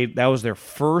decade. That was their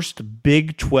first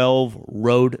Big 12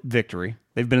 road victory.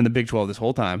 They've been in the Big 12 this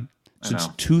whole time since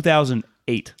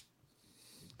 2008.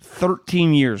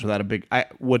 13 years without a big.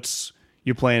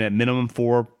 You're playing at minimum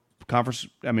four times.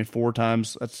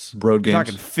 That's road games.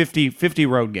 Talking 50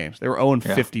 road games. They were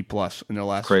 0-50 plus in their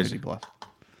last 50 plus.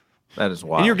 That is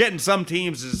wild. And you're getting some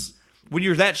teams when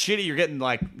you're that shitty, you're getting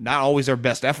like not always their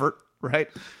best effort, right?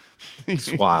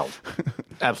 It's wild.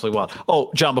 Absolutely wild.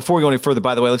 Oh, John, before we go any further,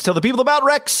 by the way, let's tell the people about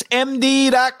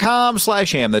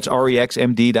rexmd.com/ham. That's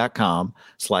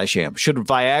rexmd.com/ham. Should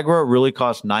Viagra really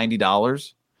cost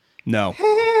 $90? No.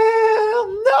 Hell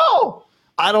no.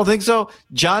 I don't think so.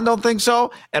 John don't think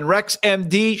so. And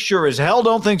RexMD sure as hell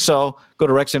don't think so. Go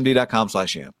to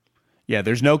rexmd.com/ham. Yeah,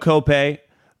 there's no copay.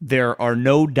 There are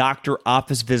no doctor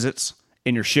office visits,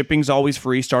 and your shipping's always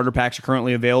free. Starter packs are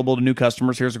currently available to new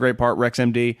customers. Here's the great part,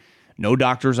 RexMD. No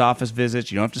doctor's office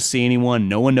visits. You don't have to see anyone.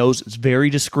 No one knows. It's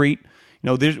very discreet.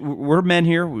 We're men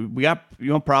here. We got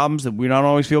problems that we don't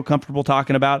always feel comfortable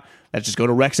talking about. Let's just go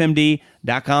to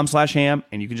rexmd.com/ham,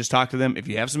 and you can just talk to them if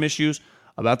you have some issues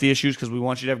about the issues, because we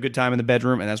want you to have a good time in the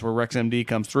bedroom, and that's where RexMD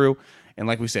comes through. And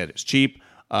like we said, it's cheap.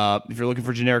 If you're looking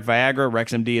for generic Viagra,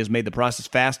 RexMD has made the process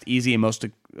fast, easy, and most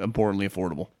importantly,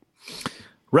 affordable.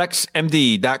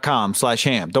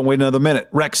 RexMD.com/ham. Don't wait another minute.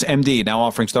 RexMD now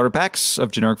offering starter packs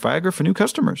of generic Viagra for new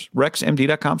customers.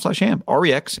 RexMD.com/ham.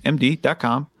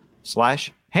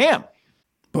 RexMD.com/ham.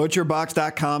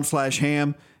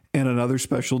 ButcherBox.com/ham. And another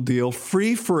special deal.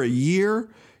 Free for a year.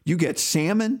 You get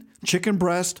salmon, chicken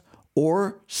breast,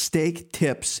 or steak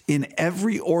tips in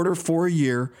every order for a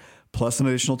year, plus an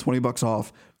additional $20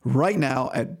 off right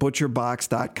now at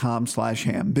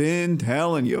ButcherBox.com/ham. Been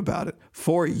telling you about it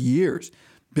for years.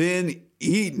 Been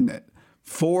eating it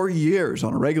for years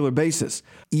on a regular basis.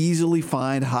 Easily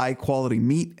find high-quality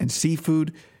meat and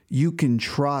seafood you can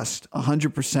trust.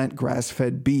 100%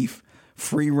 grass-fed beef,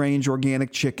 free-range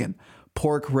organic chicken,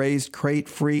 pork raised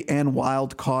crate-free and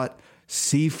wild-caught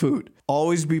seafood.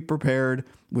 Always be prepared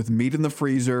with meat in the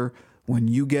freezer when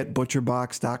you get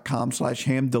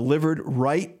ButcherBox.com/ham delivered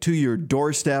right to your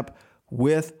doorstep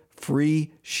with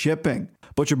free shipping.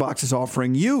 ButcherBox is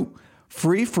offering you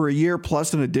free for a year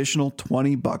plus an additional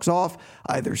 $20 off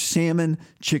either salmon,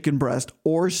 chicken breast,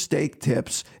 or steak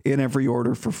tips in every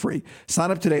order for free.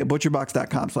 Sign up today at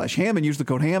ButcherBox.com/ham and use the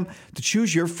code HAM to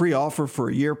choose your free offer for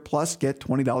a year plus get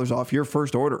 $20 off your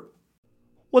first order.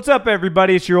 What's up,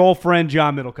 everybody? It's your old friend,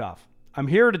 John Middlecoff. I'm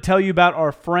here to tell you about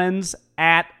our friends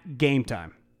at Game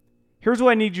Time. Here's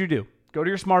what I need you to do. Go to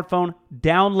your smartphone,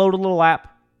 download a little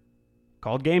app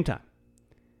called Game Time.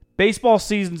 Baseball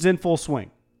season's in full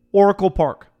swing. Oracle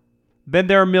Park. Been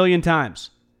there a million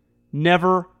times.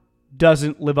 Never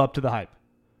doesn't live up to the hype.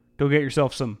 Go get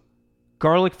yourself some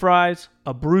garlic fries,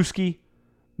 a brewski,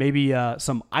 maybe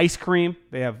some ice cream.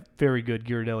 They have very good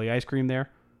Ghirardelli ice cream there.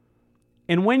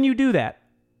 And when you do that,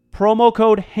 promo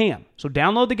code HAM. So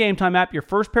download the Game Time app. Your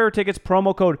first pair of tickets,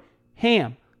 promo code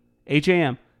HAM,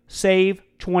 H-A-M, save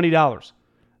 $20.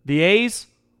 The A's,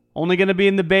 only going to be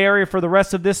in the Bay Area for the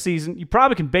rest of this season. You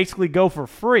probably can basically go for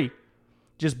free.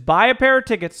 Just buy a pair of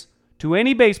tickets to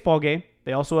any baseball game.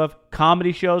 They also have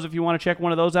comedy shows if you want to check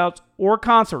one of those out, or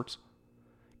concerts.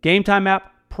 Game Time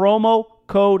app, promo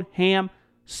code HAM,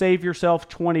 save yourself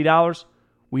 $20.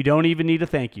 We don't even need a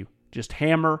thank you. Just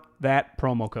hammer that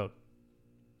promo code.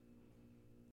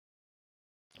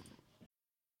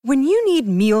 When you need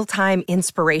mealtime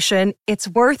inspiration, it's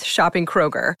worth shopping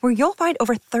Kroger, where you'll find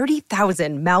over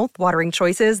 30,000 mouth-watering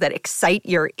choices that excite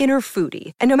your inner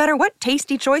foodie. And no matter what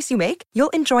tasty choice you make, you'll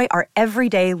enjoy our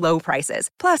everyday low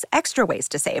prices, plus extra ways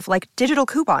to save, like digital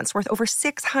coupons worth over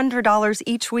 $600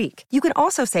 each week. You can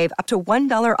also save up to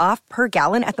 $1 off per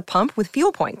gallon at the pump with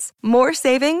fuel points. More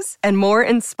savings and more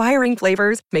inspiring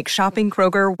flavors make shopping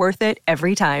Kroger worth it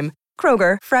every time.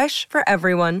 Kroger, fresh for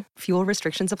everyone. Fuel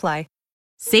restrictions apply.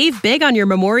 Save big on your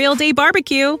Memorial Day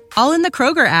barbecue, all in the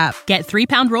Kroger app. Get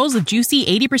 3-pound rolls of juicy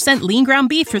 80% lean ground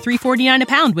beef for $3.49 a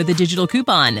pound with a digital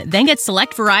coupon. Then get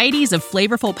select varieties of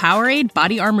flavorful Powerade,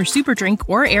 Body Armor Super Drink,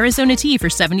 or Arizona tea for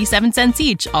 77 cents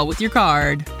each, all with your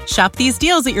card. Shop these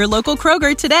deals at your local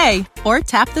Kroger today, or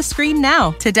tap the screen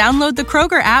now to download the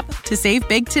Kroger app to save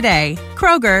big today.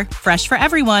 Kroger, fresh for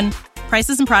everyone.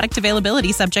 Prices and product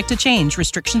availability subject to change.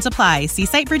 Restrictions apply. See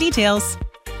site for details.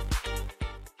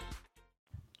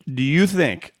 Do you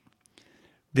think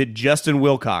that Justin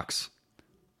Wilcox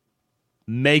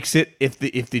makes it, if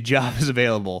the job is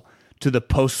available, to the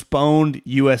postponed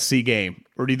USC game?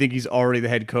 Or do you think he's already the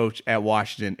head coach at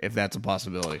Washington, if that's a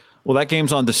possibility? Well, that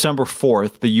game's on December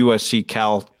 4th. The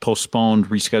USC-Cal postponed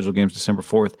rescheduled game's December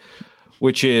 4th,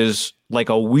 which is like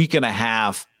a week and a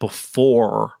half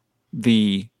before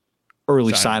the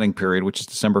early signing period, which is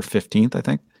December 15th, I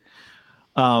think.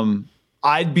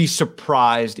 I'd be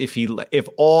surprised if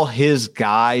all his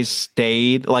guys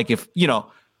stayed. Like if,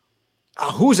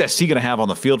 who's SC going to have on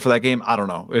the field for that game? I don't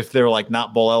know. If they're like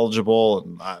not bowl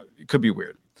eligible, it could be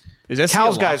weird. Is SC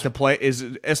Cal's guys to play? Is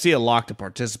SC a lock to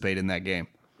participate in that game?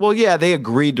 Well, yeah, they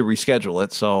agreed to reschedule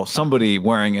it, so somebody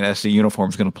wearing an SC uniform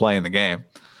is going to play in the game.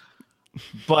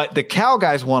 But the Cal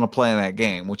guys want to play in that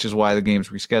game, which is why the game's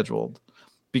rescheduled.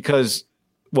 Because,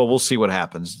 well, we'll see what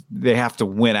happens. They have to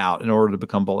win out in order to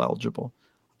become bowl eligible.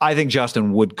 I think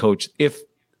Justin would coach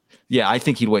I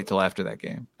think he'd wait till after that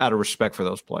game out of respect for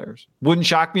those players. Wouldn't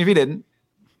shock me if he didn't,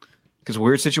 because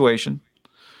weird situation.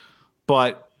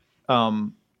 But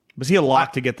was he a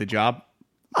lock to get the job?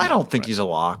 I don't think he's a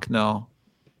lock, no.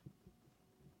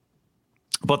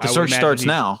 But the search starts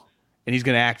now. And he's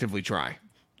going to actively try.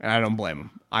 And I don't blame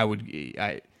him.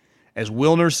 As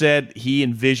Wilner said, he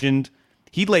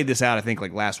laid this out, I think,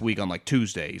 like last week on like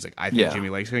Tuesday. He's like, I think Jimmy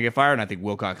Lake's going to get fired, and I think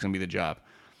Wilcox is going to be the job.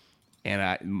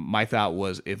 And my thought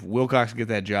was, if Wilcox get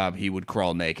that job, he would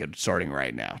crawl naked starting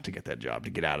right now to get that job, to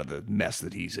get out of the mess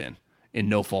that he's in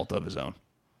no fault of his own.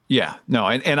 Yeah, no,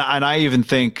 and I even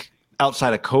think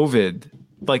outside of COVID,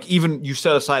 like even you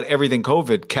set aside everything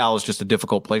COVID, Cal is just a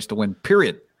difficult place to win,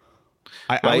 period.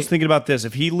 I was thinking about this.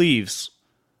 If he leaves,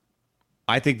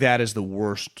 I think that is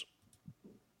one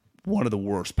of the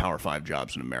worst Power 5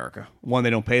 jobs in America. One, they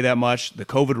don't pay that much. The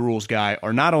COVID rules guy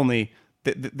are not only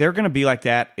they're going to be like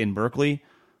that in Berkeley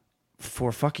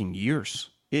for fucking years.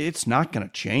 It's not going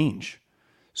to change.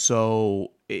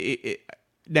 So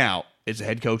now it's a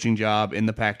head coaching job in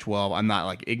the Pac-12. I'm not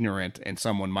like ignorant, and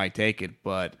someone might take it,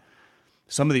 but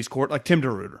some of these like Tim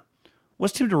DeRuyter.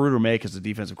 What's Tim DeRuyter make as the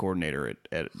defensive coordinator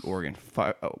at Oregon?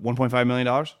 $1.5 million?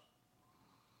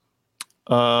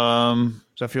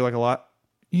 Does that feel like a lot?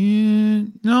 Yeah,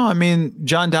 no, I mean,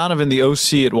 John Donovan, the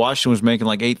OC at Washington, was making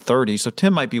like $830, so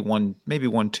Tim might be maybe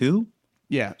 1.2.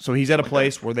 Yeah, so he's at a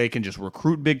place where they can just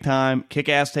recruit big time, kick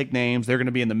ass, take names. They're going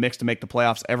to be in the mix to make the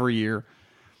playoffs every year.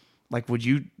 Like,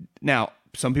 now,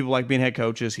 some people like being head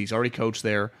coaches. He's already coached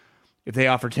there. If they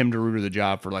offer Tim DeRuyter the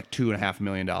job for like $2.5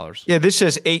 million. Yeah, this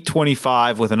says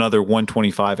 $825 with another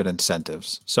 $125 in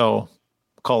incentives. So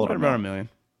call it around $1 million.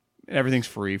 Everything's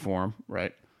free for him,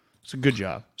 right? It's a good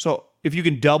job. So if you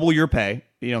can double your pay,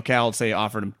 Cal would say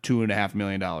offered him $2.5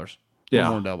 million. Yeah.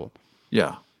 More than double.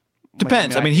 Yeah.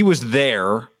 Depends. I mean, he was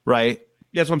there, right?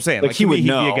 Yeah, that's what I'm saying. Like he would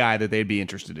know. He'd be a guy that they'd be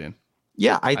interested in.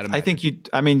 Yeah, I think you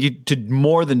to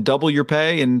more than double your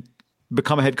pay and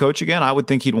become a head coach again, I would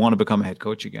think he'd want to become a head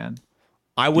coach again.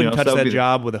 I wouldn't touch that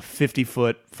job with a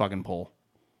 50-foot fucking pole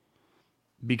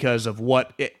because of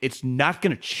what it's not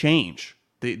going to change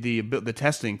the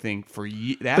testing thing for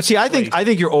you. But see, I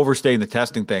think you're overstating the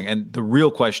testing thing, and the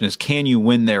real question is, can you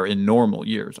win there in normal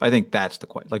years? I think that's the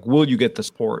question. Like, will you get the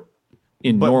support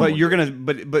in normal? But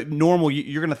normal,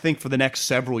 you're gonna think for the next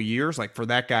several years. Like for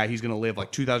that guy, he's gonna live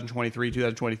like 2023,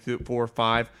 2024,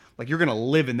 5. Like you're gonna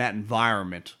live in that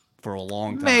environment for a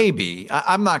long time. Maybe.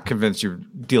 I'm not convinced you're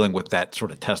dealing with that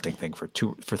sort of testing thing for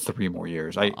 3 more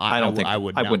years. I don't think I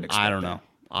wouldn't expect I don't know. that.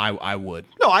 I would.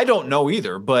 No, I don't know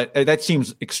either, but that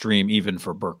seems extreme even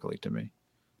for Berkeley to me.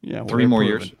 Yeah, 3 more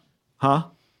years. Huh?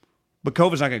 But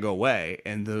COVID's not going to go away,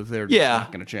 and they're just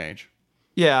not going to change.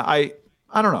 Yeah, I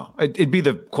don't know. It'd be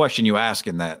the question you ask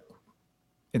in the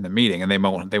meeting, and they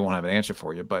won't have an answer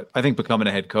for you. But I think becoming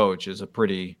a head coach is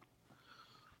it's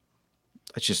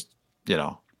just, you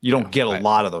don't get a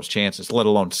lot of those chances, let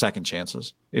alone second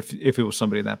chances, if it was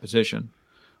somebody in that position.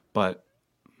 But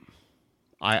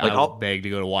I'll beg to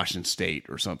go to Washington State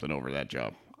or something over that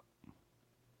job.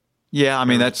 Yeah, I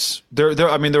mean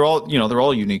they're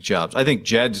all unique jobs. I think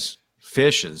Jed's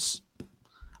Fishes,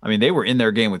 they were in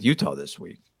their game with Utah this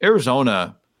week.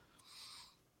 Arizona,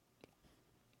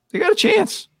 they got a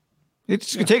chance.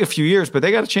 It's going to take a few years, but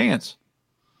they got a chance.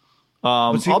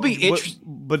 I'll be interested.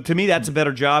 But to me, that's a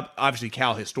better job. Obviously,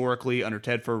 Cal historically under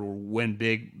Tedford will win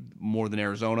big more than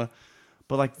Arizona,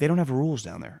 but they don't have rules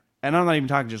down there. And I'm not even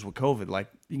talking just with COVID. Like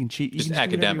you can cheat, you can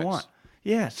do whatever you want.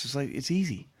 Yeah, it's just it's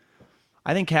easy.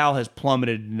 I think Cal has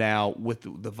plummeted now with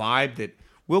the vibe that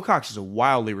Wilcox is a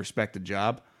wildly respected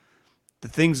job. The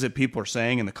things that people are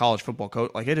saying in the college football coach,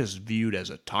 it is viewed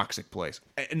as a toxic place,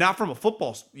 and not from a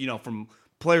football, from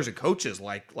players and coaches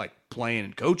like playing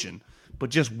and coaching,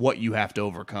 but just what you have to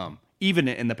overcome. Even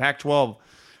in the Pac-12,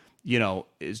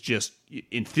 is just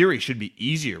in theory should be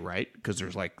easier, right? Because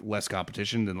there's like less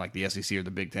competition than like the SEC or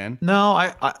the Big Ten. No,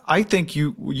 I think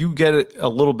you get it a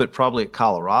little bit probably at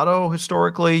Colorado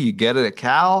historically. You get it at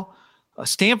Cal,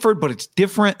 Stanford, but it's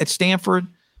different at Stanford.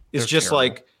 It's just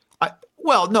terrible.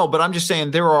 But I'm just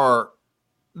saying there are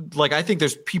like I think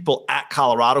there's people at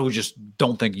Colorado who just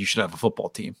don't think you should have a football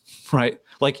team, right?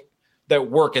 Like that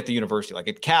work at the university. Like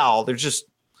at Cal, there's just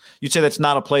you'd say that's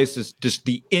not a place that's just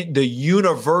the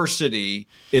university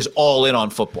is all in on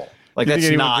football. Like that's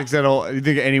not. You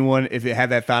think anyone, if they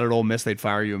had that thought at Ole Miss, they'd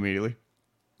fire you immediately?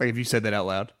 Like if you said that out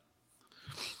loud?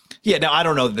 Yeah, now I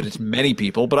don't know that it's many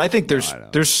people, but I think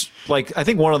there's like I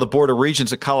think one of the Board of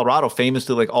Regents at Colorado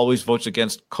famously like always votes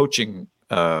against coaching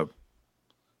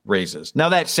raises. Now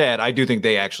that said, I do think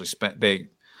they actually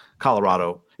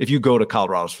Colorado. If you go to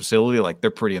Colorado's facility, like they're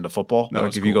pretty into football. No,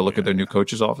 like if you go look at their new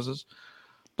coaches' offices.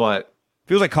 But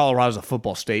feels like Colorado's a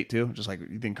football state too. Just like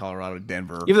you think Colorado,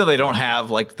 Denver. Even though they don't have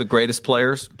like the greatest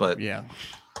players, but yeah.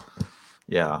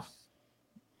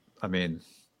 I mean,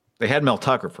 they had Mel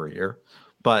Tucker for a year,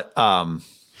 but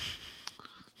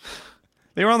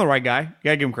they were on the right guy. You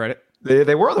gotta give them credit.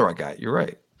 They were the right guy. You're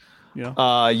right. Yeah.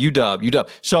 UW.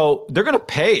 So they're gonna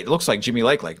pay. It looks like Jimmy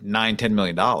Lake like $9-10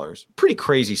 million. Pretty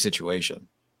crazy situation.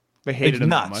 They hated him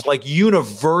nuts. That much. Like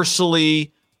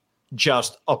universally,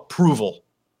 just approval.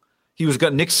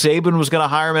 Nick Saban was going to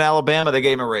hire him in Alabama. They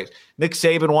gave him a raise. Nick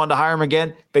Saban wanted to hire him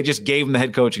again. They just gave him the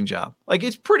head coaching job. Like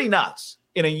it's pretty nuts.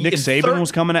 Nick Saban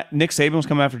was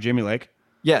coming after Jimmy Lake.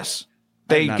 Yes,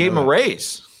 they gave him a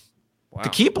raise to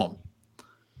keep him.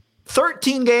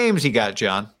 13 games he got,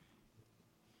 John.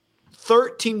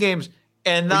 13 games,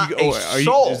 and not a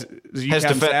soul has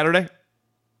defended. Saturday?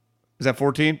 Is that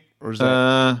 14 or is that?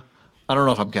 I don't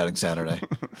know if I'm counting Saturday.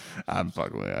 I'm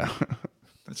fucking with you.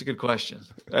 That's a good question.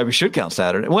 We should count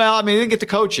Saturday. Well, I mean, he didn't get to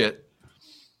coach it.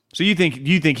 So you think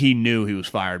he knew he was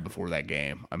fired before that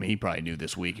game? I mean, he probably knew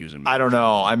this week he was in. I don't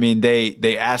know. I mean,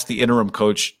 they asked the interim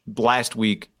coach last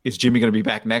week, "Is Jimmy going to be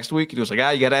back next week?" And he was like,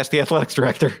 you got to ask the athletics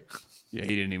director. Yeah,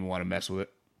 he didn't even want to mess with it.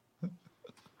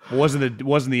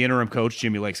 Wasn't the interim coach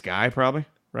Jimmy Lake's guy? Probably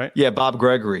right. Yeah, Bob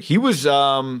Gregory. He was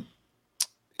a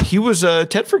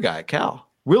Tedford guy at Cal.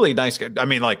 Really nice guy. I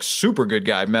mean, like super good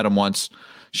guy. I met him once.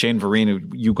 Shane Vereen, who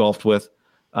you golfed with,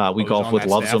 we golfed with,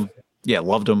 loves him. Yeah,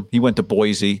 loved him. He went to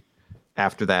Boise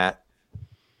after that.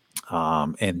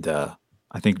 And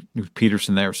I think it was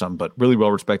Peterson there or something, but really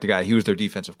well-respected guy. He was their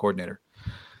defensive coordinator.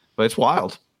 But it's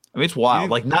wild. I mean, it's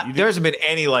wild. There hasn't been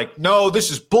any like, no,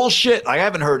 this is bullshit. I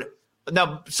haven't heard.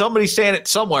 Now, somebody's saying it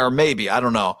somewhere, maybe. I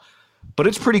don't know. But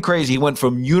it's pretty crazy. He went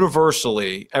from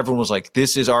universally, everyone was like,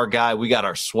 this is our guy. We got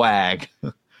our swag.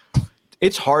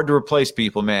 It's hard to replace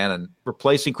people, man. And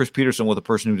replacing Chris Peterson with a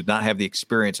person who did not have the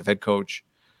experience of head coach.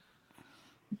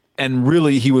 And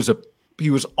really, he was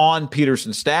on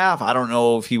Peterson's staff. I don't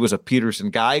know if he was a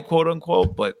Peterson guy, quote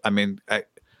unquote. But, I mean,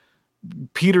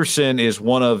 Peterson is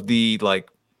one of the, like,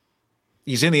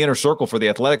 he's in the inner circle for the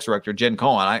athletics director, Jen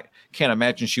Cohen. I can't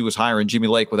imagine she was hiring Jimmy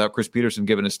Lake without Chris Peterson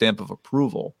giving a stamp of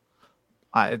approval.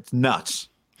 It's nuts.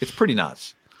 It's pretty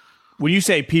nuts. When you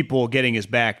say people getting his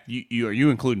back, are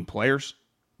you including players?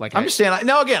 Like I'm just saying.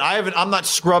 I'm not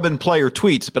scrubbing player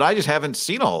tweets, but I just haven't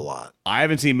seen a whole lot. I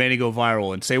haven't seen many go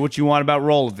viral. And say what you want about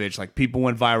Rolovich, like people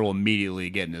went viral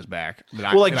immediately getting his back.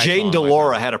 Jane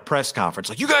DeLaura had a press conference.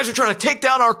 Like, you guys are trying to take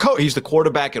down our coach. He's the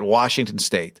quarterback at Washington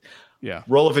State. Yeah,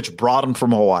 Rolovich brought him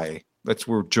from Hawaii. That's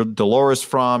where DeLaura's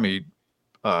from.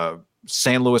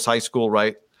 San Luis High School,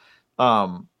 right?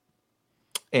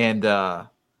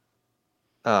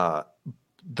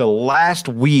 The last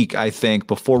week, I think,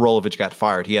 before Rolovich got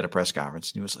fired, he had a press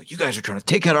conference. And he was like, you guys are trying to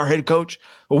take out our head coach?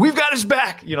 Well, we've got his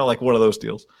back. Like one of those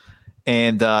deals.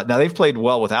 And now they've played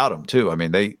well without him, too. I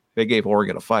mean, they gave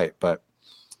Oregon a fight. But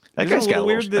that guy's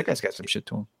got some shit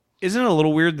to him. Isn't it a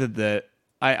little weird that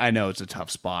I know it's a tough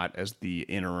spot as the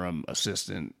interim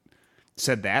assistant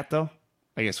said that, though?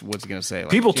 I guess what's he going to say?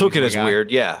 Like, people took it as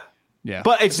weird, yeah. Yeah.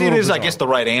 But it is, I guess, the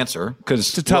right answer. Because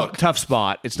it's a tough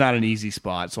spot. It's not an easy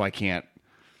spot, so I can't.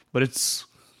 But is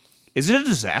it a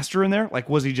disaster in there? Like,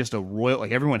 was he just a royal?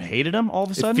 Like, everyone hated him all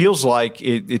of a sudden?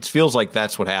 It feels like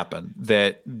that's what happened.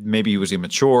 That maybe he was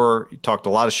immature. He talked a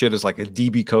lot of shit as like a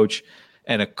DB coach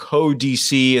and a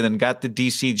co-DC, and then got the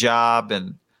DC job,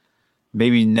 and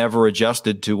maybe never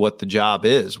adjusted to what the job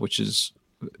is, which is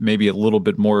maybe a little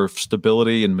bit more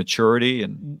stability and maturity.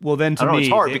 And well, then to I don't know, me,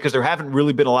 it's hard because there haven't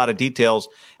really been a lot of details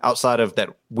outside of that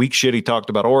weak shit he talked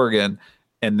about Oregon.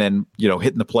 And then,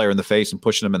 hitting the player in the face and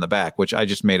pushing him in the back, which I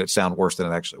just made it sound worse than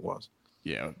it actually was.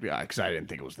 Yeah, because I didn't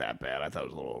think it was that bad. I thought it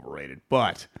was a little overrated.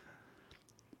 But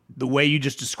the way you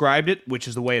just described it, which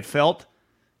is the way it felt,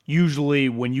 usually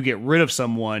when you get rid of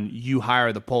someone, you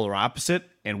hire the polar opposite.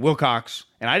 And Wilcox,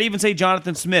 and I'd even say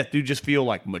Jonathan Smith, do just feel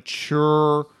like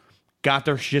mature, got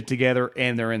their shit together,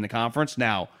 and they're in the conference.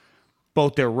 Now,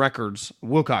 both their records,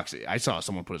 Wilcox, I saw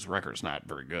someone put his records not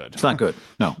very good. It's not good,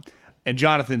 no. And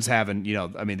Jonathan's having,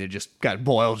 they just got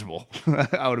bowl eligible,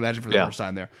 I would imagine, for the first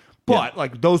time there. But,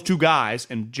 like, those two guys,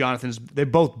 and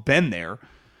they've both been there,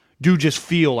 do just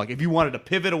feel like if you wanted to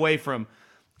pivot away from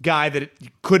guy that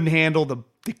couldn't handle the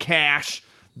cash,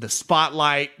 the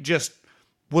spotlight, just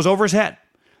was over his head.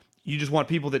 You just want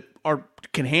people that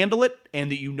can handle it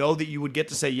and that that you would get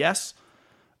to say yes.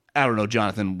 I don't know,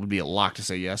 Jonathan would be a lock to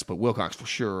say yes, but Wilcox for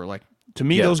sure. Like, to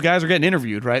me, those guys are getting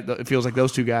interviewed, right? It feels like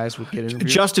those two guys would get interviewed.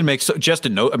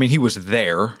 Justin knows. I mean, he was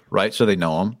there, right? So they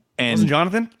know him. And wasn't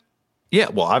Jonathan? Yeah,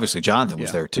 well, obviously Jonathan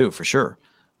was there too, for sure.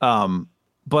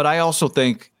 But I also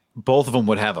think both of them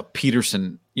would have a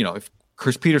Peterson. If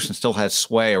Chris Peterson still has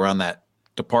sway around that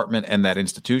department and that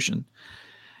institution.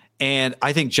 And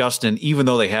I think Justin, even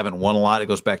though they haven't won a lot, it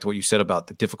goes back to what you said about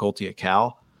the difficulty at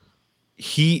Cal.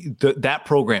 That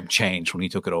program changed when he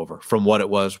took it over from what it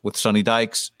was with Sonny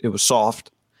Dykes. It was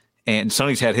soft, and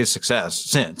Sonny's had his success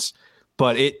since,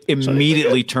 but it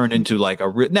immediately turned into like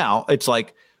now it's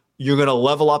like you're going to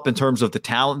level up in terms of the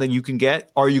talent that you can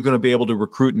get. Are you going to be able to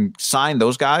recruit and sign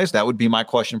those guys? That would be my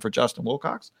question for Justin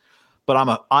Wilcox.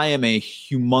 But I am a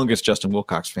humongous Justin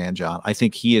Wilcox fan, John. I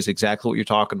think he is exactly what you're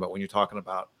talking about when you're talking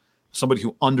about somebody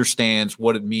who understands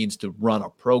what it means to run a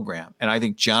program. And I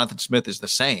think Jonathan Smith is the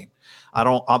same.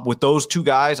 With those two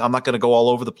guys, I'm not going to go all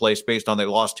over the place based on they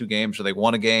lost 2 games or they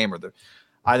won a game.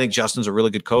 I think Justin's a really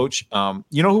good coach.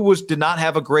 Who did not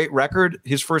have a great record?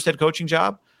 His first head coaching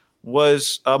job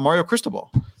was Mario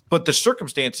Cristobal. But the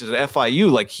circumstances at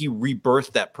FIU, like he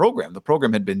rebirthed that program. The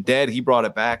program had been dead. He brought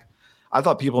it back. I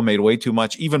thought people made way too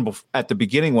much, even at the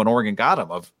beginning when Oregon got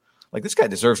him, of like, this guy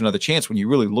deserves another chance when you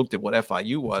really looked at what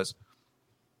FIU was.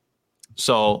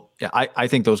 So, yeah, I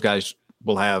think those guys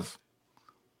will have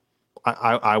 –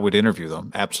 I would interview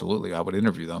them. Absolutely, I would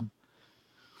interview them.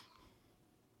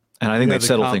 And I think they'd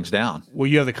settle things down. Well,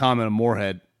 you have the comment of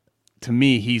Moorhead. To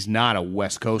me, he's not a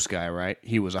West Coast guy, right?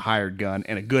 He was a hired gun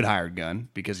and a good hired gun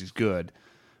because he's good.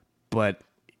 But,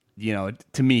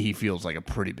 to me, he feels like a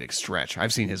pretty big stretch.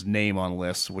 I've seen his name on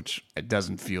lists, which it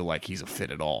doesn't feel like he's a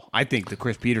fit at all. I think the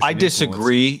Chris Peterson. I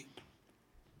disagree.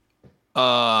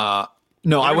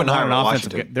 No, I wouldn't hire him at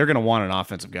Washington. They're going to want an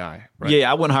offensive guy, right?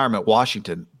 Yeah, I wouldn't hire him at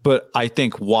Washington, but I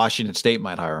think Washington State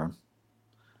might hire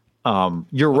him.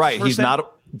 You're right. He's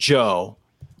not Joe.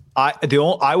 I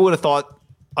would have thought.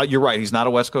 You're right. He's not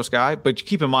a West Coast guy, but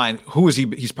keep in mind, who is he?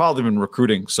 He's probably been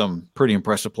recruiting some pretty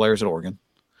impressive players at Oregon.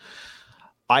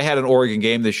 I had an Oregon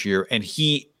game this year, and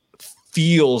he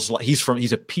feels like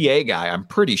he's a PA guy. I'm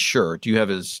pretty sure. Do you have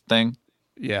his thing?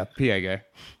 Yeah, PA guy.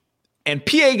 And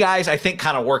PA guys, I think,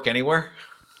 kind of work anywhere.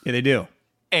 Yeah, they do.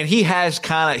 And he's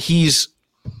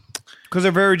because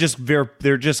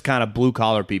they're just kind of blue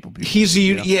collar people. He's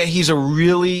a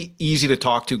really easy to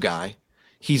talk to guy.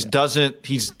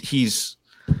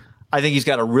 I think he's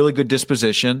got a really good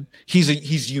disposition.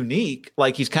 He's unique.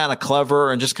 Like, he's kind of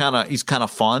clever and he's kind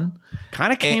of fun.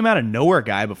 Kind of came out of nowhere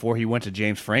guy before he went to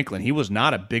James Franklin. He was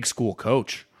not a big school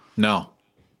coach. No.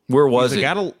 Where was he?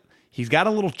 He's got a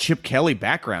little Chip Kelly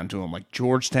background to him, like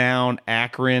Georgetown,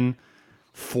 Akron,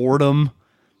 Fordham.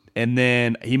 And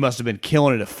then he must have been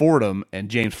killing it at Fordham, and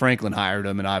James Franklin hired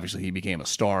him, and obviously he became a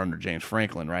star under James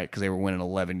Franklin, right? Because they were winning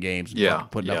 11 games and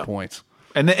putting up points.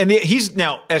 And he's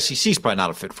now SEC's probably not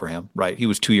a fit for him, right? He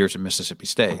was 2 years at Mississippi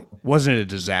State. Wasn't it a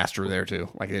disaster there too?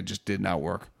 Like, it just did not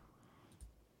work.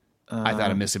 I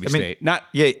thought at Mississippi State.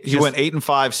 He went 8-5,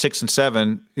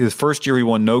 6-7. His first year he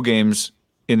won no games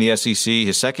in the SEC.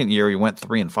 His second year he went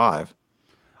 3-5.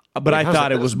 But I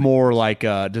thought it was more like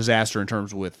a disaster in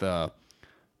terms with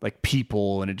like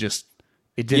people, and it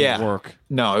didn't work.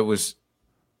 No, it was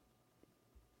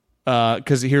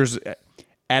because here's.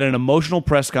 At an emotional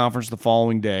press conference the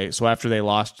following day, so after they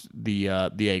lost the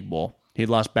Egg Bowl, he had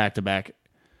lost back-to-back.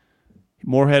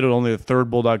 Moorhead was only the third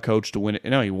Bulldog coach to win it.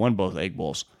 No, he won both Egg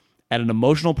Bowls. At an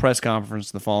emotional press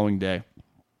conference the following day,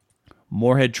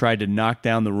 Moorhead tried to knock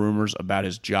down the rumors about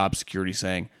his job security,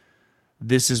 saying,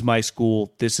 "This is my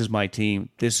school, this is my team,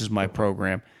 this is my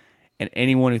program, and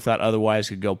anyone who thought otherwise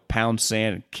could go pound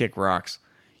sand and kick rocks.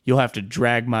 You'll have to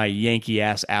drag my Yankee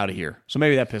ass out of here." So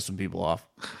maybe that pissed some people off,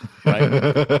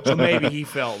 right? So maybe he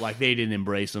felt like they didn't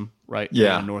embrace him, right?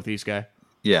 Yeah. The Northeast guy.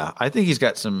 Yeah, I think he's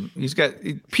got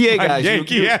PA guys.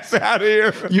 Yankee ass out of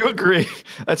here. You agree?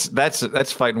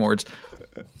 That's fighting words.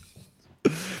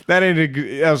 That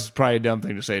was probably a dumb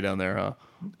thing to say down there, huh?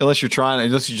 Unless you're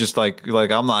just like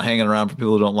I'm not hanging around for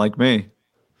people who don't like me.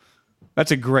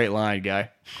 That's a great line, guy.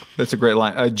 That's a great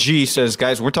line. G says,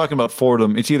 guys, we're talking about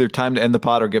Fordham. It's either time to end the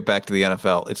pod or get back to the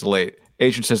NFL. It's late.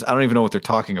 Agent says, I don't even know what they're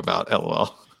talking about.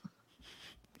 LOL.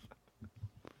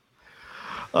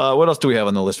 What else do we have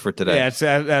on the list for today? Yeah,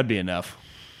 that'd be enough.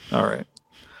 All right.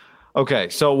 Okay,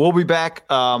 so we'll be back.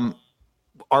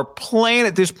 Our plan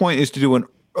at this point is to do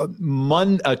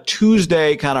a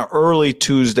Tuesday, kind of early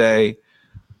Tuesday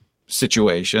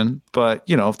situation. But,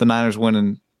 if the Niners win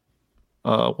and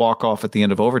walk off at the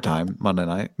end of overtime Monday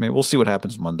night, maybe we'll see what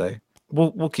happens Monday.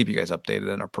 We'll keep you guys updated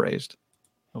and appraised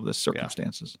of the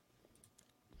circumstances.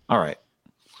 Yeah. All right.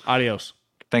 Adios.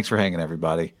 Thanks for hanging,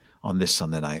 everybody, on this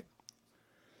Sunday night.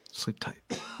 Sleep tight.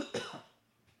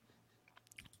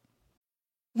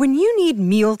 When you need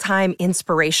mealtime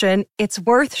inspiration, it's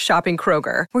worth shopping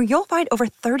Kroger, where you'll find over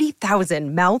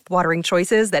 30,000 mouth-watering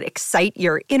choices that excite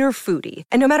your inner foodie.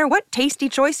 And no matter what tasty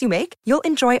choice you make, you'll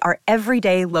enjoy our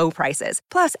everyday low prices,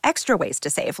 plus extra ways to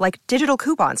save, like digital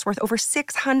coupons worth over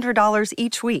 $600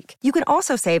 each week. You can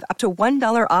also save up to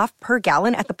 $1 off per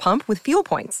gallon at the pump with fuel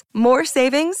points. More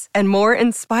savings and more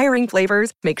inspiring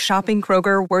flavors make shopping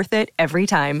Kroger worth it every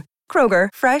time. Kroger,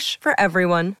 fresh for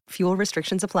everyone. Fuel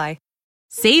restrictions apply.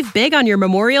 Save big on your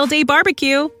Memorial Day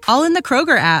barbecue, all in the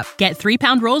Kroger app. Get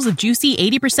 3-pound rolls of juicy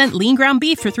 80% lean ground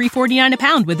beef for $3.49 a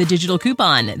pound with a digital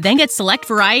coupon. Then get select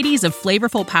varieties of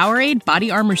flavorful Powerade,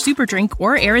 Body Armor Super Drink,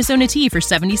 or Arizona tea for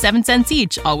 77 cents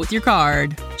each, all with your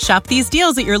card. Shop these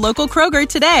deals at your local Kroger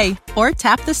today, or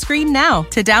tap the screen now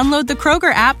to download the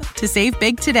Kroger app to save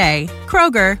big today.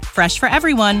 Kroger, fresh for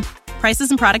everyone. Prices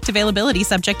and product availability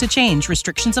subject to change.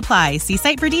 Restrictions apply. See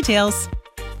site for details.